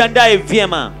 afadhali ujiandae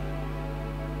vyema,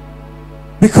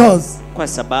 because kwa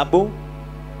sababu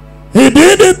he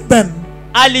did it then,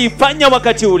 aliifanya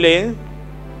wakati ule,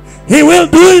 he will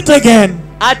do it again.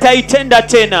 ataitenda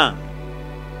tena.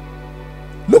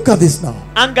 Look at this now.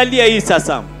 Angalia hii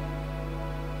sasa.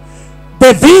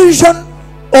 The vision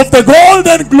of the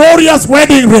golden glorious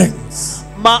wedding rings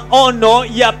Maono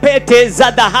ya pete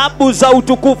za dhahabu za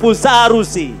utukufu za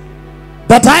harusi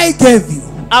that I gave you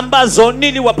ambazo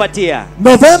niliwapatia,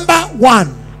 November 1,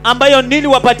 ambayo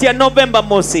niliwapatia Novemba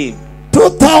mosi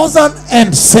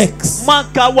 2006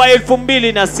 mwaka wa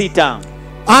 2006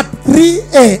 at 3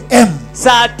 a.m.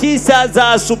 saa 9 za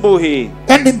asubuhi.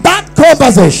 And in that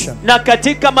conversation, Na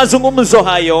katika mazungumzo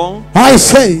hayo I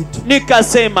said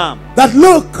nikasema that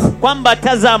look, kwamba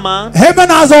tazama, heaven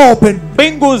has opened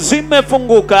mbingu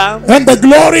zimefunguka and the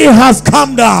glory has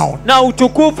come down. na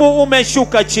utukufu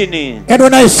umeshuka chini. And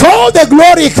when I saw the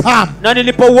glory come, Na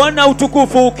nilipouona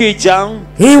utukufu ukija,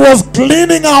 he was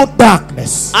cleaning out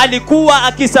darkness. alikuwa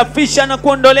akisafisha na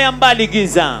kuondolea mbali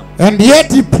giza, And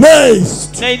yet he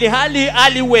placed na ili hali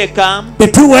aliweka the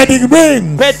two wedding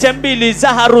rings pete mbili za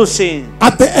harusi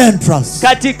at the entrance.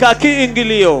 katika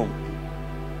kiingilio.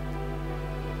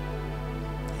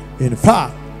 In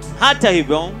fact, Hata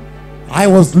hivyo, I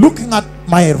was looking at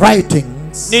my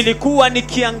writings, nilikuwa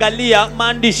nikiangalia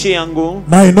maandishi yangu,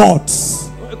 my notes,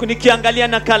 nikiangalia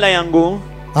nakala yangu,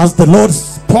 as the Lord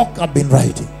spoke. I've been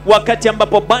writing. wakati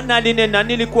ambapo Bwana alinena,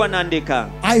 nilikuwa naandika.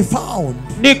 I found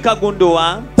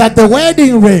Nikagundua that the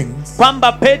wedding rings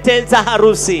kwamba pete za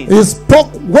harusi is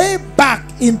spoke way back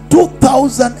in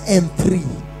 2003.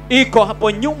 iko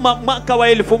hapo nyuma mwaka wa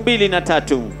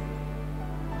 2003.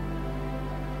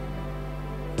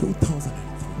 2003.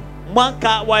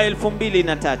 mwaka wa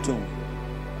 2003.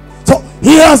 So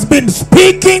he has been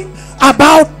speaking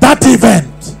about that event.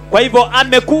 Kwa hivyo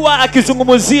amekuwa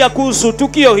akizungumzia kuhusu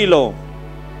tukio hilo.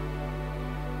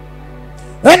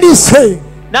 And he's saying,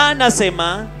 Na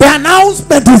anasema the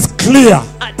announcement is clear.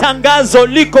 tangazo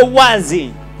liko wazi.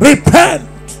 Repent.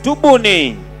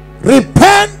 Tubuni.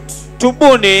 Repent.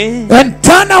 Tubuni. And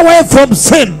turn away from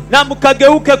sin. Na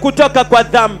mkageuke kutoka kwa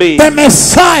dhambi. The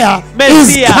Messiah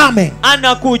is coming.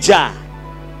 Anakuja.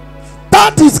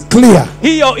 That is clear.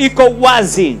 Hiyo iko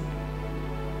wazi.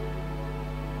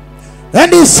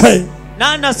 And he's saying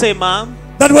Na anasema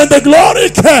that when the glory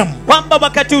came, kwamba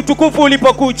wakati utukufu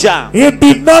ulipokuja, it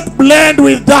did not blend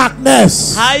with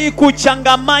darkness.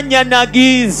 haikuchangamanya na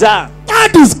giza.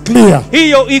 That is clear.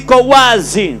 Hiyo iko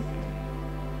wazi.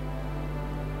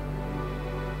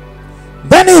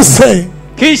 Then he's saying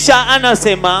Kisha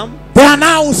anasema the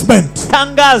announcement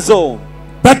tangazo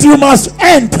that you must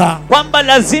enter kwamba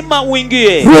lazima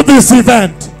uingie through this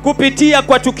event. kupitia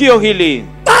kwa tukio hili.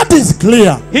 That is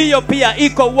clear. Hiyo pia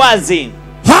iko wazi.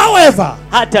 However,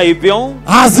 Hata hivyo,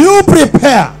 as you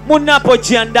prepare,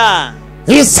 mnapojiandaa,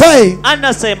 he's saying,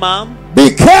 anasema be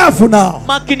careful now.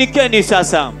 makinikeni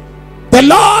sasa. The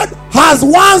Lord has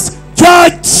once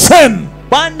judged sin,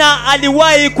 Bwana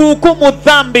aliwahi kuhukumu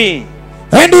dhambi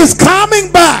and is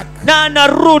coming back na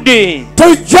anarudi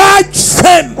to judge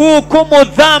sin. kuhukumu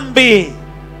dhambi.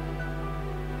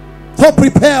 So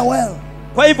prepare well.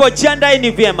 Kwa hivyo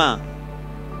jiandaeni vyema.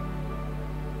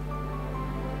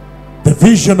 The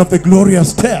vision of the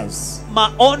glorious stairs,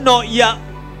 Maono ya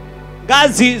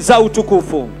ngazi za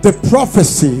utukufu. the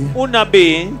prophecy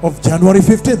Unabii of January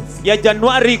 15th, ya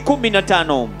Januari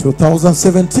 15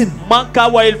 2017, mwaka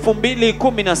wa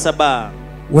 2017,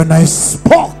 when I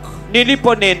spoke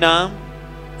niliponena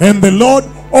and the Lord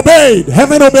obeyed,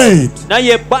 heaven obeyed,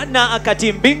 naye Bwana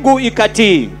akatii, mbingu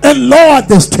ikatii, and lowered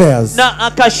the stairs. na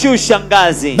akashusha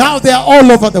ngazi. Now they are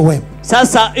all over the web.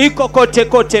 Sasa iko kote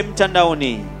kote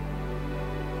mtandaoni.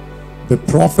 The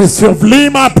prophecy of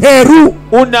Lima, Peru.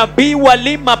 Unabii wa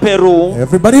Lima, Peru,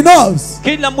 Everybody knows.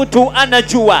 kila mtu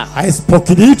anajua. I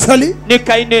spoke in Italy,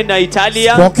 Nikainena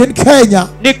Italia, spoke in Kenya.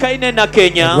 nikainena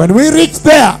Kenya. When we reached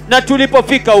there, Na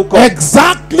tulipofika huko,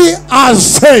 exactly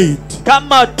as said,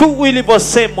 kama tu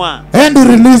ilivyosemwa, and he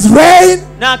released rain,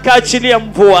 na akaachilia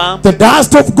mvua, the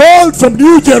dust of gold from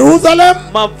New Jerusalem,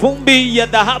 mavumbi ya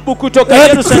dhahabu kutoka and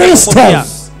Yerusalemu crystals. mpya,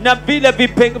 na vile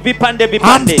vipande I'm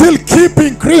vipande. still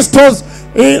keeping crystals.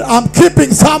 I'm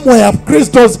keeping somewhere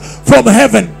crystals from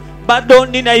heaven. Bado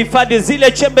ninahifadhi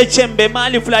zile chembe chembe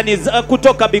mahali fulani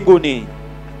kutoka mbinguni.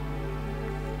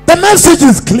 The message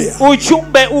is clear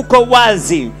Ujumbe uko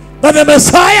wazi that the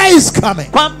Messiah is coming.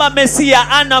 kwamba Mesia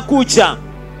anakuja.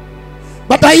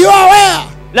 But are you aware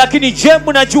Lakini je,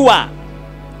 mnajua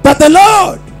that the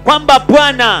Lord kwamba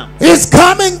Bwana is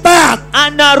coming back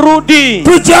anarudi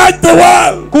to judge the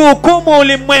world? kuhukumu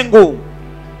ulimwengu?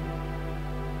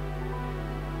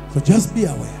 So just be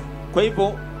aware Kwa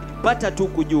hivyo pata tu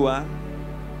kujua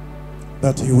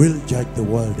that he will judge the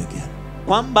world again.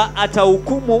 kwamba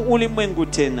atahukumu ulimwengu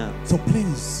tena. So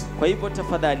please Kwa hivyo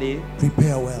tafadhali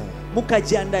prepare well.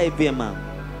 mkajiandae vyema.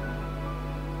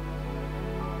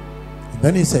 And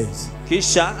then he says,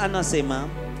 Kisha anasema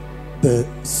the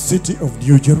city of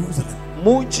New Jerusalem.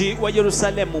 mji wa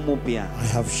Yerusalemu mpya. I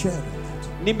have shared that.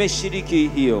 Nimeshiriki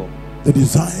hiyo. The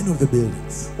design of the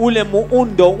buildings, Ule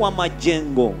muundo wa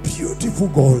majengo beautiful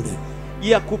golden,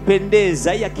 ya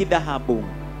kupendeza ya kidhahabu,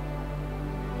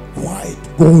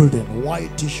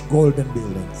 whitish golden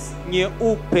buildings.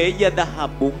 nyeupe ya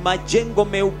dhahabu, majengo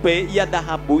meupe ya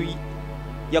dhahabu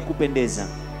ya kupendeza.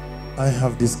 I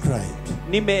have described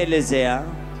Nimeelezea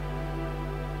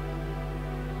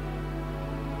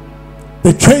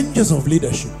the changes of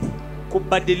leadership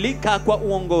kubadilika kwa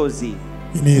uongozi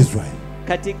in Israel.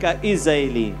 katika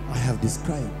Israeli. I have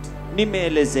described.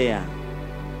 Nimeelezea.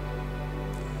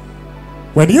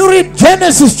 When you read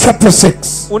Genesis chapter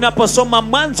 6, Unaposoma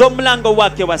Mwanzo mlango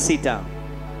wake wa 6,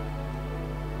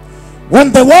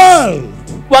 when the world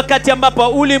wakati ambapo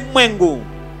ulimwengu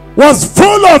was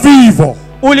full of evil,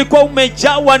 ulikuwa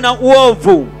umejawa na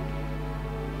uovu,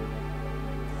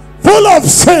 full of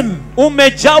sin,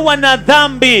 umejawa na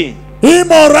dhambi,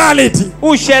 immorality,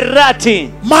 usherati,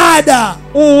 murder,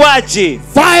 uwaji,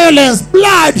 violence,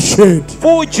 bloodshed,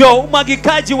 fujo,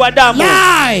 umwagikaji wa damu,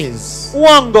 lies.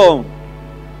 uongo.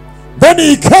 Then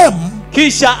he came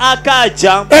Kisha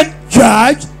akaja and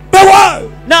judged the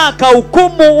world. na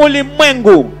akahukumu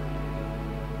ulimwengu.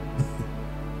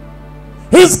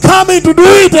 He's coming to do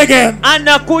it again.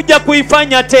 Anakuja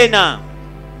kuifanya tena.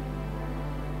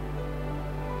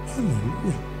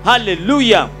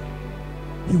 Hallelujah.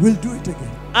 Haleluya. He will do it again.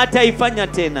 ataifanya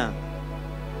tena.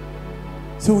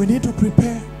 So we need to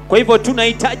prepare Kwa hivyo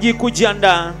tunahitaji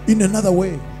kujiandaa in another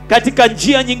way. katika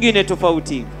njia nyingine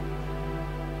tofauti.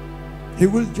 He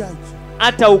will judge.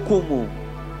 Atahukumu.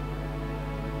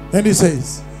 And he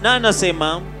says, Na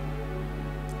anasema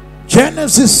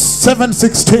Genesis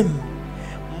 7:16.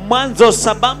 Mwanzo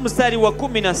 7 mstari wa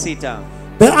 16.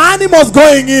 The animals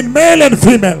going in, male and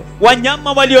female,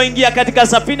 Wanyama walioingia katika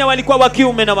safina walikuwa wa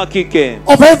kiume na wa kike,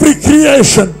 of every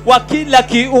creation. wa kila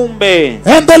kiumbe.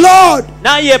 And the Lord,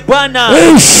 Naye Bwana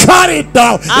he shut it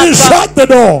down. He shut the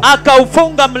door.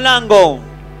 akaufunga mlango.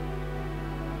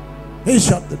 He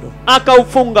shut the door.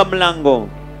 Akaufunga mlango.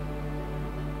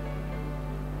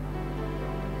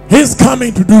 He's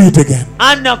coming to do it again.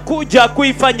 Anakuja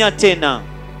kuifanya tena.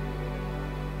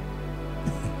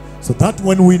 So that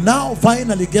when we now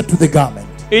finally get to the garment,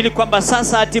 Ili kwamba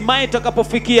sasa hatimaye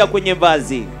tutakapofikia kwenye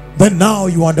vazi, then now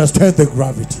you understand the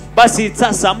gravity. basi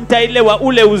sasa mtaelewa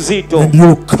ule uzito And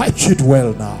you catch it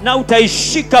well now. na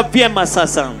utaishika vyema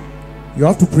sasa. You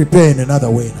have to prepare in another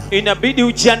way now. Inabidi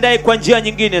ujiandae kwa njia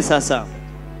nyingine sasa.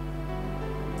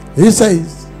 He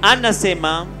says,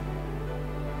 Anasema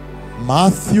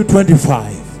Matthew 25,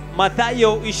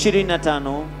 Mathayo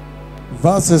 25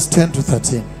 verses 10 to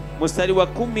 13. mstari wa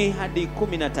 10 hadi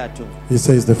 13. He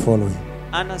says the following.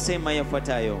 Anasema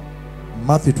yafuatayo.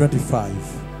 Matthew 25,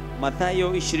 Mathayo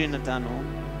 25.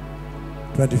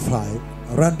 25.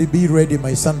 Randy, be ready,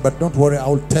 my son, but don't worry,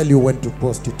 I'll tell you when to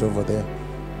post it over there.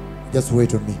 Just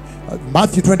wait on me.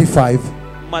 Matthew 25,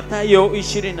 Mathayo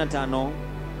 25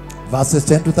 verses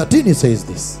 10 to 13, he says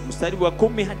this. mstari wa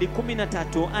 10 hadi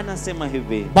 13 anasema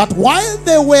hivi. But while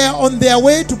they were on their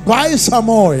way to buy some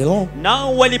oil,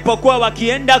 Nao walipokuwa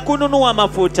wakienda kununua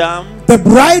mafuta, the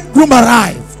bridegroom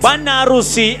arrived, bwana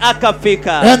harusi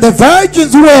akafika. and the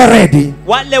virgins who were ready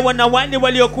Wale wanawali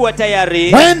waliokuwa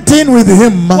tayari went in with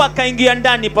him wakaingia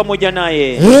ndani pamoja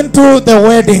naye into the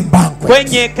wedding banquet,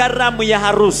 kwenye karamu ya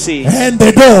harusi, and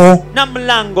the door na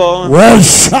mlango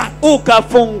was shut.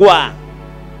 ukafungwa.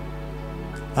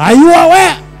 Are you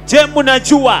aware Je,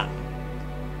 mnajua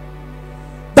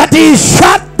that he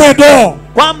shut the door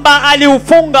kwamba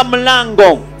aliufunga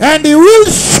mlango and he will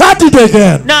shut it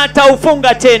again? na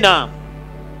ataufunga tena?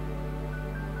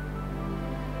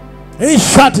 He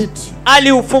shut it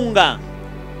Aliufunga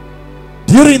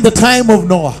during the time of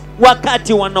Noah,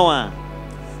 wakati wa Noa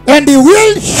and he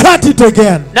will shut it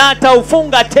again. na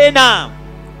ataufunga tena.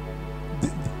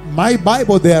 My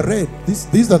Bible, they are red.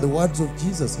 These are the words of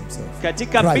Jesus himself.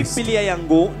 Katika Christ. Biblia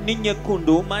yangu ni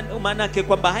nyekundu, maanake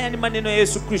kwamba haya ni maneno ya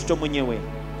Yesu Kristo mwenyewe.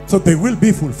 So they will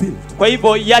be fulfilled. Kwa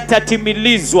hivyo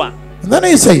yatatimilizwa. And then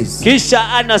he says, Kisha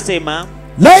anasema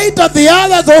later the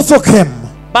others also came.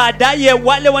 baadaye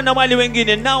wale wanawali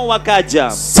wengine nao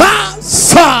wakaja. Sir,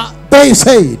 sir, they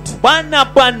said, Bwana,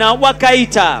 Bwana,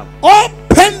 wakaita,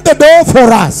 open the door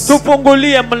for us.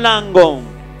 tufungulie mlango.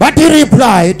 But he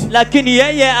replied, Lakini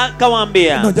yeye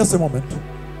akawaambia, no, just a moment.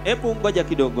 hebu ngoja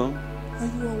kidogo. Are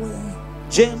you aware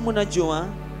Je, mnajua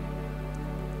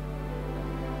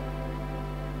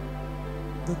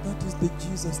that is the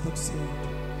Jesus that said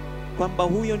kwamba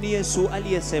huyo ni Yesu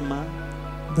aliyesema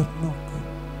that knock,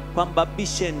 kwamba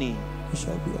bisheni it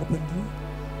shall be opened to you?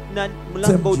 na Same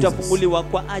mlango Jesus. utafunguliwa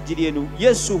kwa ajili yenu.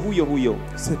 Yesu huyo huyo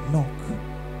Said knock,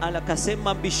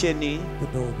 akasema bisheni,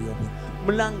 the door will be opened.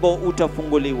 mlango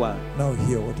utafunguliwa. Now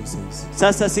hear what he says.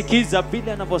 Sasa sikiza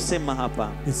vile anavyosema hapa.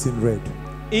 It's in red.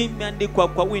 Imeandikwa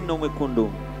kwa wino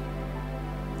mwekundu,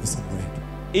 It's in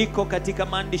red. iko katika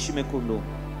maandishi mekundu.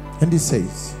 And he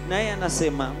says, Naye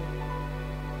anasema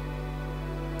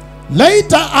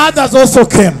later others also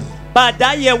came.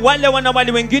 baadaye wale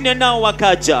wanawali wengine nao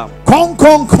wakaja. Kong,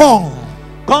 kong, kong.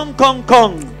 Kong kong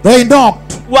kong, They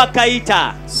knocked.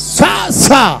 wakaita, Sir,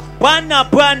 sir. Bwana,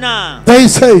 Bwana, They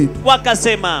said,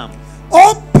 wakasema,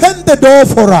 open the door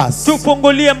for us.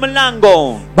 tufungulie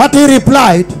mlango. But he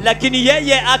replied, Lakini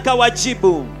yeye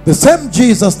akawajibu, the same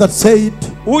Jesus that said,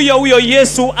 huyo huyo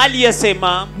Yesu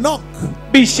aliyesema, knock,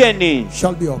 bisheni,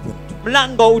 shall be opened.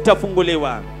 mlango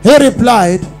utafunguliwa. He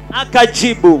replied,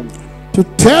 Akajibu, to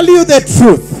tell you the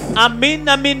truth, amin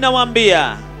amin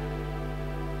nawaambia,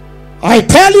 I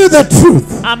tell you the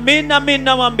truth, amin amin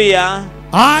nawaambia,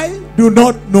 I do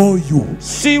not know you.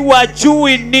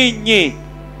 siwajui ninyi.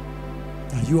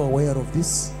 Are you aware of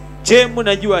this? Je,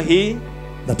 mnajua hii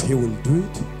That he will do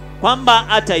it? kwamba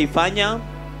ataifanya?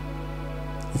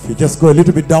 If you just go a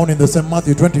little bit down in the same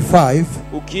Matthew 25,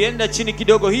 Ukienda chini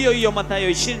kidogo, hiyo hiyo Mathayo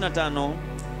 25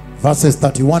 verses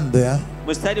 31 there,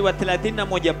 mstari wa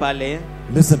 31 pale,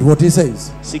 Listen to what he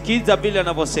says. Sikiza vile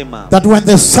anavyosema. That when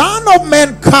the Son of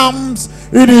Man comes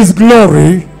in his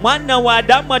glory, Mwana wa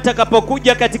Adamu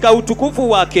atakapokuja katika utukufu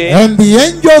wake, and the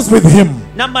angels with him,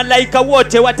 na malaika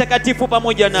wote watakatifu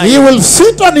pamoja he naye, will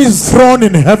sit on his throne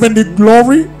in heavenly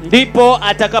glory. ndipo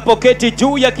atakapoketi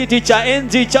juu ya kiti cha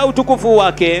enzi cha utukufu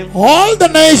wake. All the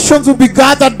nations will be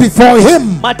gathered before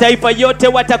him, Mataifa yote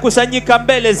watakusanyika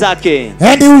mbele zake,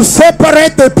 and he will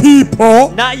separate the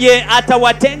people naye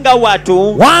atawatenga watu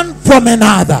one from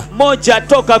another, moja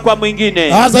toka kwa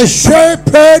mwingine, as a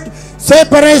shepherd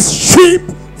separates sheep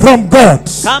from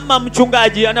goats. kama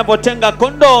mchungaji anavyotenga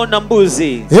kondoo na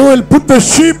mbuzi. He will put the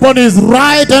sheep on his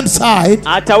right hand side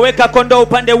Ataweka kondoo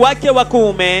upande wake wa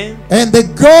kuume and the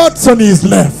goats on his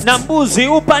left. na mbuzi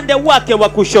upande wake wa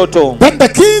kushoto. Then the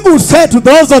king will say to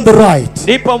those on the right,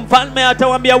 Ndipo mfalme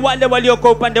atawaambia wale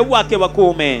walioko upande wake wa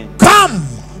kuume, come,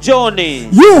 Njoni,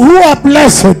 you who are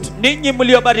blessed ninyi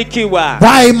mliobarikiwa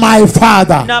by my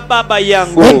Father, na Baba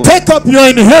yangu, and take up your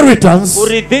inheritance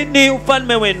urithini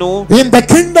ufalme wenu, in the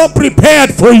kingdom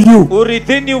prepared for you.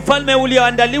 urithini ufalme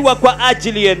ulioandaliwa kwa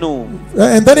ajili yenu.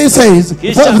 And then he says,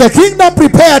 Kisha- for the kingdom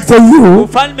prepared for you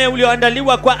Ufalme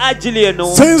ulioandaliwa kwa ajili yenu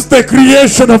since the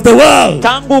creation of the world.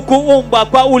 tangu kuumbwa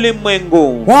kwa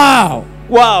ulimwengu. Wow.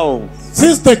 Wow,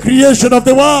 Since the creation of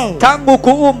the world. tangu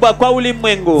kuumbwa kwa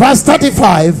ulimwengu. Verse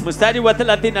 35. Mstari wa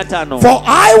 35. For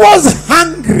I was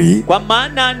hungry, Kwa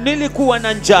maana nilikuwa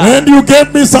na njaa, and you gave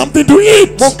me something to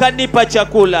eat. mukanipa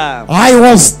chakula. I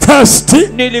was thirsty,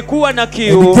 Nilikuwa na and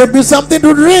you kiu, gave me something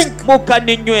to drink.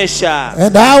 mukaninywesha.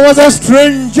 And I was a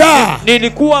stranger,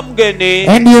 Nilikuwa mgeni,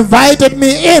 and you invited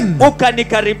me in.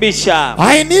 mukanikaribisha.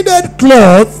 I needed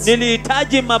clothes,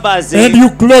 Nilihitaji and mavazi, you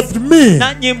clothed me.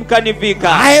 nanyi mkanivika.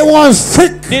 I was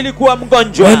sick, Nilikuwa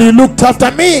mgonjwa, and you looked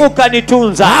after me.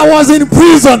 mukanitunza. I was in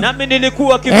prison, Nami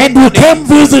nilikuwa and you kifungoni, came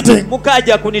visiting.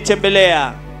 mukaja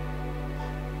kunitembelea.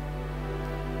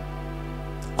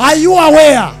 Are you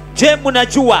aware? Je,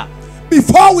 mnajua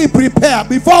Before we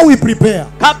prepare,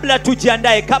 kabla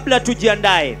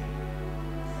tujiandae,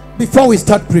 before we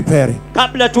start preparing,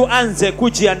 kabla tuanze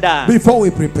kujiandaa, before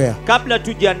we prepare, kabla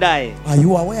tujiandae, are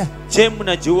you aware? je,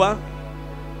 mnajua?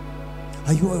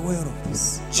 Are you aware of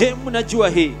this? Je, mnajua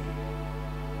hii?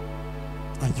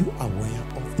 Are you aware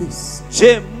of this?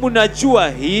 Je, mnajua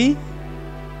hii?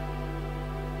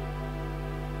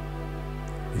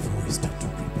 Before we start to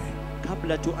prepare.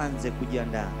 Kabla tuanze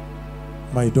kujiandaa.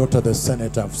 My daughter, the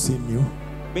senator, I've seen you.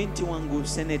 Binti wangu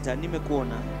seneta,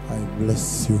 nimekuona, I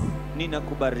bless you.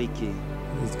 ninakubariki.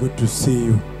 It's good to see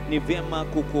you. Ni vyema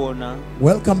kukuona.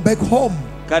 Welcome back home.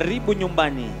 Karibu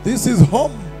nyumbani. This is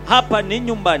home. Hapa ni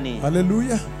nyumbani.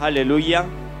 Hallelujah. Haleluya.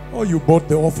 Oh, you bought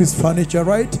the office furniture,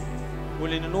 right?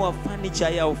 Ulinunua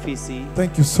furniture ya ofisi.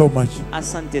 Thank you so much.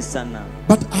 Asante sana.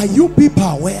 But are you people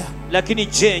aware Lakini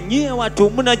je, nyie watu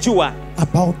mnajua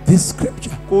about this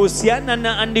scripture? kuhusiana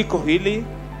na andiko hili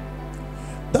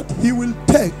That he will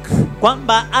take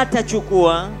kwamba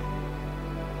atachukua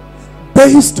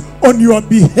based on your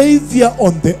behavior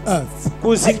on the earth.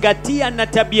 kuzingatia na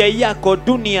tabia yako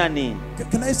duniani.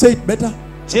 Can I say it better?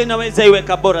 Je, naweza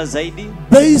iweka bora zaidi?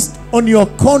 Based on your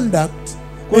conduct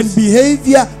and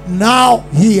behavior now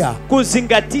here.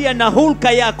 Kuzingatia na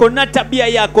hulka yako na tabia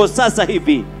yako sasa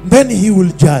hivi. Then he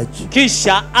will judge.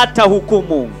 Kisha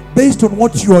atahukumu. Based on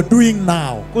what you are doing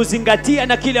now. Kuzingatia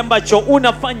na kile ambacho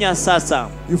unafanya sasa.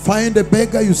 You find a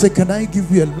beggar, you say, can I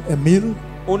give you a meal?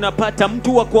 Unapata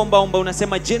mtu wa kuombaomba,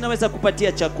 unasema je, naweza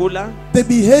kupatia chakula? The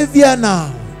behavior now.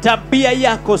 Tabia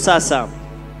yako sasa.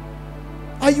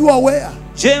 Are you aware?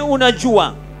 Je,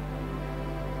 unajua?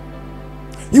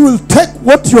 He will take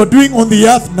what you are doing on the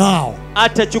earth now.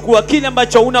 Atachukua kile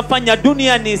ambacho unafanya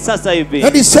duniani sasa hivi.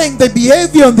 And he's saying the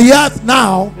behavior on the earth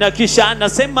now Na kisha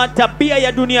anasema tabia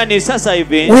ya duniani sasa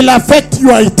hivi will affect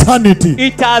your eternity.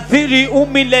 itaathiri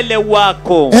umilele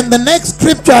wako. And the next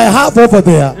scripture I have over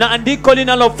there, Na andiko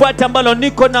linalofuata ambalo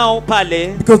niko nao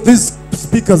pale, because these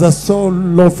speakers are so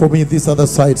low for me, this other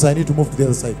side, so I need to move to the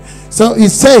other side. So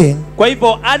he's saying, kwa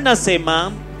hivyo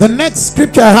anasema the next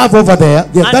scripture I have over there,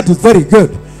 yeah, that is very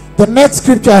good. The next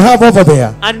scripture I have over there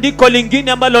andiko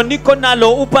lingine ambalo niko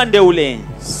nalo upande ule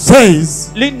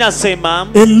says linasema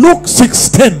in Luke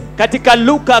 16, katika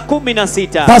Luka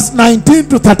 16 verse 19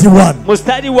 to 31,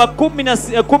 mstari wa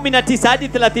 19 hadi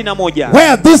 31,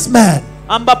 where this man,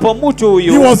 ambapo mtu he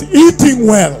huyu was eating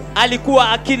well, alikuwa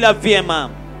akila vyema,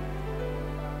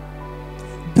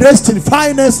 dressed in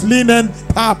finest linen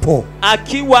purple,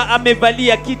 akiwa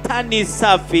amevalia kitani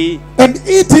safi and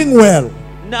eating well.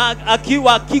 na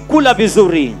akiwa akikula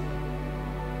vizuri.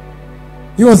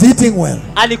 He was eating well.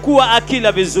 Alikuwa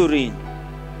akila vizuri.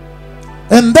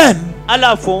 And then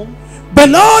Alafu The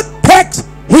Lord takes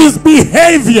his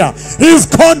behavior, his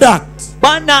conduct,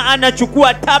 Bwana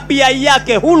anachukua tabia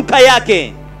yake, hulka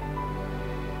yake,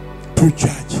 to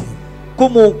judge him.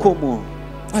 kumhukumu.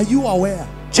 Are you aware?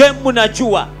 Je,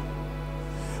 mnajua?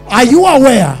 Are you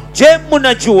aware Je,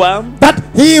 mnajua that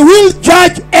he will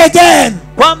judge again?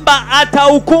 kwamba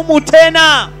atahukumu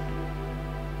tena?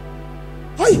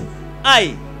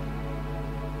 Ai,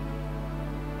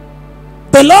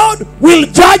 The Lord will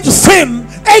judge sin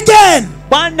again.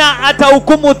 Bwana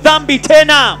atahukumu dhambi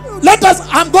tena. Let us,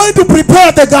 I'm going to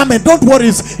prepare the garment. Don't worry,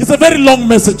 it's a very long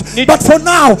message. But for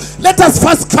now, let us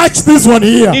first catch this one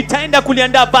here. Nitaenda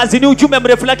kuliandaa vazi, ni ujumbe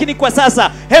mrefu, lakini kwa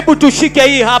sasa hebu tushike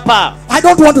hii hapa. I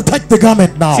don't want to touch the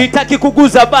garment now. Sitaki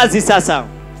kuguza vazi sasa.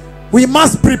 We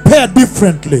must prepare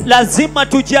differently Lazima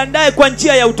tujiandae kwa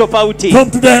njia ya utofauti from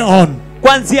today on.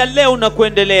 kuanzia leo na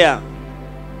kuendelea.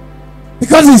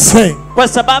 Because he's saying, Kwa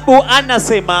sababu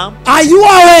anasema, are you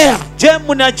aware je,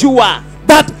 mnajua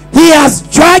that he has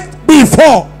judged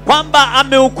before? kwamba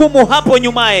amehukumu hapo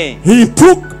nyumaye? He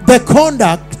took the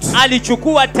conduct,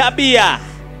 Alichukua tabia,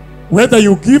 whether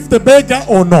you give the beggar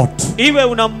or not. iwe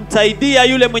unamsaidia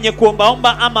yule mwenye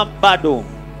kuombaomba ama bado.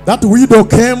 That widow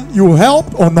came, you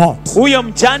helped or not. Huyo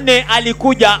mjane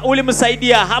alikuja,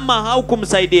 ulimsaidia ama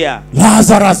haukumsaidia?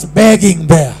 Lazarus begging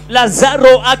there.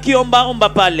 Lazaro akiombaomba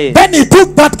pale. Then he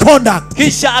took that conduct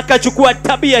Kisha akachukua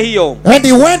tabia hiyo and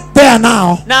he went there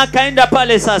now na akaenda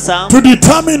pale sasa to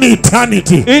determine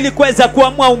eternity, ili kuweza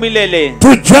kuamua umilele,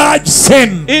 to judge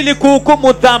sin, ili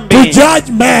kuhukumu to dhambi,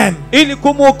 judge man, ili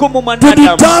kumhukumu to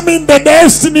mwanadamu, determine the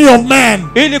destiny of man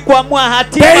ili kuamua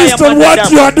hatima ya based on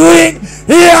what you mwanadamu, are doing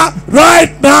here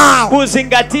right now.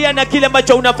 kuzingatia na kile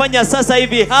ambacho unafanya sasa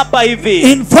hivi hapa hivi.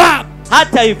 In fact,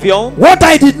 Hata hivyo, what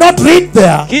I did not read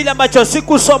there, kile ambacho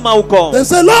sikusoma huko, they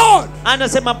say, Lord,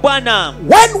 anasema Bwana,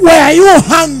 when were you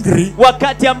hungry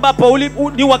wakati ambapo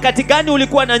ni wakati gani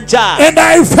ulikuwa na njaa and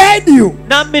I fed you?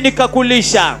 nami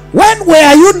nikakulisha? When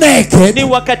were you naked Ni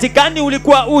wakati gani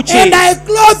ulikuwa uchi and I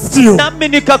clothed you? nami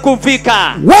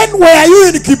nikakuvika? When were you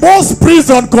in Kibos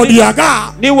prison,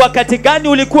 Kodiaga, Ni wakati gani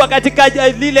ulikuwa katika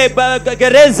lile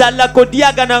gereza la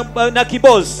Kodiaga na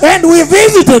Kibos and we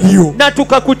visited you? na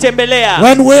tukakutembelea?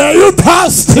 When were you Ni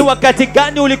thirsty wakati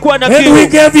gani ulikuwa na and we kiu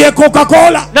gave you a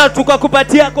Coca-Cola? na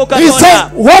tukakupatia He Coca-Cola?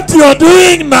 said, what you are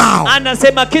doing now,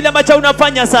 Anasema kile ambacho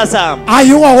unafanya sasa. are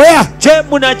you aware? Je,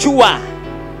 mnajua?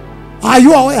 Are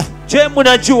you aware? Je,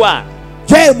 mnajua?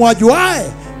 Je, mwajuae?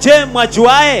 Je,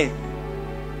 mwajuae?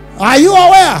 Are you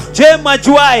aware Je,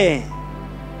 mwajuae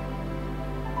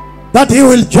that he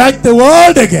will judge the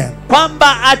world again?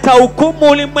 kwamba atahukumu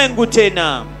ulimwengu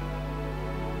tena?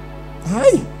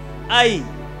 Aye. Ai,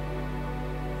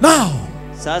 Now,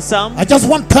 sasa I just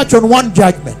want to touch on one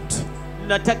judgment,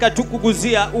 nataka tu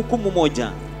kuguzia hukumu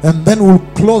moja, and then we'll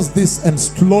close this and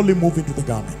slowly move into the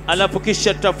garment. alafu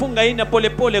kisha tutafunga hii na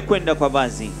polepole kwenda kwa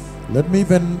vazi. Let me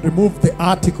even remove the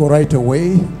article right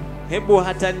away. Hebu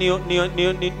hata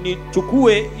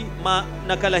nichukue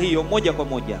nakala hiyo moja kwa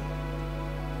moja.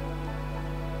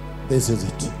 This is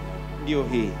it. Ndio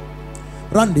hii.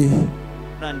 Randy,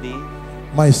 Randy,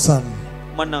 my son,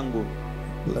 mwanangu,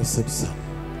 blessed son,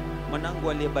 mwanangu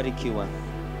aliyebarikiwa,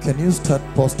 can you start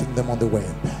posting them on the web?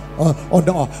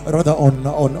 Rather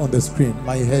on the screen.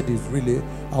 My head is really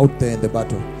out there in the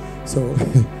battle. So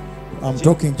I'm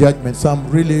talking judgment, so I'm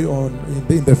really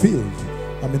in the field.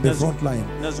 I'm in the front line.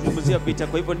 Nazungumzia vita,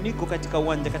 kwa hivyo niko katika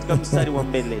uwanja, katika mstari wa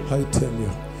mbele. I tell you.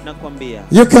 Nakwambia.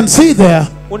 You can see there.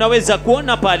 Unaweza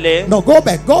kuona pale. No, go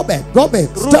back.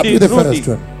 Start with the first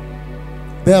one.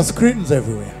 There are screens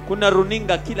everywhere. Kuna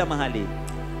runinga kila mahali.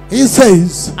 He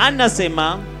says,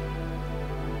 anasema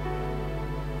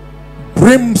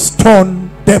brimstone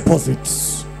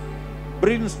deposits.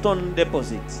 Brimstone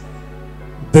deposits.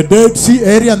 The Dead Sea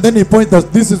area, and then he points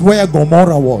that this is where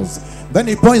Gomorrah was. Then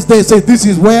he points there, he says this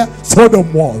is where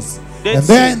Sodom was. Dead and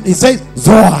Sea. then he says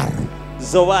Zoar.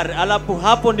 Zoar, alafu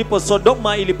hapo ndipo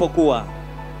Sodoma ilipokuwa.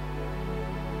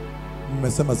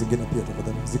 Mmesema zingine pia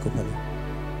tafadhali, ziko pale.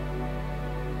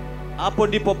 Hapo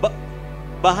ndipo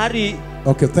bahari.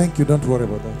 Okay, thank you. Don't worry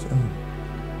about that.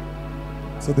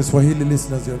 So the Swahili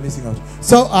listeners, you're missing out.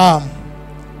 So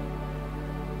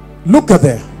look at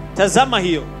there. Tazama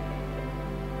hiyo.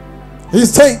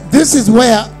 He's saying this is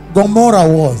where Gomorrah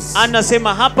was.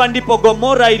 Anasema hapa ndipo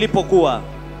Gomora ilipokuwa.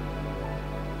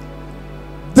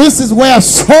 This is where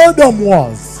Sodom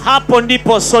was. Hapo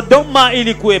ndipo Sodoma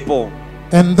ilikuwepo.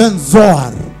 And then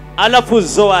Zoar. Alafu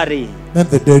Zoari. Then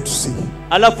the Dead Sea.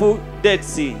 Alafu Dead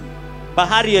Sea.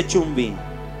 Bahari ya chumvi.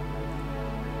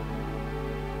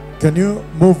 Can you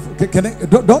move? Can I,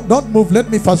 don't move. Let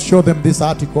me first show them this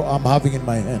article I'm having in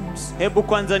my hands. Hebu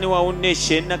kwanza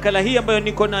niwaoneshe nakala hii ambayo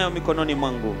niko nayo mikononi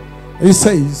mwangu. It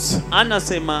says,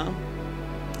 Anasema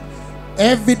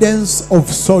evidence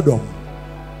of Sodom.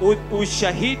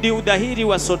 Ushahidi udhahiri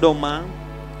wa Sodoma.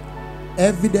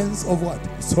 Evidence of what?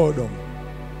 Sodom.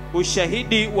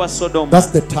 Ushahidi wa Sodoma.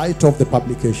 That's the title of the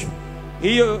publication.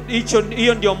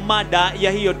 Hiyo ndio mada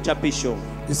ya hiyo chapisho.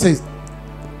 It says,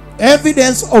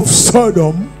 evidence of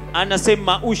Sodom.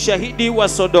 Anasema ushahidi wa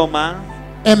Sodoma.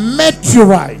 A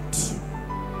meteorite.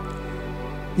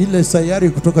 Ile sayari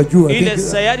kutoka juu. Ile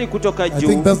sayari kutoka juu.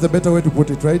 I think that's the better way to put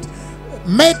it, right?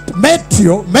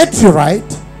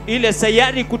 Meteorite. Ile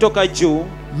sayari kutoka juu.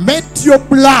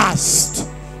 Meteorblast.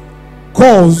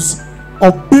 Cause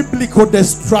of biblical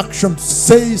destruction,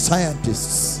 say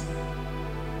scientists.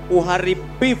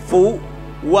 Uharibifu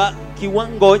wa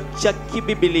kiwango cha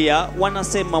kibibilia,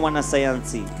 wanasema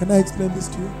wanasayansi. Can I explain this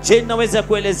to you? Je, naweza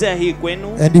kuelezea hii kwenu?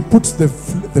 And he puts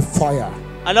the fire.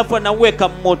 Alafu anaweka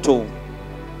moto.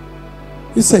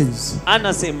 He says,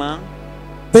 anasema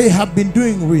they have been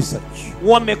doing research.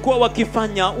 Wamekuwa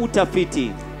wakifanya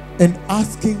utafiti. And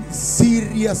asking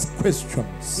serious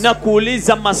questions. Na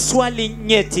kuuliza maswali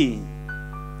nyeti.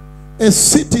 A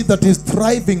city that is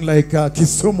thriving like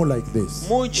Kisumu like this.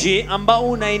 Muji ambao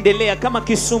unaendelea kama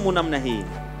Kisumu namna hii.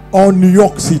 Or New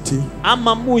York City.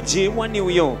 Ama muji wa New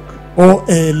York. Or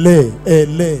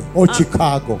LA or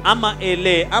Chicago. Ama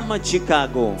LA ama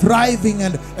Chicago. Thriving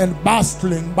and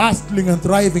bustling and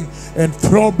thriving and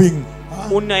throbbing.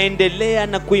 Unaendelea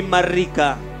na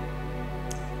kuimarika.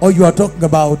 Or you are talking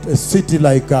about a city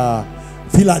like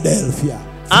Philadelphia.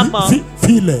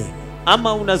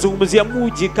 Ama unazungumzia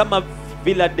muji kama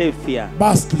Philadelphia.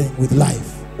 Bustling with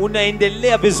life.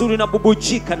 Unaendelea vizuri na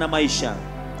bubujika na maisha.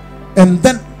 And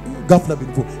then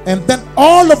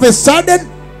all of a sudden,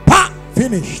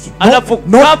 finished. Alafu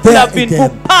ghafla bin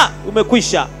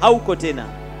umekwisha, hauko tena.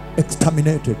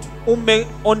 Exterminated.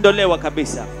 Umeondolewa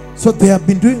kabisa. So they have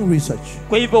been doing research.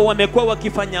 Kwa hivyo wamekuwa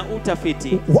wakifanya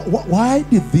utafiti. Why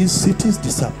did these cities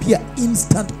disappear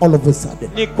instant all of a sudden?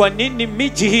 Ni kwa nini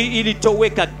miji hii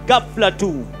ilitoweka ghafla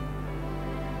tu?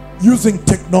 Using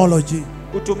technology.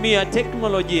 Kutumia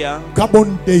teknolojia.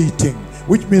 Carbon dating,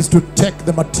 which means to take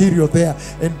the material there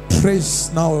and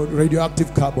trace now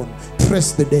radioactive carbon,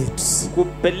 trace the dates.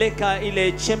 Kupeleka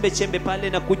ile chembe pale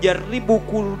na kujaribu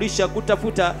kurudisha,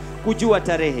 kutafuta kujua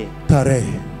tarehe.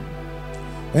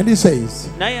 And he says,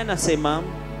 naye anasema,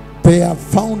 they have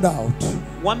found out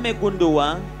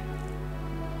wamegundua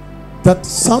that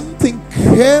something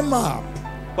came up.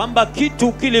 Kwamba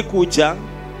kitu kilikuja.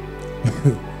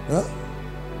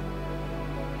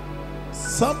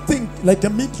 Something like a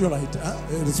meteorite,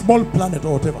 a small planet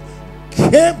or whatever,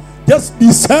 just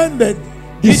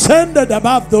descended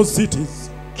above those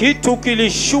cities. Kitu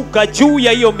kilishuka juu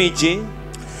ya hiyo miji.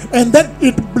 And then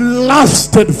it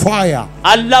blasted fire.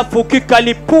 Alafu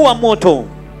kikalipua moto.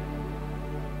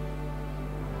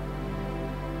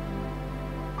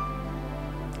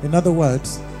 In other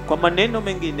words, kwa maneno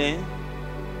mengine,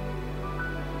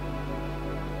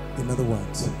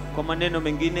 kwa maneno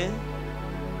mengine,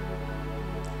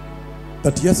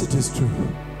 that yes, it is true.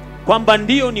 Kwamba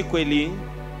ndio ni kweli.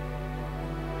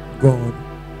 God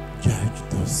judged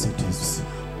those cities.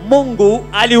 Mungu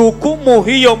alihukumu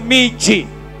hiyo miji.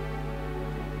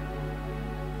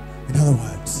 In other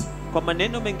words, kwa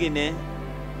maneno mengine,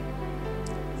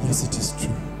 yes, it is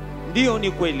true. Ndio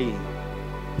ni kweli.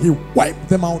 He wiped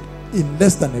them out in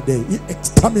less than a day. He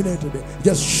exterminated it.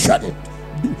 Just shut it.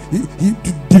 He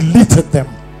deleted them.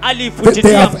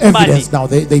 They have evidence now.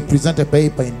 They present a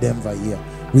paper in Denver here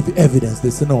with evidence.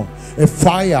 They say no, a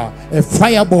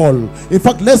fireball. In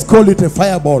fact, let's call it a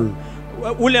fireball.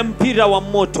 Ule mpira wa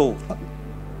moto.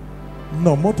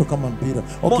 No, moto kama mpira.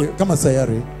 Okay, kama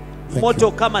sayari.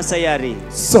 Moto kama sayari.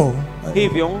 So,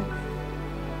 hivyo,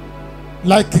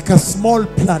 like a small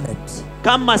planet,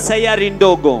 kama sayari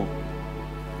ndogo,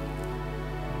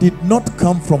 did not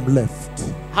come from left,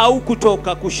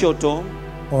 haukutoka kushoto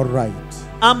or right,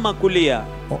 ama kulia,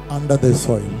 or under the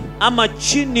soil, ama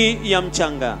chini ya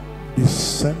mchanga.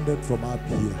 Descended from up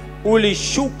here,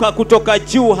 ulishuka kutoka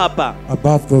juu hapa,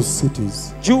 above those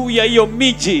cities, juu ya hiyo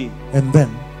miji. And then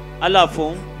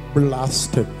alafu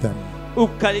blasted them.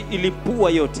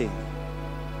 Ukailipua yote.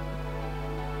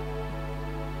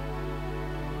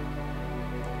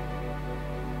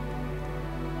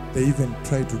 They even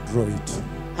tried to draw it.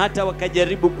 Hata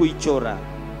wakajaribu kuichora.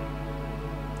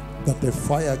 That the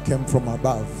fire came from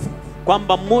above.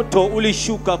 Kwamba moto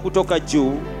ulishuka kutoka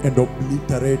juu. And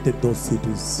obliterated those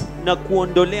cities. Na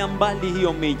kuondolea mbali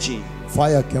hiyo miji.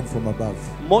 Fire came from above.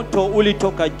 Moto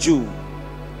ulitoka juu.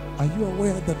 Are you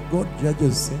aware that God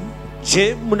judges sin?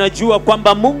 Je, mnajua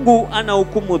kwamba Mungu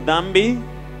anahukumu dhambi?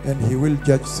 And he will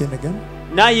judge sin again?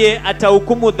 Naye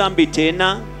atahukumu dhambi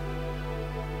tena.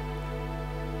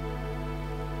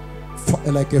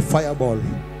 Like a fireball.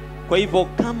 Kwa hivyo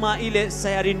kama ile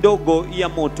sayari ndogo ya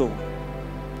moto.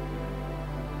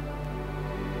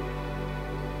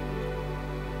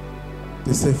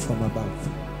 They say from above.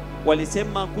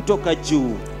 Walisema kutoka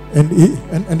juu.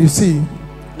 And you see,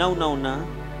 Na unaona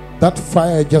that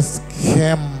fire just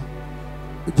came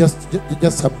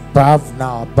just above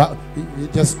now.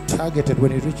 It just targeted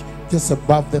when it reached just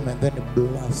above them and then it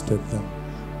blasted them.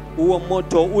 huo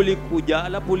moto ulikuja,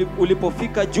 alafu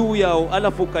ulipofika juu yao,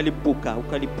 alafu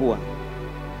ukalipua.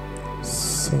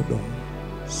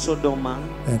 Sodoma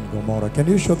and Gomorrah. Can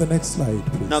you show the next slide,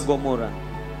 please? na Gomora.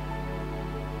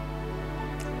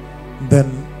 Then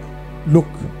look.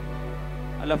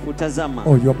 Alafu tazama.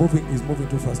 Oh, is moving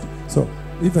too fast. So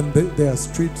even there are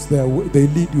streets there, they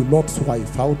lead you Lot's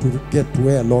wife, how to get to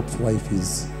where Lot's wife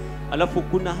is. Alafu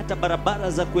kuna hata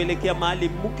barabara za kuelekea mahali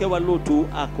mke wa Lutu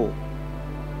ako.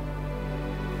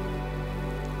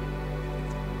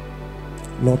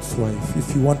 Lot's wife,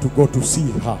 if you want to go to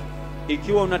see her.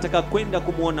 Ikiwa unataka kwenda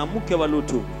kumuona mke wa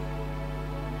Lutu.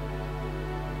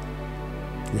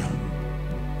 Yeah.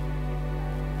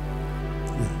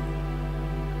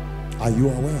 Are you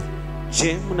aware?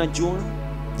 Je, mnajua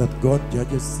that God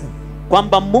judges sin?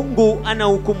 Kwamba Mungu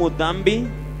anahukumu dhambi?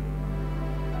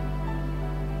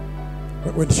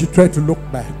 When she tried to look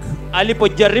back,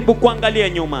 alipojaribu kuangalia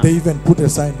nyuma, they even put a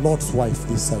sign, Lot's wife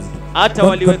this side. Hata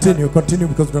waliweka continue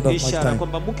because we don't have much ishara time.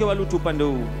 kwamba mke wa Lutu upande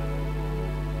huu.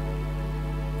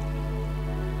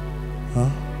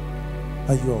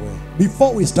 Are you aware?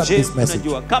 Before we start this message,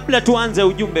 unajua, kabla tuanze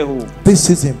ujumbe huu, this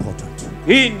is important.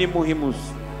 Hii ni muhimu.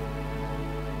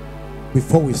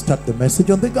 Before we start the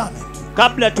message on the garment,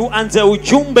 kabla tuanze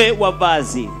ujumbe wa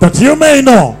vazi, that you may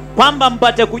know kwamba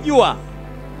mpate kujua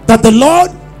that the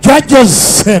Lord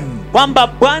judges sin, kwamba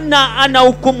Bwana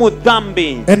anahukumu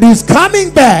dhambi, and He's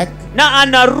coming back na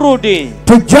anarudi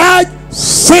to judge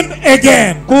sin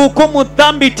again. kuhukumu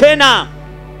dhambi tena.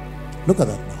 Look at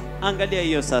that now. Angalia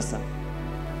hiyo sasa.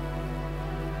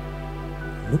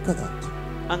 Look at that.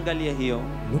 Angalia hiyo.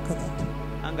 Look at that.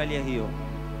 Angalia hiyo.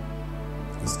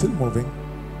 It's still moving.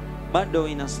 Bado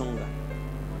inasonga.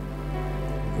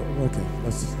 Okay,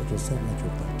 let us so much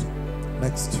of that.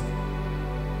 Next.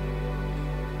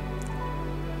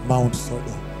 Mount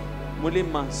Sodom.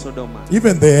 Mulima Sodoma.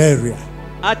 Even the area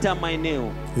hata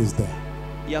maeneo is there.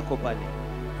 Yako pale.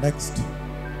 Next.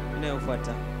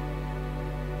 Inayofuata.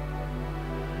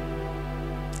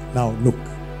 Now look.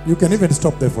 You can even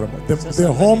stop there for a moment.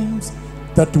 The homes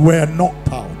that were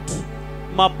knocked out.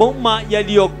 Maboma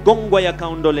yaliyogongwa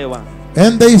yakaondolewa.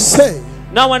 And they say,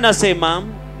 na wanasema,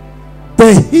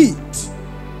 the heat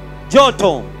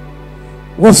joto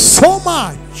was so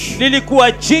much,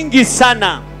 lilikuwa jingi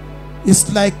sana.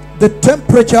 It's like the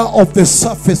temperature of the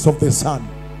surface of the sun.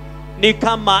 Ni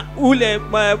kama ule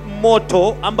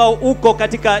moto ambao uko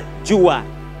katika jua.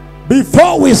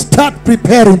 Before we start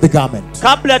preparing the garment,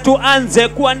 kabla tuanze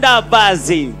kuandaa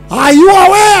vazi, are you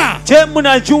aware? Je,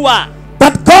 mnajua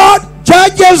that God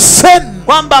judges sin,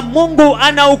 kwamba Mungu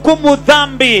anahukumu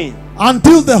dhambi?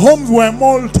 Until the homes were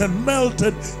molten,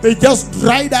 melted, they just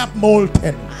dried up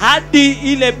molten. Hadi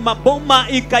ile maboma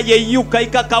ikayeyuka,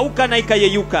 ikakauka na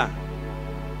ikayeyuka.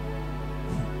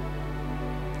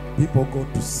 People go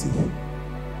to see.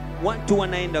 Watu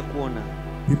wanaenda kuona.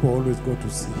 People always go to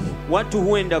see. Watu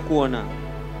huenda kuona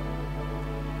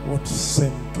what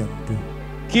sin can do.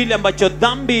 Kile ambacho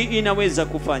dhambi inaweza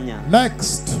kufanya.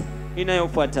 Next.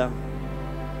 Inayofuata.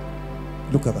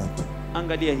 Look at that.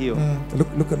 Angalia hiyo.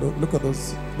 Look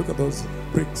at those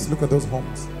bricks. Look at those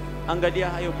homes. Angalia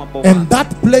hayo maboma. And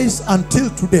that place until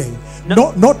today,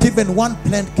 not even one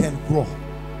plant can grow.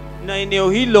 Na eneo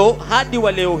hilo hadi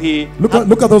wa leo hii.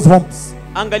 Look at those homes.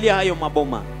 Angalia hayo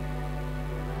maboma.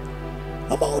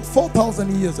 About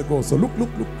 4,000 years ago. So look.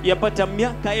 Yapata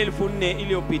miaka 4,000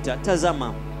 iliyopita.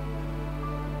 Tazama.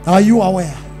 Are you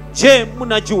aware? Je,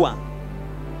 mnajua?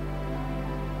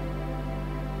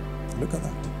 Look at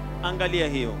that. Angalia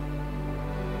hiyo.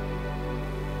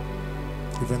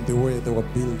 Even the way they were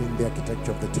building the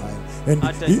architecture of the time. And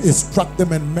he struck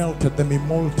them and melted them, he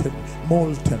molten.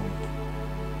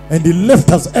 And he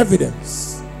left us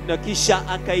evidence. Na kisha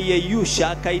akaiyeyusha,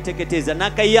 akaiteketeza na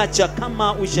akaiacha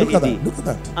kama ushahidi. Look at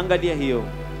that. Angalia hiyo.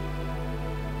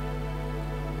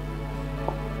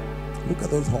 Look at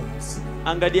those homes.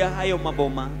 Angalia hayo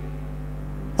maboma.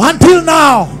 Until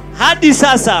now, hadi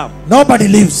sasa, nobody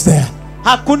lives there.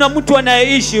 Hakuna mtu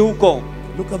anayeishi huko.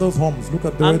 Look at those homes. Look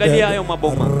at the way Angalia they hayo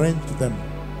maboma. arranged them.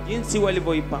 Jinsi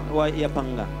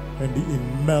walivyoyapanga. And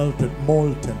it melted,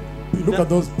 molten. Look at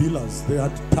those pillars. They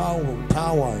had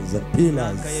towers and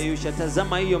pillars. Akayayusha,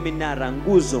 tazama hiyo minara,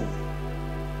 nguzo.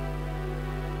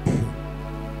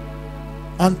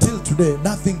 Until today,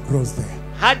 nothing grows there.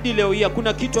 Hadi leo hii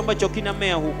hakuna kitu ambacho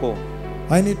kinamea huko.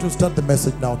 I need to start the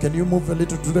message now. Can you move a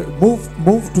little to the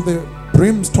move to the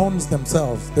brimstones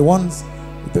themselves? The ones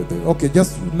okay,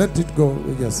 just let it go.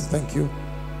 Yes, thank you.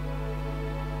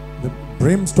 The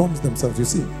brimstones themselves, you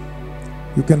see.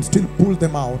 You can still pull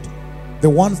them out. The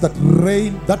ones that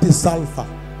rain, that is sulfur.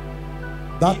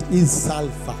 That is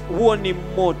sulfur. Huo ni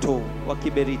moto wa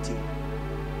kiberiti.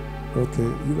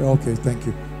 Okay, thank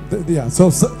you. Yeah, so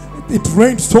it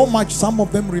rained so much, some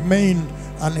of them remained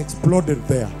unexploded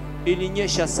there.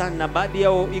 Ilinyesha sana, baadhi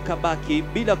yao ikabaki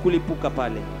bila kulipuka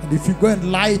pale. And if you go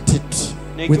and light it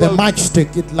with a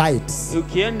matchstick, it lights.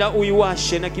 Ukienda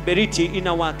uiwashe na kiberiti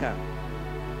inawaka.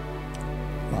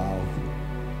 Wow.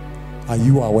 Are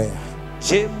you aware?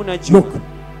 Je, mnajua? Look,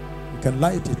 you can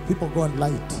light it. People go and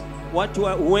light. Watu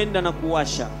huenda na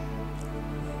kuwasha.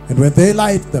 And when they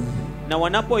light them, na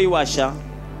wanapoiwasha,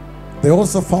 they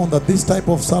also found that this type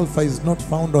of sulfur is not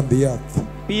found on the earth.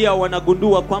 Pia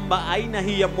wanagundua kwamba aina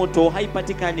hii ya moto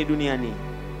haipatikani duniani.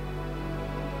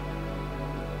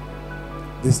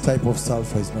 This type of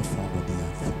sulfur is not found on the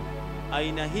earth.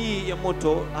 Aina hii ya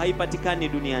moto haipatikani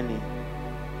duniani.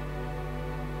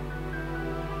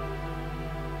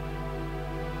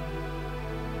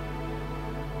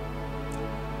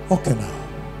 Okay now.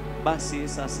 Basi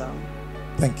sasa.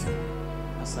 Thank you.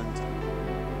 Asante.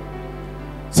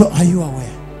 So are you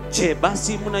aware? Je,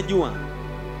 basi mnajua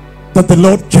that the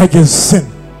Lord judges sin?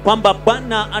 Kwamba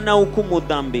Bwana anahukumu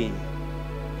dhambi.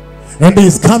 And he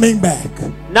is coming back.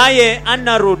 Naye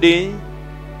anarudi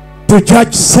to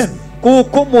judge sin.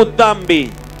 Kuhukumu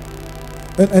dhambi.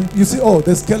 And you see, oh,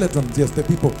 the skeletons, yes, the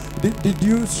people. Did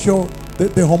you show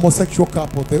the homosexual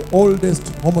couple, the oldest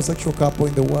homosexual couple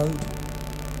in the world?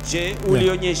 Je,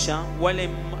 ulionyesha wale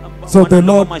so the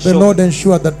Lord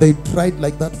ensured that they tried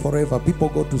like that forever. People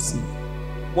go to see.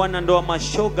 Wanandoa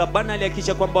mashoga, Bwana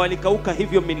alihakikisha kwamba walikauka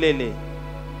hivyo milele.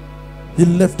 He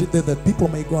left it there that people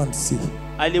may go and see.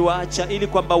 Aliwaacha ili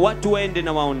kwamba watu waende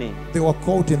na waone. They were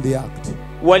caught in the act.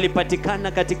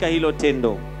 Walipatikana katika hilo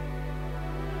tendo.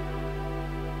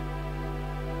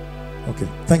 Okay,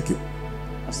 thank you.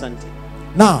 Asante.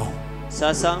 Now,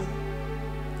 sasa,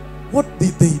 what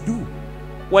did they do?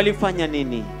 Walifanya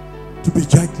nini? To be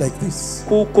judged like this.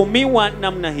 Kuhukumiwa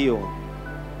namna hiyo.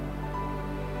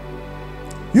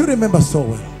 You remember so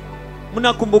well.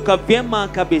 Mnakumbuka vyema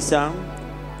kabisa.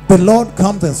 The Lord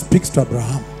comes and speaks to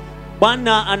Abraham.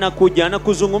 Bwana anakuja na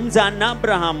kuzungumza na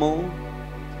Abrahamu.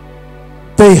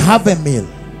 They have a meal.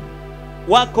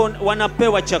 Wako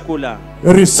wanapewa chakula.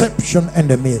 A reception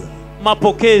and a meal.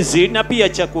 Mapokezi na pia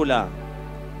chakula.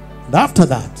 And after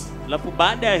that, alafu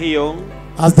baada ya hiyo,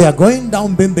 as they are going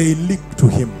down, then they leak to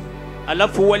him.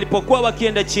 Alafu walipokuwa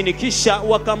wakienda chini, kisha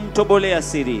wakamtobolea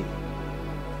siri.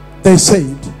 They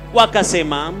said,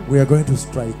 wakasema, we are going to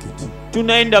strike it.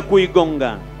 Tunaenda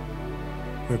kuigonga.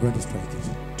 We are going to strike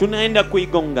it. Tunaenda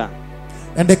kuigonga.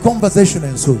 And the conversation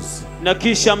ensues. Na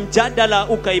kisha mjadala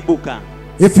ukaibuka.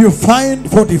 If you find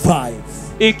 45,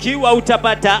 ikiwa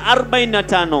utapata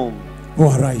 45, who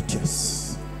are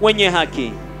righteous, wenye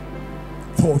haki,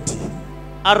 40,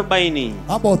 40,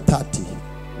 about 30,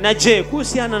 na je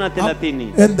kuhusiana na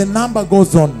 30, and the number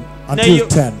goes on until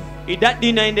 10, idadi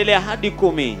inaendelea hadi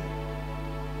 10,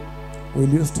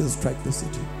 will you still strike the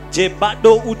city? Je,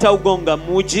 bado utaugonga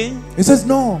muji? He says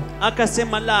no.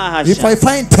 Akasema la hasha. If I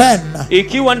find 10,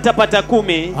 ikiwa nitapata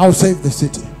 10, I'll save the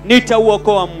city.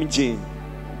 Nitauokoa mji.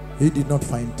 He did not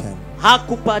find 10.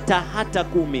 Hakupata hata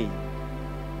 10.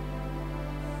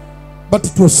 But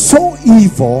it was so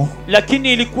evil,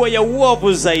 lakini ilikuwa ya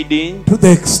uovu zaidi, to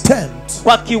the extent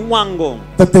kwa kiwango,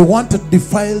 that they wanted to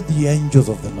defile the angels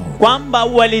of the Lord. Kwamba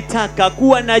walitaka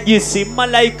kuwa najisi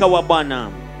malaika wa Bwana.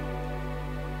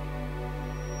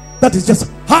 That is just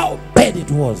how bad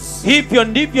it was. Hivyo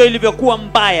ndivyo ilivyokuwa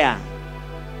mbaya.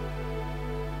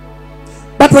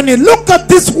 But when you look at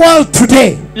this world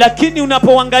today, lakini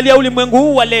unapoangalia ulimwengu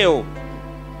huu wa leo,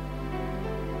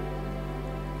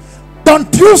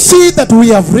 don't you see that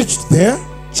we have reached there?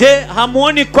 Je,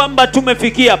 hamuoni kwamba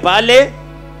tumefikia pale?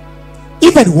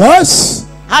 Even worse,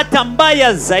 hata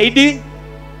mbaya zaidi.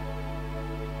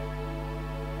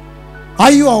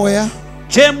 Are you aware?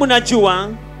 Je, mnajua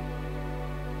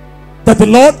that the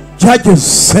Lord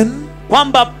judges sin?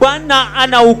 Kwamba Bwana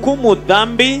anahukumu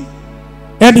dhambi.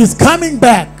 And is coming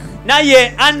back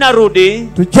naye anarudi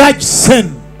to judge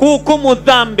sin kuhukumu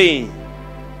dhambi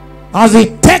as he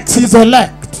takes his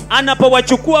elect.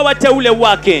 anapowachukua wateule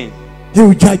wake. He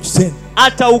will judge sin.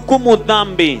 Atahukumu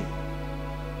dhambi.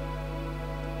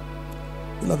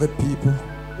 Beloved people,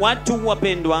 Watu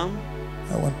wapendwa,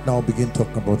 I want now begin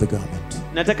talking about the garment,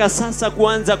 nataka sasa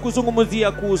kuanza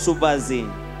kuzungumzia kuhusu vazi,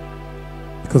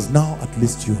 because now at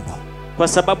least you know. kwa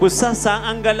sababu sasa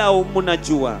angalau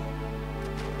munajua.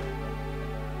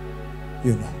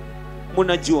 You know.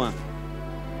 Munajua.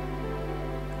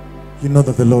 You know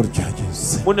that the Lord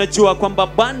judges. Munajua kwamba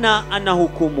Bwana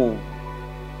anahukumu.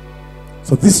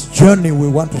 So this journey we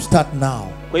want to start now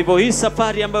Kwa hivyo hii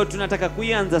safari ambayo tunataka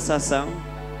kuianza sasa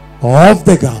of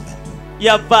the garment.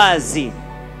 ya vazi,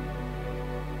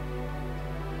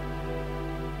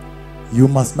 You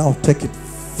must now take it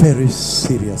very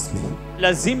seriously.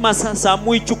 lazima sasa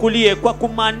muichukulie kwa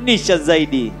kumaanisha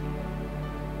zaidi.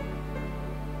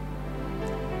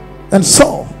 And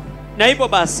so, Na hivyo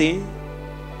basi,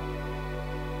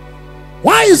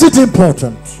 why is it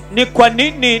important ni kwa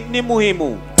nini ni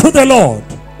muhimu to the Lord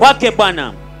kwake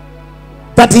Bwana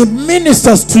that he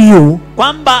ministers to you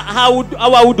kwamba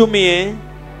awahudumie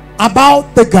about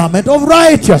the garment of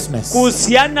righteousness?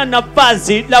 kuhusiana na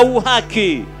vazi la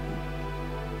uhaki?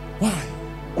 Why?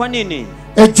 Kwa nini?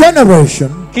 A generation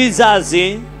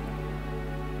Kizazi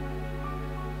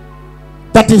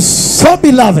that is so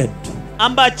beloved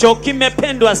ambacho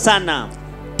kimependwa sana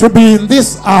to be in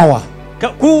this hour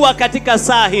kuwa katika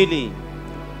saa hili,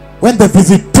 when the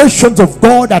visitations of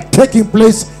God are taking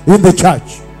place in the church.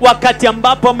 wakati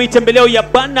ambapo mitembeleo ya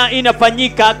Bwana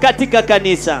inafanyika katika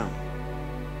kanisa.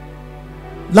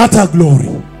 Latter glory.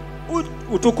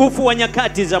 Utukufu wa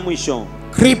nyakati za mwisho.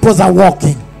 Cripples are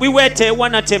walking. Viwete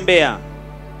wanatembea.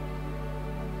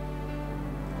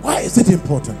 Why is it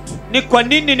important? Ni kwa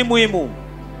nini ni muhimu?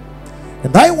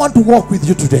 And I want to walk with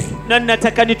you today. Na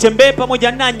nataka nitembee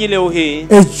pamoja nanyi leo hii.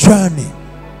 A journey.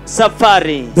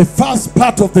 Safari. The first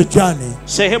part of the journey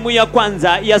Sehemu ya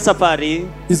kwanza ya safari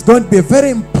is going to be a very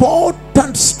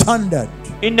important standard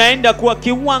inaenda kuwa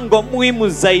kiwango muhimu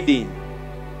zaidi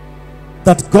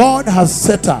that God has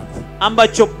set up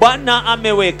ambacho Bwana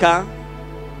ameweka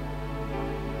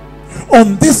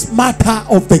on this matter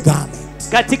of the garment.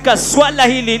 katika swala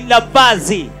hili la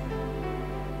vazi.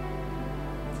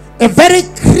 A very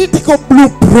critical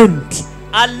blueprint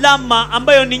Alama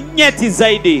ambayo ni nyeti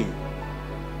zaidi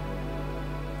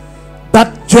that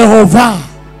Jehovah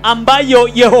ambayo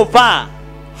Yehova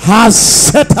has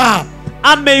set up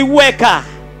ameiweka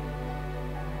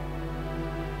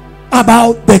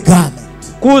about the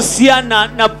garment. kuhusiana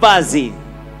na vazi,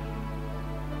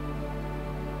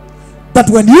 That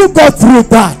when you go through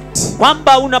that,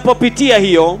 kwamba unapopitia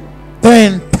hiyo the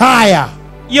entire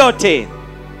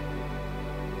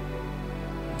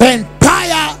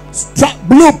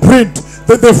blueprint,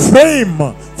 the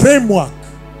framework,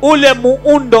 ule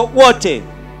muundo wote,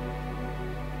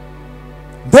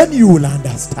 then you will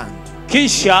understand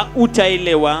kisha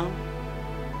utaelewa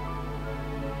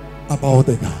about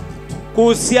the garment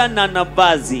kuhusiana na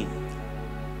vazi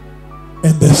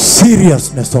and the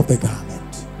seriousness of the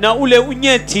garment. na ule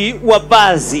unyeti wa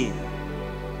vazi.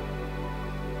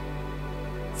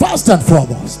 First and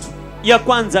foremost, Ya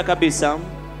kwanza kabisa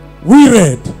we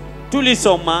read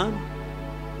tulisoma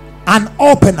an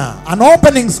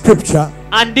opening scripture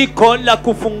andiko la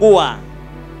kufungua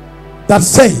that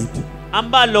said,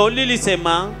 ambalo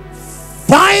lilisema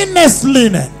finest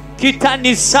linen,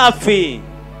 kitani safi,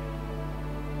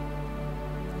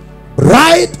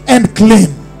 bright and clean,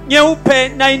 nyeupe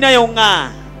na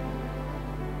inayong'aa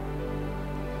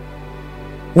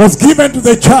was given to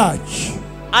the church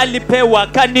alipewa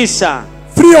kanisa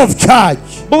free of charge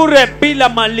bure bila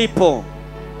malipo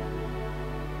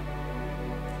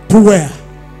to wear.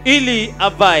 ili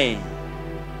avae.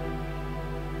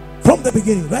 From the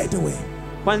beginning, right away.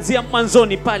 Kuanzia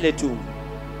mwanzoni pale tu.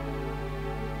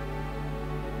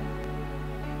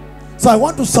 So I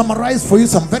want to summarize for you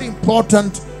some very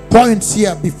important points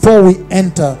here before we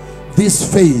enter this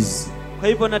phase. Kwa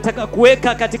hivyo nataka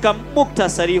kuweka katika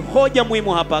muktasari hoja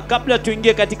muhimu hapa kabla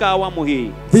tuingie katika awamu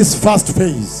hii. This first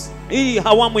phase. Hii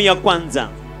awamu ya kwanza.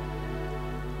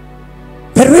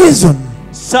 The reason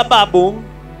Sababu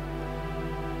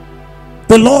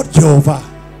the Lord Jehovah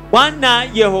Bwana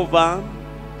Yehova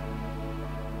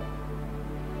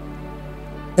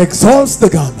exalts the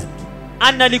garment,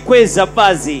 analikweza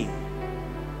vazi,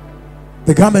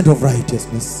 the garment of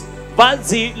righteousness,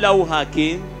 vazi la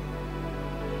uhaki,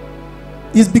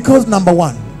 is because number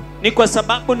one, ni kwa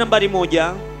sababu nambari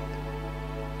moja,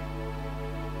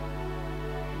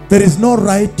 there is no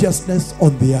righteousness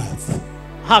on the earth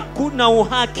Hakuna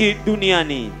uhaki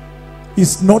duniani.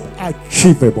 It's not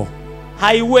achievable.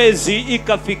 Haiwezi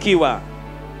ikafikiwa.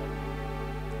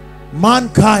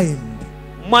 Mankind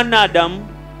Mwanadamu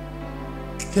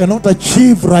cannot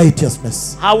achieve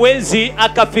righteousness. hawezi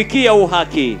akafikia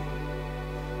uhaki.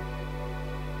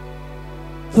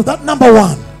 So that number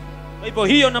one Kwa hivyo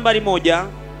hiyo nambari moja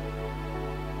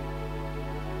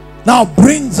now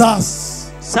brings us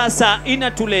sasa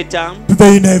inatuleta to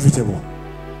the inevitable.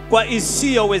 kwa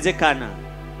isiyowezekana,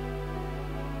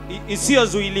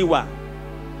 isiyozuiliwa.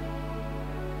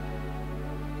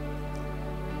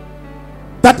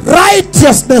 That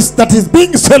righteousness that is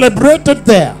being celebrated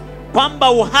there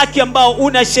Kwamba uhaki ambao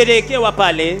unasherehekewa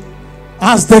pale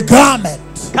as the garment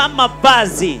kama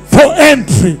vazi for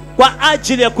entry, kwa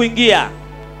ajili ya kuingia.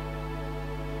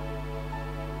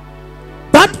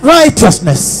 that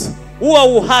righteousness Huo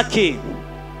uhaki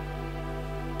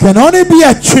can only be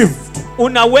achieved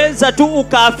unaweza tu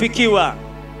ukaafikiwa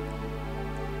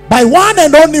by one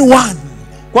and only one.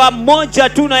 kwa moja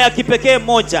tu na ya kipekee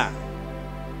moja.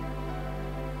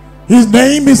 His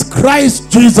name is Christ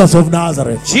Jesus of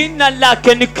Nazareth. Jina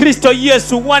lake ni Kristo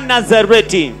Yesu wa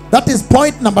Nazareti. That is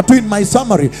point number 2 in my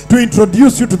summary, to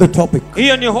introduce you to the topic.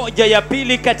 Hiyo ni hoja ya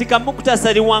pili katika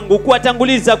muktasari wangu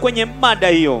kuwatanguliza kwenye mada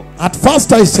hiyo. At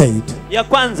first I said Ya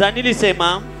kwanza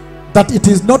nilisema that it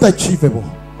is not achievable.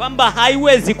 kwamba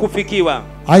haiwezi kufikiwa.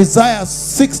 Isaiah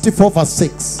 64 verse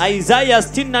 6. Isaya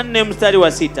 64 mstari wa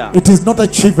 6. It is not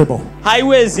achievable.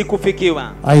 Haiwezi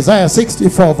kufikiwa. Isaiah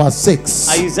 64 verse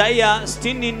 6. Isaya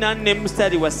 64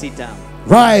 mstari wa 6.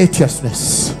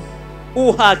 Righteousness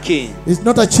Uhaki is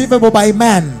not achievable by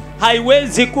man.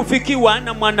 haiwezi kufikiwa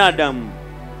na mwanadamu.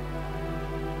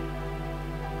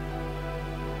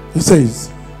 He says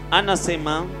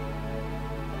Anasema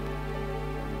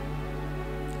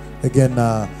again,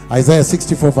 Isaiah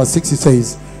 64 verse 6, he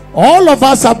says, all of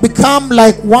us have become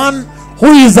like one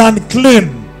who is unclean,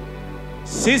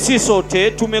 sisi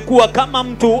sote tumekuwa kama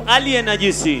mtu aliye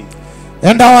najisi,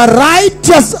 and our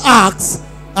righteous acts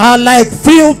are like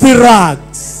filthy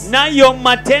rags. nayo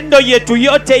matendo yetu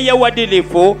yote ya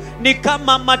uadilifu ni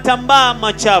kama matambaa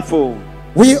machafu.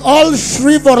 We all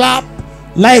shrivel up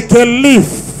like a leaf,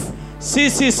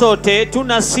 Sisi sote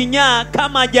tunasinyaa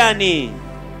kama jani,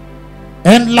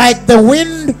 and like the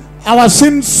wind our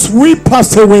sins sweep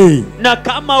us away. na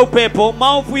kama upepo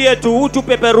maovu yetu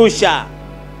hutupeperusha.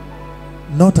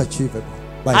 Not achievable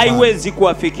by man. Haiwezi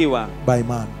kuafikiwa By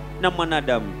man. na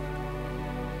mwanadamu.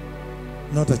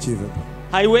 Not achievable.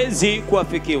 Haiwezi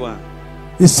kuafikiwa.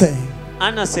 He's saying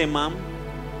Anasema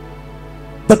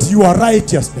that your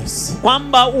righteousness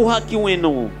kwamba uhaki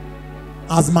wenu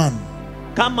as man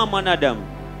kama mwanadamu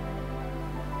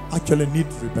actually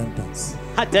needs repentance.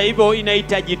 hata hivyo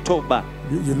inahitaji toba.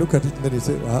 You look at it and then you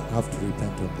say, I have to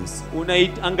repent on this.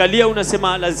 Unaangalia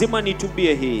unasema lazima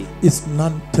nitubie hii. It's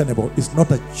non-tenable. It's not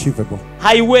achievable.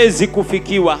 Haiwezi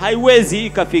kufikiwa, haiwezi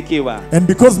ikafikiwa. And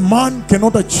because man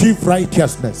cannot achieve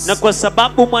righteousness, Na kwa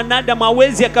sababu mwanadamu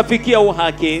hawezi akafikia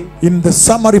uhaki, in the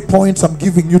summary points I'm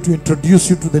giving you to introduce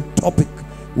you to the topic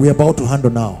we're about to handle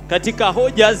now, katika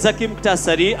hoja za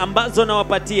kimktasari ambazo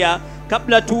nawapatia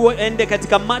kabla tuende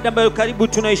katika mada ambayo karibu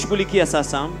tunaishughulikia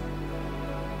sasa,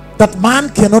 that man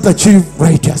cannot achieve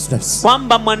righteousness.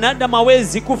 kwamba mwanadamu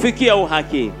hawezi kufikia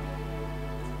uhaki.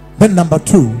 Then number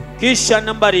 2, Kisha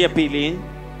nambari ya pili,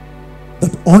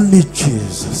 that only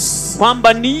Jesus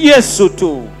kwamba ni Yesu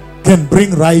tu can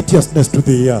bring righteousness to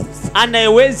the earth.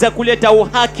 anayeweza kuleta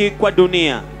uhaki kwa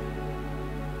dunia.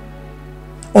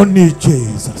 Only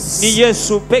Jesus Ni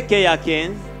Yesu peke yake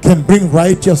can bring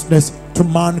righteousness to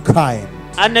mankind,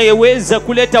 anayeweza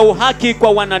kuleta uhaki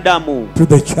kwa wanadamu, to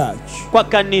the church. kwa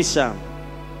kanisa.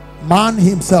 Man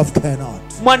himself cannot.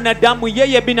 Mwanadamu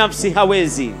yeye binafsi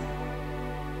hawezi.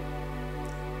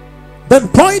 Then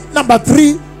point number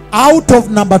 3 out of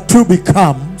number 2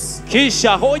 becomes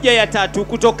Kisha hoja ya tatu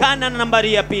kutokana na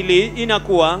nambari ya pili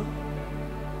inakuwa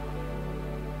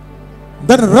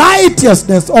that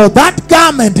righteousness, or that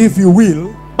garment if you will,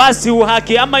 basi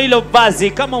uhaki ama hilo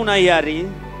vazi kama una hiari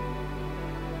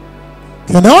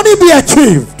can only be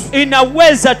achieved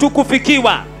inaweza tu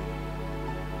kufikiwa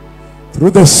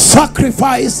through the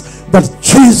sacrifice that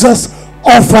Jesus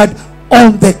offered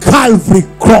on the Calvary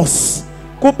cross.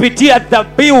 kupitia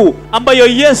dhabihu ambayo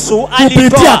Yesu Kupitia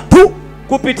alitoa, tu.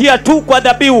 kupitia tu kwa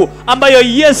dhabihu ambayo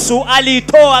Yesu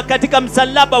alitoa katika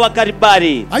msalaba wa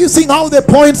Kalvari. Are you seeing how the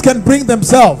points can bring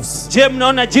themselves? Je,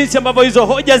 mnaona jinsi ambavyo hizo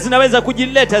hoja zinaweza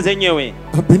kujileta zenyewe?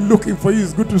 I've been looking for you.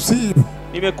 It's good to see you.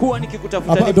 Nimekuwa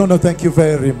nikikutafuta. I don't know. Thank you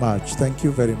very much. Thank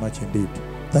you very much indeed.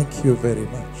 Thank you very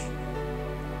much.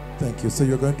 Thank you. So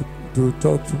you're going to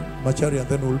talk to Machari and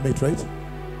then we'll meet, right?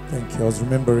 Thank you. I was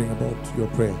remembering about your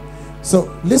prayer. So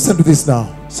listen to this now.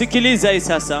 Sikiliza hii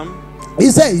sasa.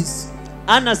 He says,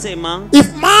 Anasema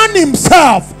if man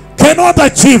himself cannot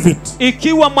achieve it,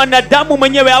 ikiwa mwanadamu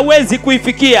mwenyewe hawezi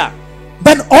kuifikia,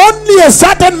 then only a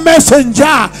certain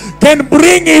messenger can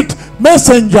bring it,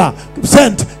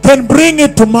 can bring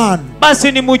it to man.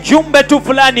 basi ni mjumbe tu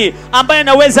fulani ambaye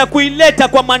anaweza kuileta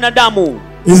kwa mwanadamu.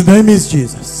 His name is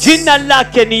Jesus. Jina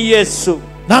lake ni Yesu.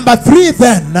 Number 3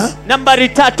 then, Nambari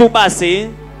 3 basi,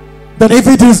 that if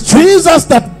it is Jesus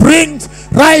that brings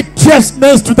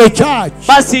righteousness to the church,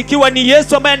 basi ikiwa ni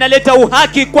Yesu ambaye analeta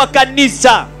uhaki kwa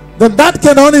kanisa, then that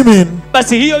can only mean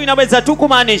basi hiyo inaweza tu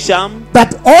kumaanisha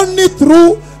that only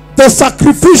through the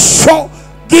sacrificial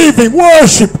giving,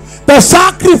 worship, the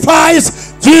sacrifice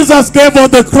Jesus gave on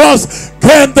the cross,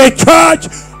 can the church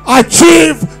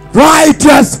achieve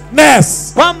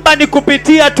righteousness. kwamba ni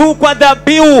kupitia tu kwa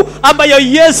dhabihu ambayo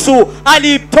Yesu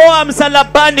alitoa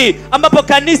msalabani ambapo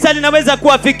kanisa linaweza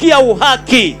kuafikia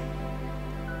uhaki.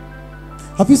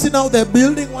 Have you seen how they're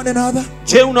building one another?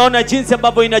 Je, unaona jinsi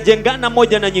ambavyo inajengana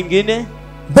moja na nyingine?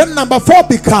 Then number 4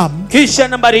 becomes Kisha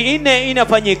nambari 4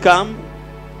 inafanyika,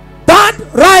 that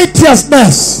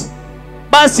righteousness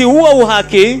basi huo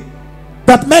uhaki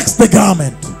that makes the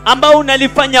garment. ambao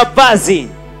unalifanya vazi,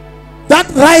 That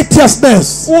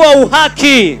righteousness huo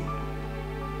uhaki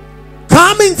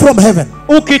coming from heaven,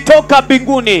 ukitoka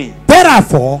mbinguni.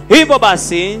 therefore, Hivyo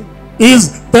basi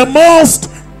is the most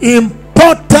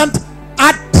important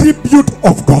attribute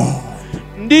of God.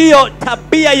 ndiyo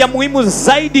tabia ya muhimu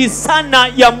zaidi sana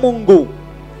ya Mungu,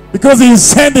 Because he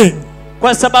is sending.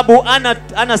 kwa sababu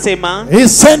anasema He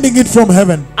is sending it from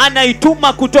heaven.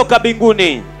 anaituma kutoka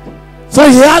mbinguni. So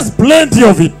he has plenty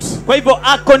of it. Kwa hivyo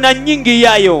ako na nyingi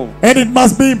yayo, And it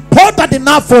must be important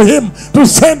enough for him to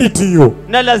send it to you.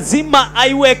 na lazima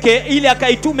aiweke ili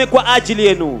akaitume kwa ajili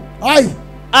yenu.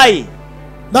 Ai,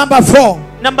 Number 4,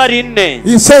 nambari 4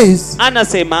 he says,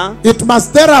 anasema it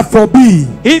must therefore be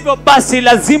hivyo basi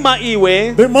lazima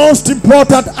iwe the most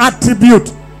important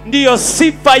attribute ndiyo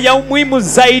sifa ya umuhimu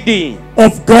zaidi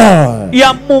of God.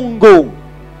 ya Mungu.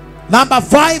 Number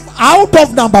 5, out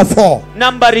of number 4.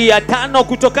 Nambari ya 5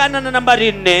 kutokana na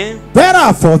nambari 4.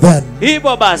 Therefore then,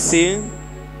 Hivyo basi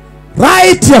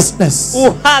righteousness,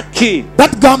 uhaki,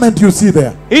 that garment you see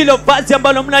there, hilo vazi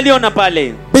ambalo mnaliona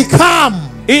pale, become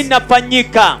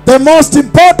inafanyika the most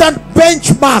important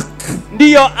benchmark,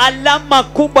 ndiyo alama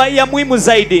kubwa ya muhimu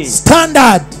zaidi,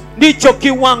 standard, ndicho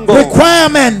kiwango,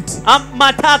 requirement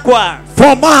matakwa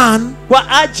for man kwa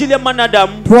ajili ya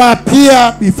mwanadamu to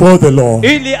appear before the Lord.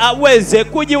 ili aweze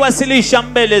kujiwasilisha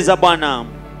mbele za Bwana.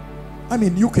 I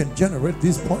mean, you can generate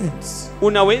these points.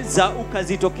 Unaweza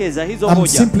ukazitokeza hizo I'm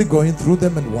moja. simply going through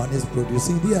them and one is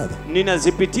producing the other.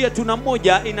 Ninazipitia tu na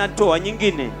moja inatoa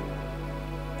nyingine.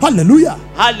 Hallelujah.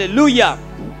 Hallelujah.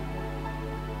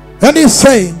 And he's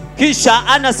saying, Kisha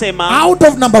anasema out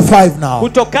of number 5 now,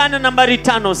 kutokana nambari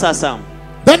 5 sasa.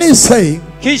 then he's saying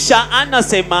Kisha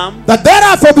anasema that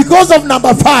therefore because of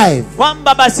number 5,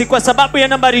 kwamba basi kwa sababu ya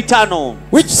nambari 5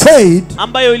 which said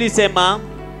ambayo ilisema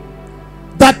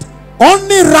that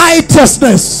only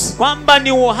righteousness kwamba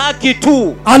ni uhaki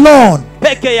tu alone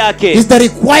peke yake is the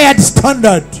required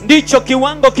standard ndicho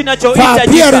kiwango for kinachohitajika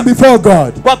appearing before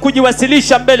God. kwa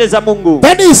kujiwasilisha mbele za Mungu.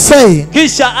 Then he's saying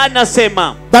Kisha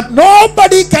anasema that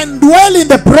nobody can dwell in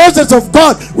the presence of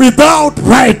God without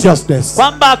righteousness.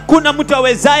 kwamba hakuna mtu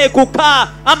awezaye kukaa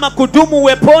ama kudumu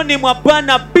uweponi mwa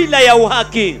Bwana bila ya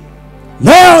uhaki.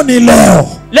 Leo ni leo.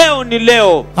 Leo ni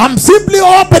leo. I'm simply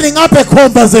opening up a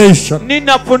conversation.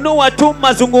 Ninafunua tu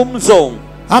mazungumzo.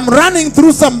 I'm running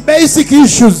through some basic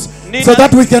issues so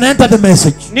that we can enter the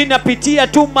message. Ninapitia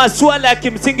tu masuala ya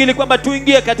kimsingi ili kwamba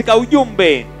tuingie katika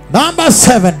ujumbe. Number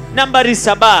 7. Nambari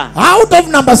 7. Out of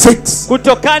number 6.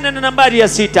 Kutokana na nambari ya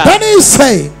 6. Then he's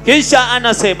saying Kisha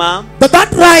anasema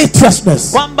that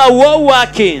righteousness, kwamba uovu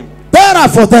wake.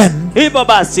 therefore then, Hivyo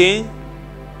basi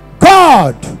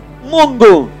God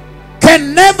Mungu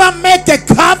can never make a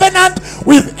covenant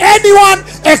with anyone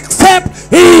except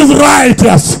he is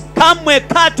righteous. kamwe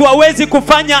katu hawezi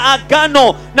kufanya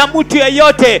agano na mtu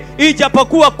yeyote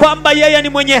ijapokuwa kwamba yeye ni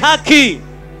mwenye haki.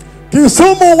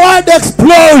 Kisumu word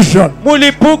explosion.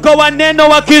 Mulipuko wa neno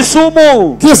wa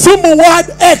Kisumu. Kisumu word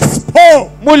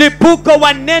expo. Mulipuko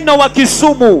wa neno wa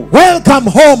Kisumu. Welcome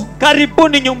home.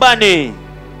 Karibuni nyumbani.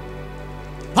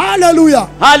 Hallelujah.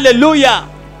 Hallelujah.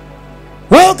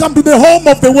 Welcome to the home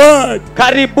of the word.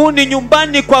 Karibuni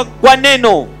nyumbani kwa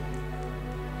neno.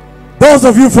 Those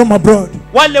of you from abroad,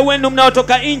 wale wenu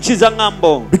mnaotoka nchi za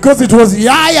ng'ambo. Because it was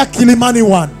Yaya Kilimani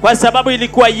 1. Kwa sababu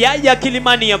ilikuwa Yaya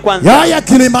Kilimani ya kwanza, Yaya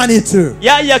Kilimani 2.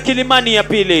 Yaya Kilimani ya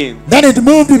pili. Then it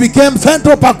moved, it became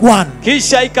Central Park 1.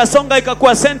 Kisha ikasonga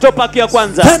ikakuwa Central Park ya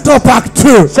kwanza, Central Park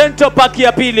 2. Central Park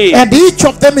ya pili. And each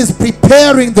of them is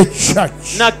preparing the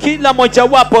church. Na kila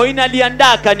mojawapo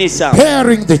inaliandaa kanisa.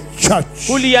 Preparing the church.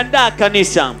 Kuliandaa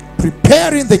kanisa.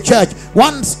 Preparing the church.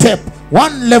 One step,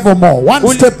 one level more,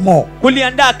 one step more.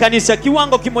 Kuliandaa kanisa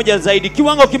kiwango kimoja zaidi,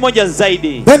 kiwango kimoja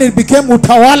zaidi. Then it became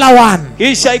Utawala 1.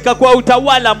 Kisha ikakuwa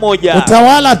Utawala moja,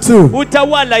 Utawala 2.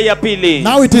 Utawala ya pili.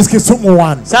 Now it is Kisumu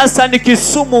 1. Sasa ni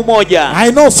Kisumu moja.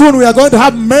 I know soon we are going to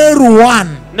have Meru 1.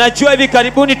 Najua hivi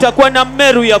karibuni tutakuwa na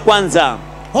Meru ya kwanza.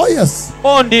 Oh yes.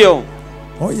 Oh ndio.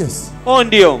 Oh yes. Oh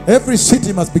ndio. Every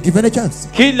city must be given a chance.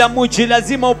 Kila mji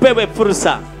lazima upewe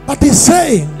fursa. But he's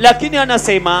saying Lakini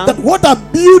anasema that what a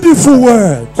beautiful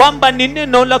word. kwamba ni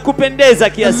neno la kupendeza A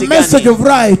kiasi message gani. of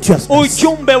righteousness.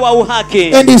 Ujumbe wa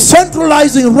uhaki. And he's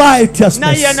centralizing righteousness.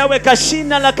 Naye anaweka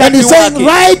shina la And kati he's saying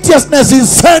uhaki. righteousness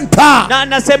is center Na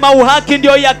anasema uhaki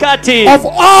ndio ya kati of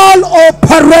all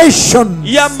operations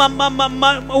ya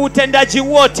utendaji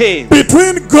wote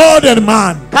between God and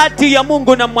man. kati ya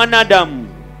Mungu na mwanadamu.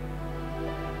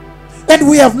 And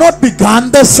we have not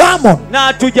begun the sermon. Na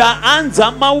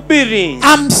hatujaanza mahubiri.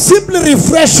 I'm simply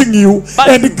refreshing you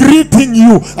and greeting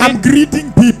you. I'm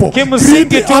greeting people.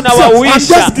 Kimsingi I'm tunawawisha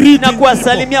just greeting na people.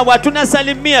 kuwasalimia watu.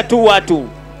 Nasalimia tu watu.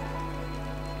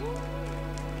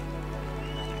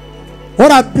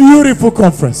 What a beautiful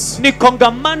conference. Ni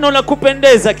kongamano la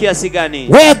kupendeza kiasi gani.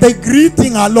 Where the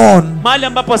greeting alone Mahali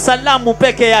ambapo salamu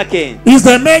peke yake is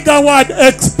a mega word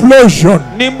explosion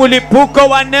ni mlipuko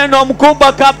wa neno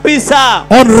mkubwa kabisa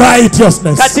on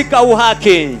righteousness. katika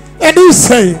uhaki. And he's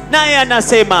saying Naye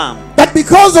anasema that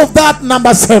because of that,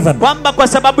 number 7, kwamba kwa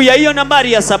sababu ya hiyo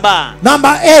nambari ya 7,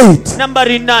 number 8,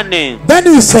 nambari 8,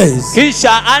 then he says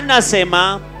kisha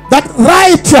anasema that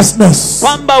righteousness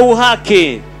kwamba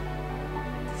uhaki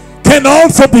can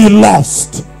also be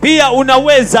lost. pia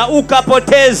unaweza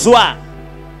ukapotezwa.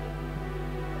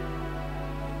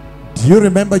 Do you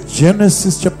remember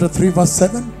Genesis chapter 3 verse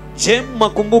 7? Je,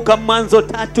 mwakumbuka Mwanzo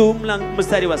 3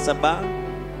 mstari wa 7?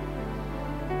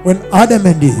 When Adam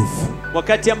and Eve,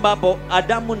 Wakati ambapo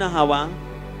Adamu na Hawa,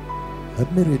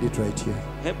 let me read it right here.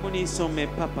 hebu nisome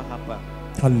papa hapa.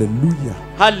 Hallelujah.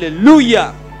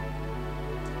 Hallelujah.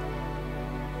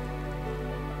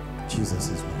 Jesus is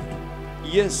Lord.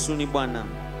 Yesu ni Bwana.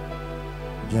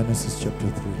 Genesis chapter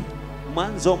 3.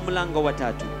 Mwanzo mlango wa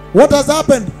 3. What has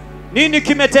happened? Nini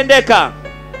kimetendeka?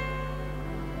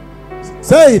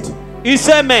 Say it.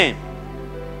 Iseme.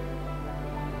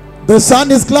 The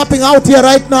sun is clapping out here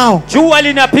right now. Jua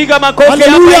linapiga makofi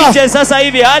Hallelujah. hapa nje sasa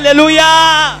hivi.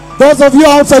 Hallelujah. Those of you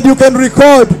outside, you can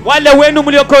record. Wale wenu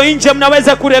mlioko nje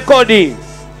mnaweza kurekodi.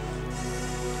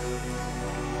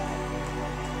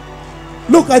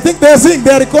 Look, I think they're seeing,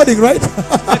 they're recording, right?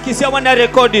 Akisia wana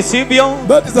rekodi, sivyo?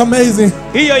 That is amazing.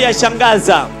 Hiyo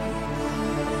yashangaza.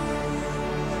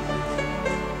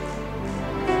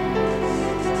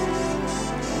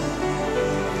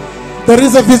 There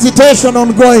is a visitation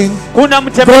ongoing. Kuna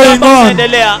mtembeleo Going ambao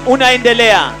on.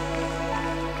 unaendelea.